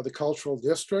of the cultural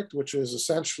district, which is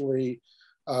essentially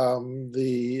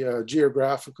the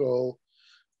geographical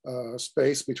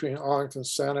space between Arlington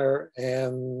Center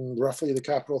and roughly the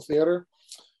Capitol Theater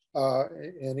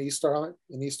in East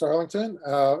Arlington.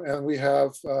 And we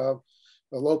have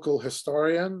a local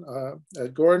historian,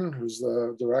 Ed Gordon, who's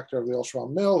the director of the Old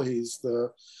Schwalm Mill. He's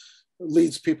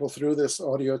leads people through this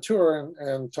audio tour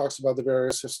and talks about the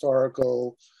various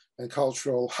historical and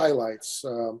cultural highlights.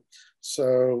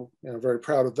 So, very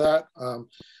proud of that.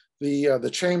 The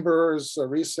Chamber's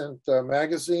recent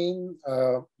magazine,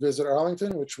 Visit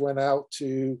Arlington, which went out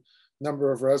to a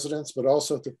number of residents, but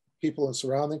also to people in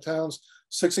surrounding towns.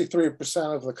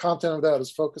 63% of the content of that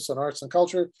is focused on arts and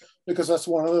culture, because that's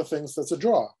one of the things that's a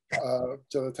draw to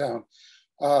the town.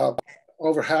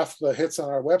 Over half the hits on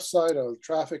our website of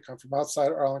traffic come from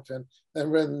outside Arlington,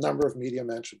 and we're in a number of media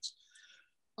mentions.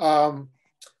 And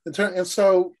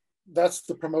so that's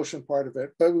the promotion part of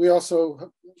it. But we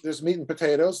also, there's meat and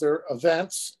potatoes, there are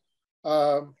events.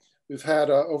 We've had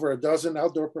over a dozen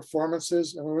outdoor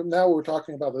performances, and now we're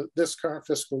talking about this current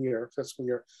fiscal year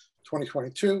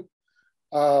 2022.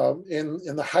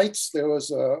 In the Heights, there was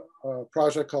a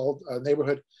project called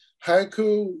Neighborhood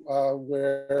Haiku,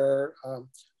 where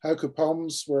haiku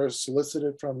poems were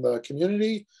solicited from the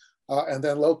community, and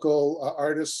then local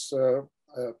artists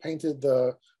painted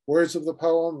the words of the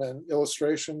poem and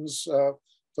illustrations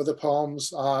for the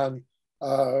poems on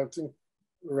I think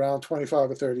around 25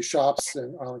 or 30 shops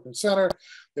in Arlington Center.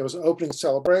 There was an opening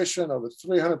celebration. Over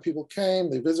 300 people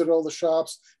came. They visited all the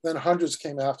shops. Then hundreds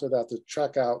came after that to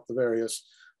check out the various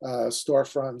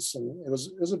storefronts, and it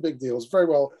was a big deal. It was very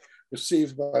well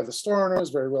received by the store owners,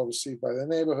 very well received by the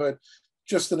neighborhood.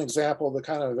 Just an example of the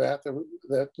kind of event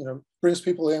that brings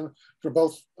people in for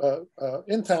both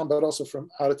in town, but also from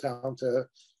out of town to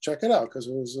check it out, because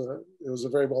it was a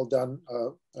very well done,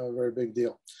 a very big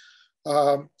deal.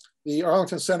 The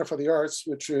Arlington Center for the Arts,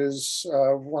 which is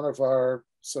one of our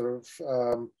sort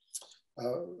of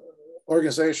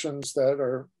organizations that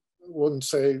are, wouldn't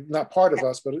say not part of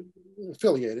us, but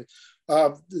affiliated.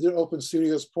 The Open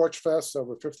Studios Porch Fest,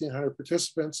 over 1,500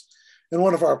 participants. And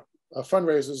one of our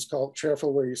fundraisers called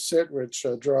Cheerful Where You Sit, which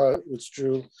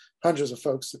drew hundreds of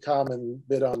folks to come and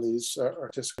bid on these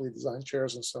artistically designed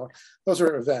chairs and so on. Those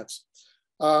are events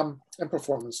and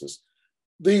performances.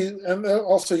 And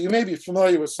also, you may be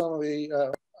familiar with some of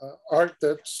the art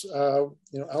that's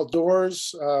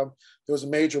outdoors. There was a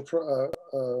major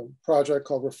project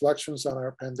called Reflections on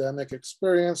Our Pandemic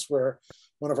Experience, where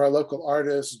one of our local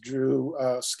artists drew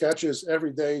sketches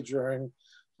every day during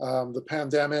the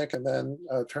pandemic, and then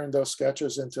turned those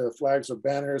sketches into flags or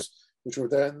banners, which were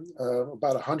then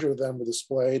about 100 of them were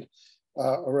displayed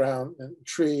around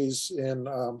trees in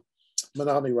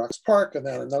Menominee Rocks Park, and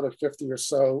then another 50 or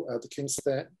so at the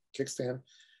Kickstand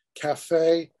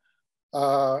Cafe.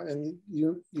 And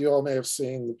you all may have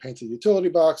seen the painted utility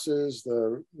boxes,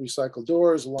 the recycled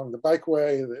doors along the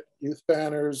bikeway, the youth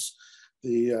banners,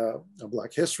 the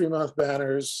Black History Month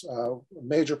banners. A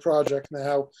major project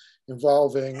now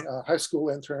involving high school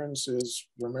interns is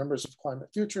we're members of Climate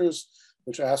Futures,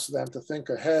 which asks them to think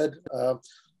ahead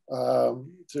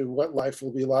to what life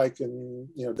will be like in,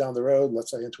 down the road,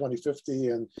 let's say in 2050,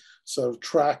 and sort of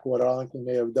track what Arlington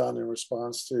may have done in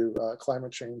response to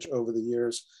climate change over the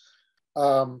years.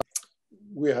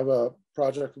 We have a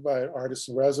project by artists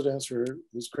in residence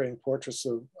who's creating portraits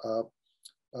of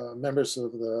members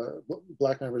of the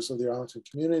Black members of the Arlington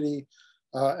community,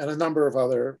 and a number of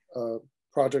other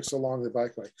projects along the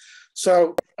bikeway.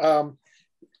 So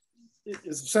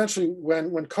it's essentially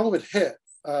when COVID hit,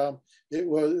 it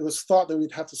was thought that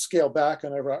we'd have to scale back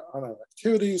on our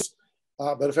activities,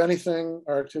 but if anything,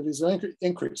 our activities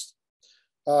increased.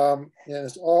 And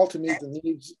it's all to meet the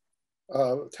needs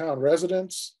of town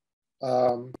residents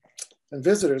and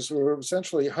visitors who are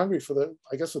essentially hungry for the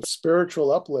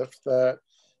spiritual uplift that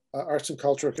arts and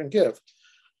culture can give.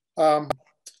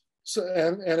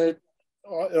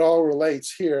 it all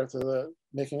relates here to the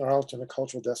making Arlington a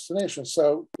cultural destination.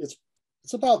 So it's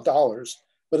about dollars,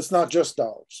 but it's not just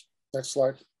dollars. Next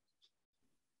slide.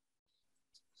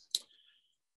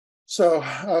 So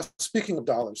speaking of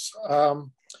dollars,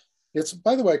 it's,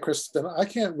 by the way, Kristen, I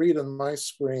can't read on my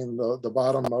screen the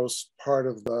bottommost part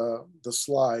of the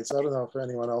slides. I don't know if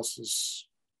anyone else is,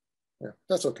 yeah,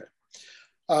 that's okay.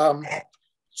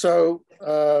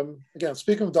 Again,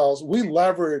 speaking of dollars, we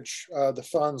leverage the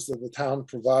funds that the town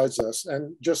provides us.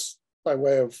 And just by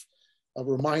way of a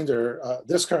reminder,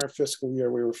 this current fiscal year,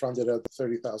 we were funded at the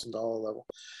 $30,000 level.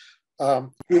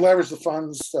 We leverage the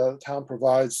funds the town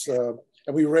provides, and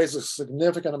we raise a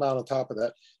significant amount on top of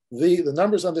that. The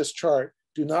numbers on this chart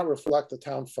do not reflect the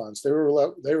town funds. They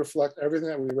reflect everything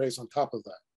that we raise on top of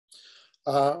that.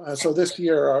 And so this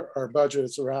year, our budget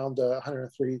is around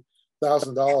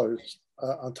 $103,000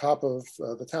 on top of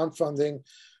the town funding.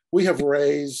 We have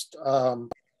raised the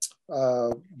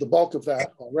bulk of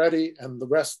that already, and the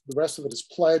rest of it is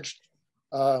pledged.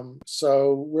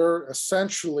 So we're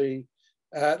essentially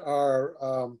at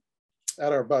our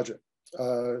budget,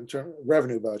 in terms of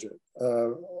revenue budget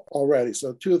already.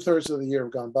 So 2/3 of the year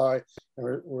have gone by,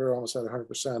 and we're almost at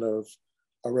 100% of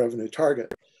our revenue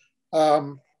target.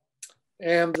 And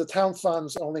the town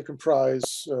funds only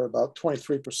comprise about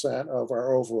 23% of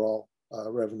our overall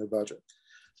revenue budget.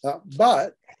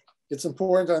 But it's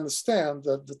important to understand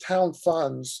that the town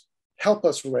funds help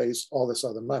us raise all this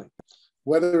other money,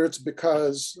 whether it's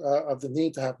because of the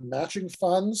need to have matching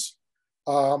funds,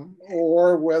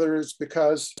 or whether it's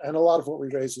because, and a lot of what we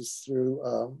raise is through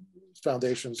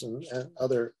foundations and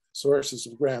other sources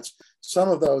of grants. Some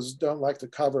of those don't like to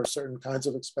cover certain kinds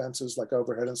of expenses like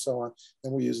overhead and so on,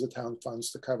 and we use the town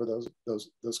funds to cover those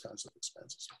kinds of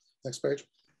expenses. Next page.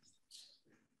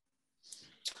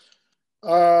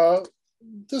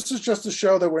 This is just to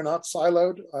show that we're not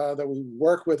siloed, that we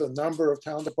work with a number of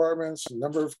town departments, a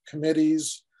number of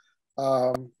committees,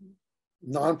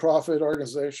 nonprofit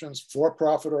organizations,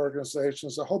 for-profit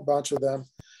organizations, a whole bunch of them.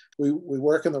 We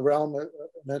work in the realm, I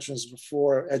mentioned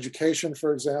before, education,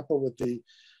 for example, with the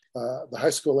high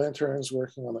school interns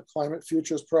working on the Climate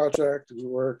Futures Project. We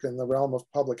work in the realm of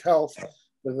public health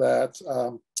with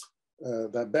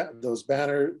those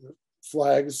banner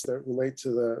flags that relate to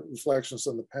the reflections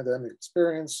on the pandemic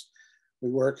experience. We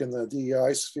work in the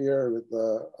DEI sphere with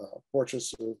the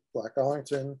portraits of Black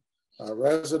Arlington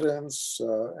residents,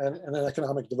 and in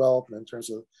economic development in terms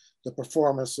of the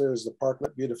performances, the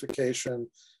parklet beautification,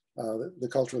 the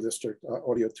cultural district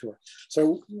audio tour.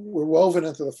 So we're woven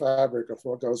into the fabric of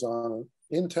what goes on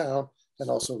in town and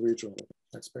also regionally.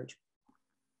 Next page.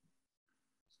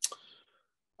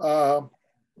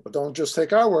 But don't just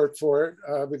take our word for it,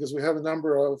 because we have a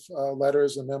number of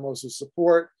letters and memos of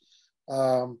support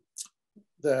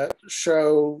that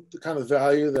show the kind of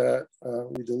value that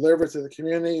we deliver to the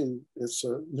community. It's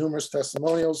numerous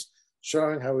testimonials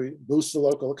showing how we boost the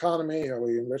local economy, how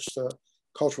we enrich the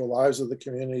cultural lives of the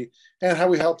community, and how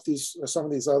we help some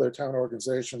of these other town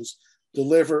organizations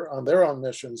deliver on their own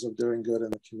missions of doing good in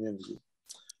the community.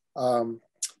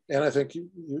 And I think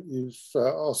you've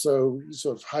also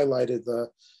sort of highlighted the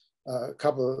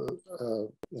couple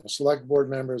of select board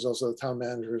members, also the town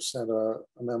manager sent a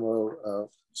memo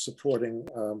supporting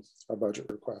our budget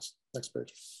request. Next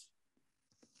page.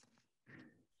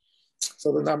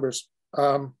 So the numbers.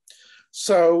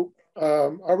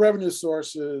 Our revenue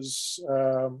sources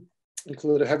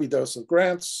include a heavy dose of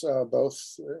grants,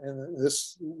 both in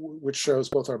this, which shows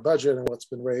both our budget and what's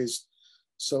been raised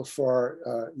so far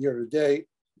year to date.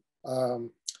 And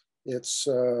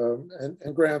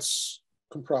grants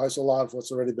comprise a lot of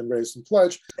what's already been raised and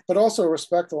pledged, but also a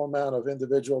respectable amount of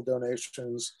individual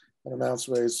donations and amounts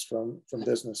raised from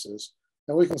businesses.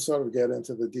 And we can sort of get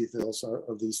into the details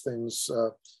of these things,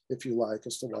 if you like,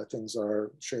 as to why things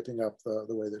are shaping up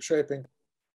the way they're shaping.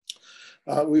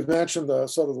 We've mentioned the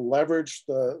sort of leverage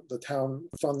the town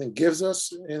funding gives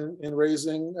us in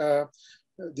raising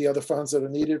the other funds that are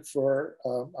needed for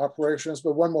operations.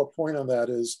 But one more point on that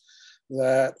is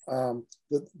that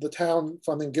the town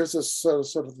funding gives us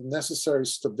sort of the necessary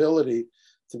stability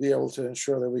to be able to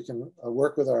ensure that we can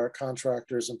work with our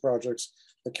contractors and projects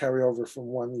that carry over from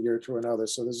one year to another.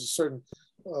 So there's a certain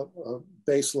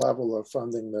base level of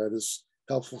funding that is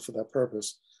helpful for that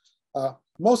purpose.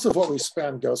 Most of what we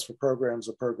spend goes for programs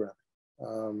or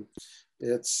programming.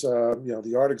 It's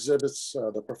the art exhibits,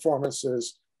 the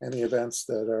performances, and the events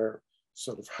that are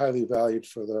sort of highly valued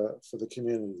for the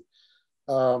community.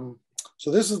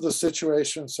 So this is the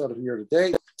situation sort of year to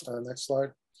date. Next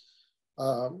slide.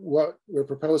 What we're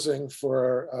proposing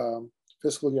for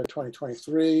fiscal year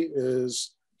 2023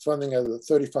 is funding at the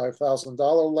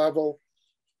 $35,000 level.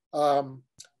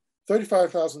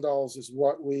 $35,000 is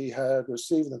what we had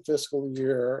received in fiscal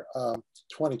year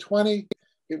 2020.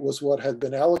 It was what had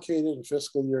been allocated in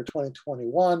fiscal year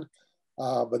 2021,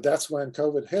 but that's when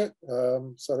COVID hit,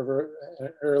 sort of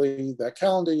early that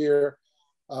calendar year.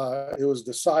 It was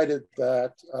decided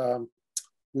that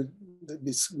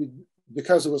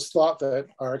because it was thought that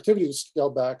our activity was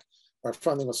scaled back, our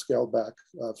funding was scaled back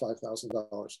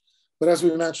 $5,000. But as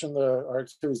we mentioned, our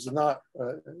activities did not,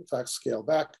 in fact, scale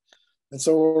back. And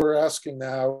so what we're asking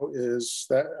now is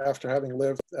that after having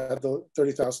lived at the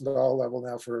 $30,000 level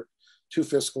now for 2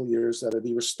 fiscal years, that it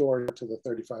be restored to the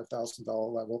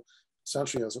 $35,000 level,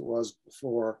 essentially as it was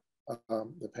before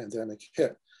the pandemic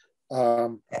hit.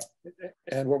 And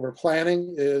what we're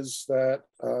planning is that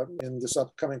in this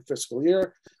upcoming fiscal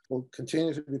year, we'll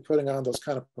continue to be putting on those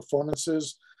kind of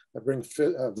performances that bring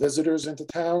visitors into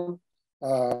town.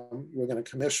 We're going to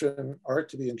commission art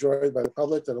to be enjoyed by the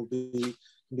public that'll be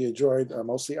enjoyed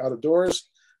mostly out of doors.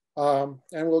 And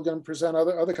we're going to present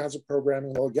other kinds of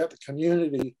programming. We'll get the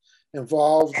community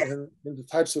involved in the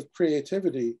types of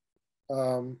creativity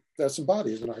that's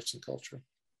embodied in arts and culture.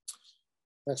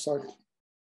 Next slide.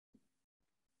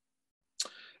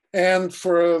 And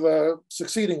for the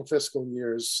succeeding fiscal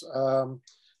years,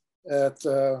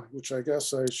 which I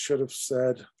guess I should have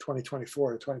said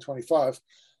 2024 or 2025,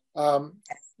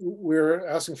 we're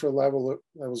asking for a level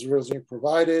that was originally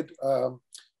provided.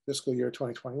 Fiscal year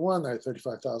 2021, at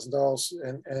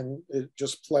 $35,000, and it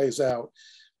just plays out,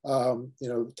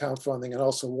 the town funding, and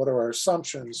also what are our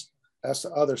assumptions as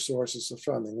to other sources of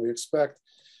funding. We expect,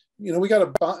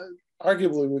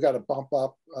 arguably we got to bump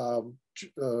up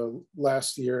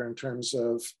last year in terms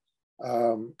of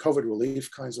COVID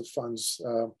relief kinds of funds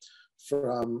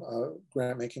from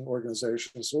grant-making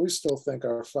organizations. So we still think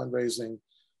our fundraising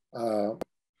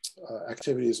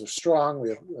activities are strong. We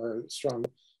have strong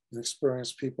and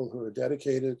experienced people who are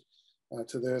dedicated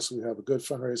to this. We have a good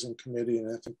fundraising committee, and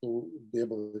I think we'll be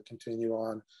able to continue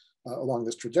on along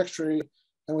this trajectory.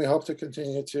 And we hope to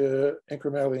continue to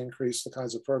incrementally increase the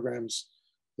kinds of programs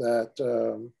that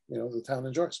the town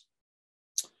enjoys.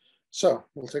 So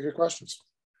we'll take your questions.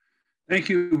 Thank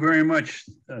you very much,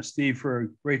 Steve, for a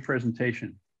great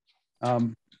presentation.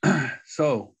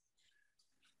 So,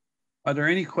 are there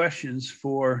any questions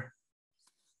for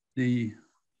the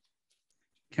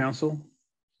council,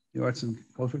 the Arts and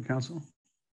Culture Council,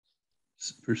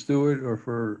 for Stuart or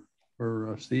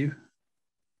for Steve?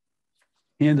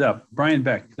 Hand up, Brian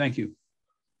Beck. Thank you.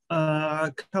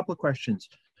 A couple of questions.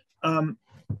 I'm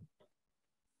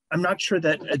not sure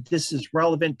that this is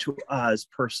relevant to us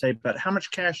per se, but how much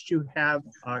cash do you have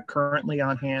currently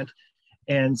on hand?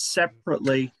 And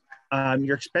separately,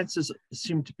 your expenses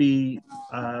seem to be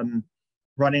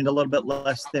running a little bit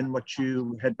less than what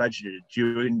you had budgeted. Do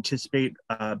you anticipate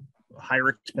higher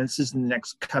expenses in the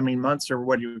next coming months, or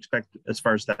what do you expect as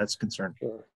far as that's concerned?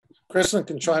 Sure. Kristen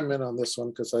can chime in on this one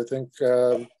because I think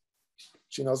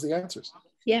she knows the answers.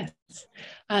 Yes.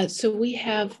 So we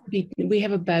have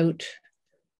about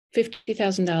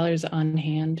 $50,000 on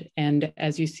hand. And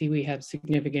as you see, we have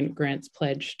significant grants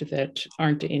pledged that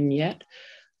aren't in yet.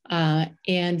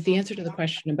 And the answer to the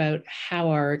question about how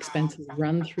our expenses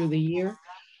run through the year.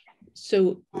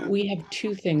 So we have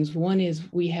 2 things. One is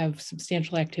we have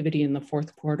substantial activity in the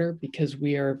 4th quarter because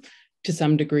we are, to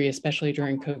some degree, especially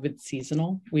during COVID,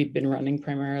 seasonal. We've been running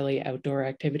primarily outdoor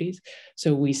activities.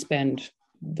 So we spend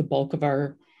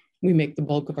we make the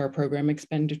bulk of our program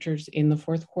expenditures in the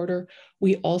 4th quarter.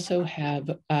 We also have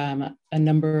a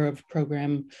number of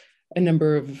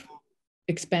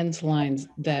expense lines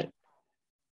that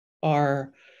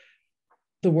are,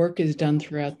 the work is done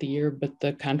throughout the year, but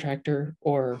the contractor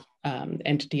or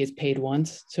entity is paid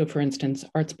once. So for instance,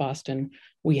 Arts Boston,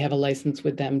 we have a license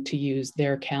with them to use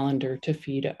their calendar to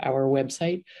feed our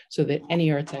website so that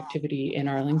any arts activity in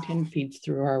Arlington feeds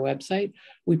through our website.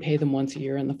 We pay them once a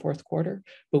year in the 4th quarter,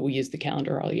 but we use the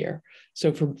calendar all year.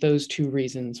 So for those 2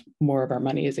 reasons, more of our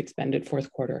money is expended 4th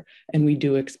quarter. And we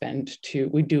do expect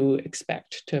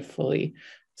to fully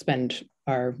spend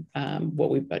our what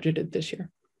we budgeted this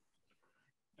year.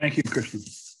 Thank you, Kristen.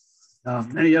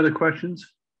 Any other questions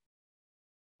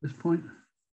at this point?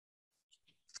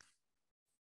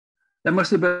 That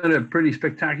must have been a pretty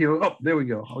spectacular, oh, there we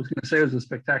go. I was going to say it was a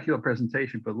spectacular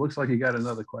presentation, but it looks like you got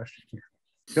another question here.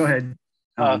 Go ahead.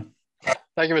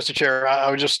 Thank you, Mr. Chair. I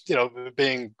was just,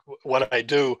 being what I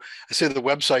do, I see the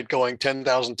website going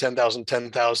 10,000, 10,000,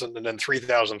 10,000, and then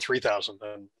 3,000, 3,000.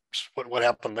 And what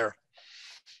happened there?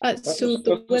 So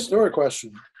the story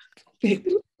question.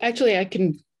 Actually, I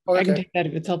can take that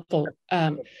if it's helpful.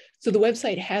 So the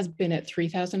website has been at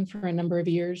 3,000 for a number of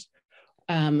years.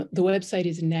 The website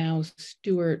is now,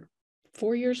 Stuart,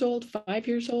 4 years old, 5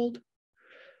 years old?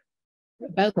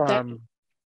 About that?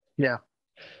 Yeah.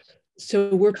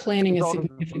 So we're planning a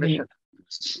significant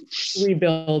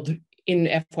rebuild in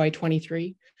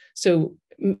FY23. So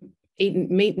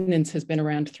maintenance has been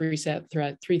around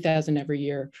 3,000 every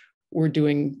year. We're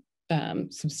doing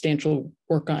substantial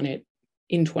work on it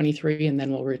in 23, and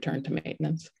then we'll return to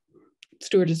maintenance.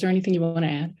 Stuart, is there anything you want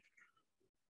to add?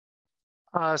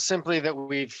 Simply that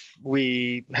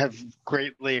we have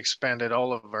greatly expanded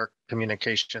all of our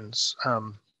communications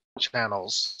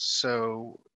channels.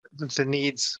 So the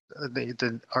needs,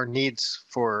 our needs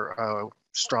for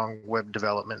strong web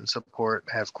development and support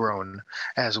have grown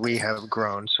as we have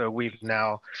grown. So we've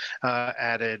now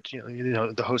added,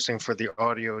 the hosting for the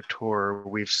audio tour.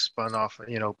 We've spun off,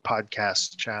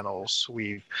 podcast channels.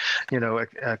 We've,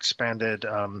 expanded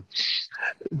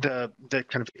the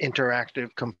kind of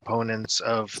interactive components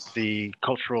of the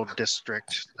cultural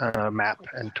district map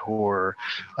and tour.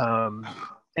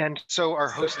 And so our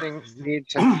hosting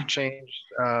needs have changed.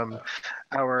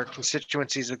 Our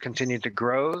constituencies have continued to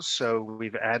grow. So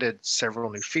we've added several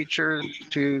new features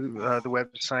to the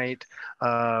website,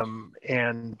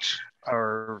 and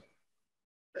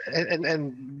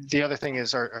the other thing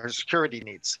is our security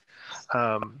needs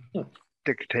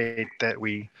dictate that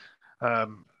we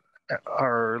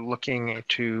are looking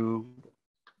to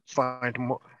find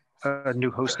a new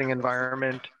hosting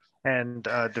environment and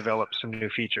develop some new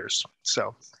features.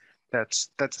 So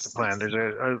that's the plan. There's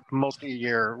a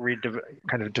multi-year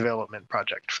kind of development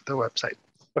project for the website.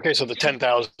 Okay, so the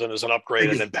 10,000 is an upgrade,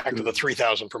 and then back to the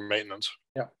 3,000 for maintenance.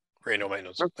 Yeah, annual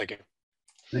maintenance. Thank you.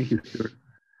 Thank you, Stuart.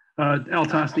 Al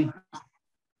Tosti.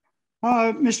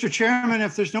 Mr. Chairman,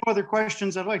 if there's no other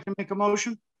questions, I'd like to make a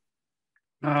motion.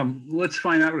 Let's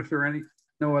find out if there are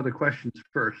no other questions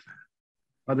first.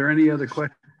 Are there any other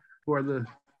questions for the?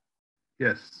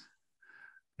 Yes.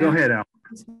 Go ahead, Al.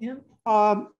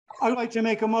 I'd like to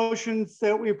make a motion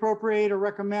that we appropriate or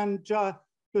recommend the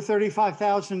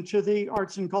 $35,000 to the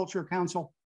Arts and Culture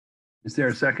Council. Is there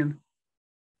a second?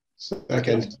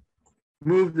 Second.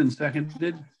 Moved and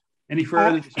seconded. Any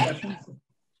further discussion?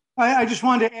 I just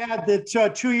wanted to add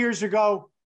that 2 years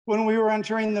ago, when we were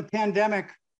entering the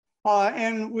pandemic,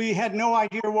 and we had no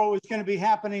idea what was going to be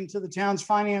happening to the town's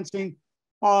financing,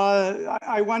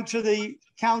 I went to the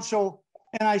council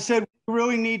and I said, we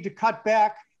really need to cut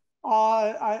back.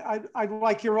 I'd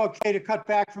like you're okay to cut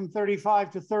back from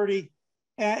 35 to 30.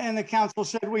 And the council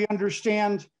said, we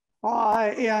understand,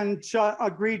 and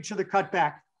agreed to the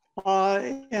cutback.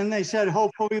 And they said,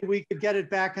 hopefully we could get it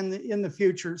back in the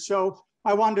future. So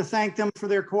I wanted to thank them for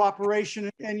their cooperation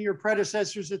and your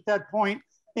predecessors at that point,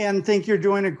 and think you're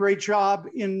doing a great job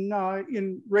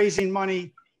in raising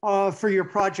money for your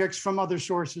projects from other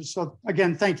sources. So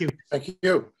again, thank you. Thank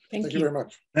you. Thank you very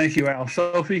much. Thank you, Al.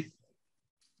 Sophie?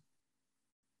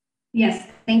 Yes,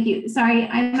 thank you. Sorry,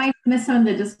 I might miss some of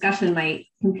the discussion. My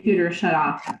computer shut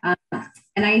off.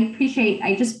 And I appreciate,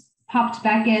 I just popped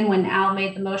back in when Al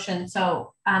made the motion.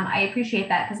 So I appreciate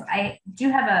that, because I do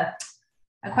have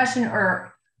a question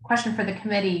for the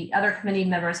committee, other committee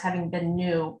members having been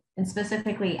new, and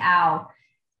specifically Al.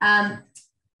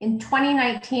 In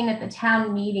 2019 at the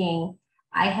town meeting,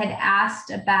 I had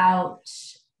asked about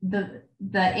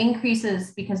the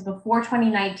increases, because before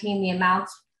 2019, the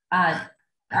amounts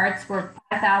arts were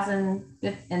 5,000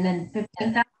 and then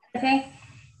 15,000, I think,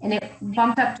 and it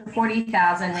bumped up to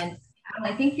 40,000. And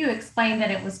I think you explained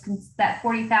that it was that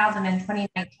 40,000 in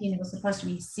 2019 was supposed to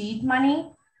be seed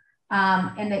money,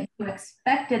 and that you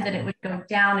expected that it would go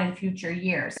down in future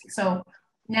years. So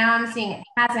now I'm seeing it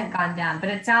hasn't gone down, but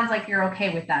it sounds like you're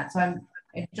okay with that. So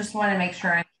I just want to make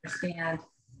sure I understand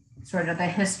sort of the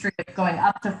history of going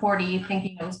up to 40,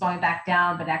 thinking it was going back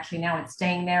down, but actually now it's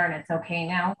staying there and it's okay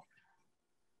now.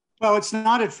 Well, it's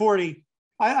not at 40.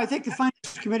 I think the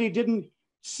Finance Committee didn't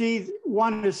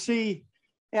want to see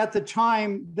at the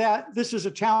time that this is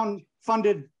a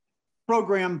town-funded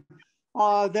program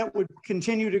that would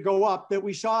continue to go up, that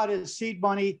we saw it as seed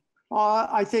money.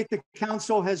 I think the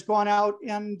council has gone out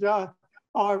and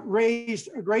raised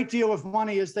a great deal of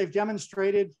money, as they've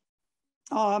demonstrated,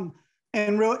 and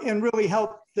really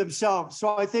helped themselves.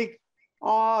 So I think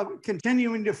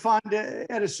continuing to fund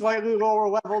at a slightly lower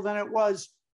level than it was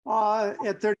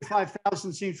at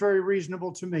 35,000 seems very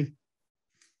reasonable to me.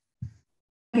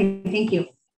 Okay, thank you.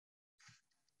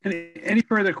 Any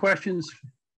further questions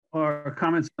or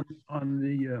comments on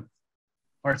the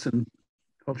Arts and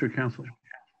Culture Council?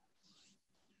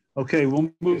 Okay,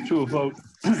 we'll move to a vote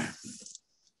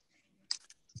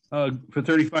for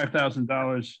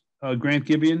 $35,000. Grant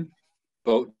Gibeon?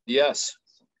 Vote yes.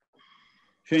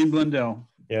 Shane Blundell.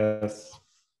 Yes.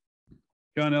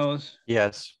 John Ellis.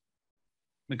 Yes.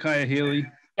 Micaiah Healy.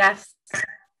 Yes.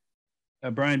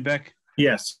 Brian Beck.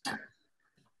 Yes.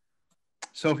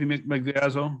 Sophie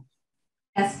McGazzo.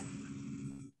 Yes.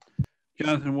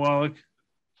 Jonathan Wallach.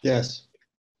 Yes.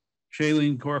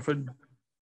 Shailene Corford.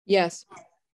 Yes.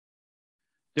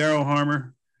 Darrell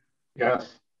Harmer.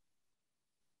 Yes.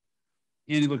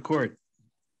 Andy LaCourte.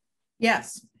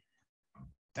 Yes.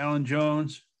 Alan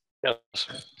Jones. Yes.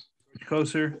 Rich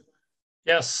Koser.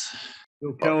 Yes.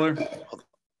 Bill Keller.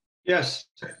 Yes.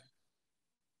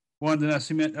 Wanda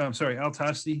Nascimento. I'm sorry, Al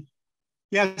Tasti.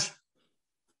 Yes.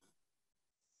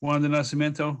 Wanda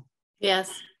Nascimento.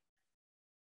 Yes.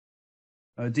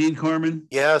 Dean Corman.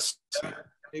 Yes.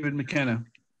 David McKenna.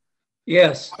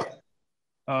 Yes.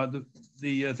 The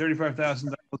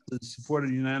 $35,000 is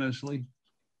supported unanimously.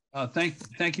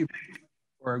 Thank you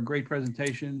for a great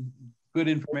presentation, good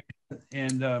information,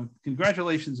 and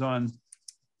congratulations on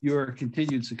your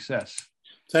continued success.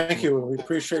 Thank you. We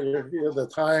appreciate the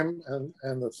time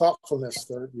and the thoughtfulness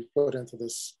that you put into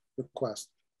this request.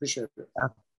 Appreciate it.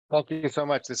 Thank you so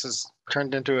much. This has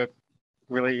turned into a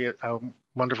really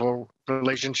wonderful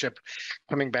relationship,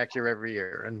 coming back here every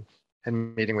year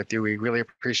and meeting with you. We really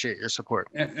appreciate your support.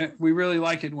 We really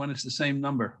like it when it's the same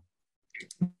number.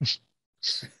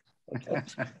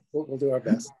 We'll do our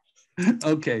best.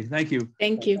 Okay, thank you.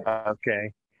 Thank you.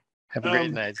 Okay. Have a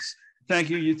great night. Thank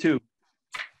you, you too.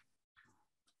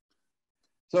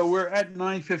 So we're at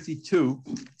 9:52.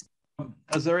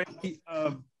 Is there any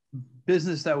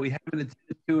business that we haven't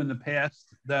attended to in the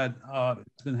past that has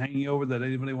been hanging over that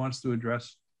anybody wants to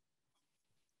address?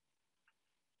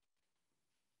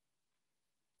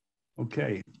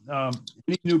 Okay.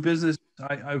 Any new business?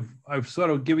 I've sort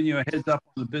of given you a heads up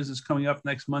on the business coming up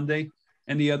next Monday.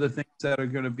 Any other things that are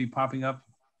going to be popping up?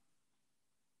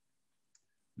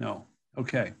 No.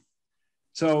 Okay.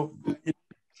 So in this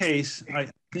case, I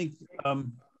think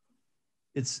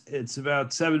it's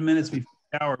about 7 minutes before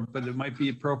the hour, but it might be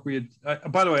appropriate.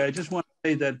 By the way, I just want to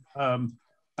say that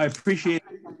I appreciate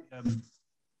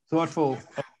thoughtful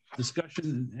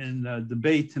discussion and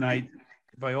debate tonight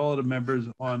by all of the members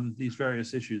on these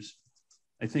various issues.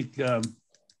 I think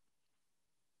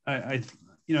I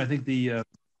think the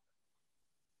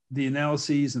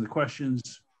analyses and the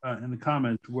questions and the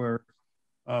comments were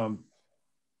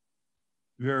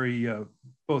very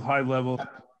both high level and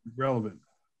relevant.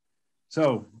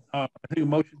 So I think a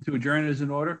motion to adjourn is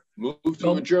in order. Move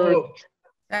to adjourn.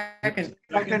 Second.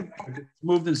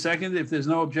 Moved and seconded. If there's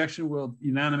no objection, we'll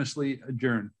unanimously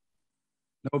adjourn.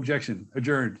 No objection.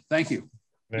 Adjourned. Thank you.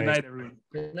 Good night, everyone.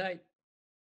 Good night.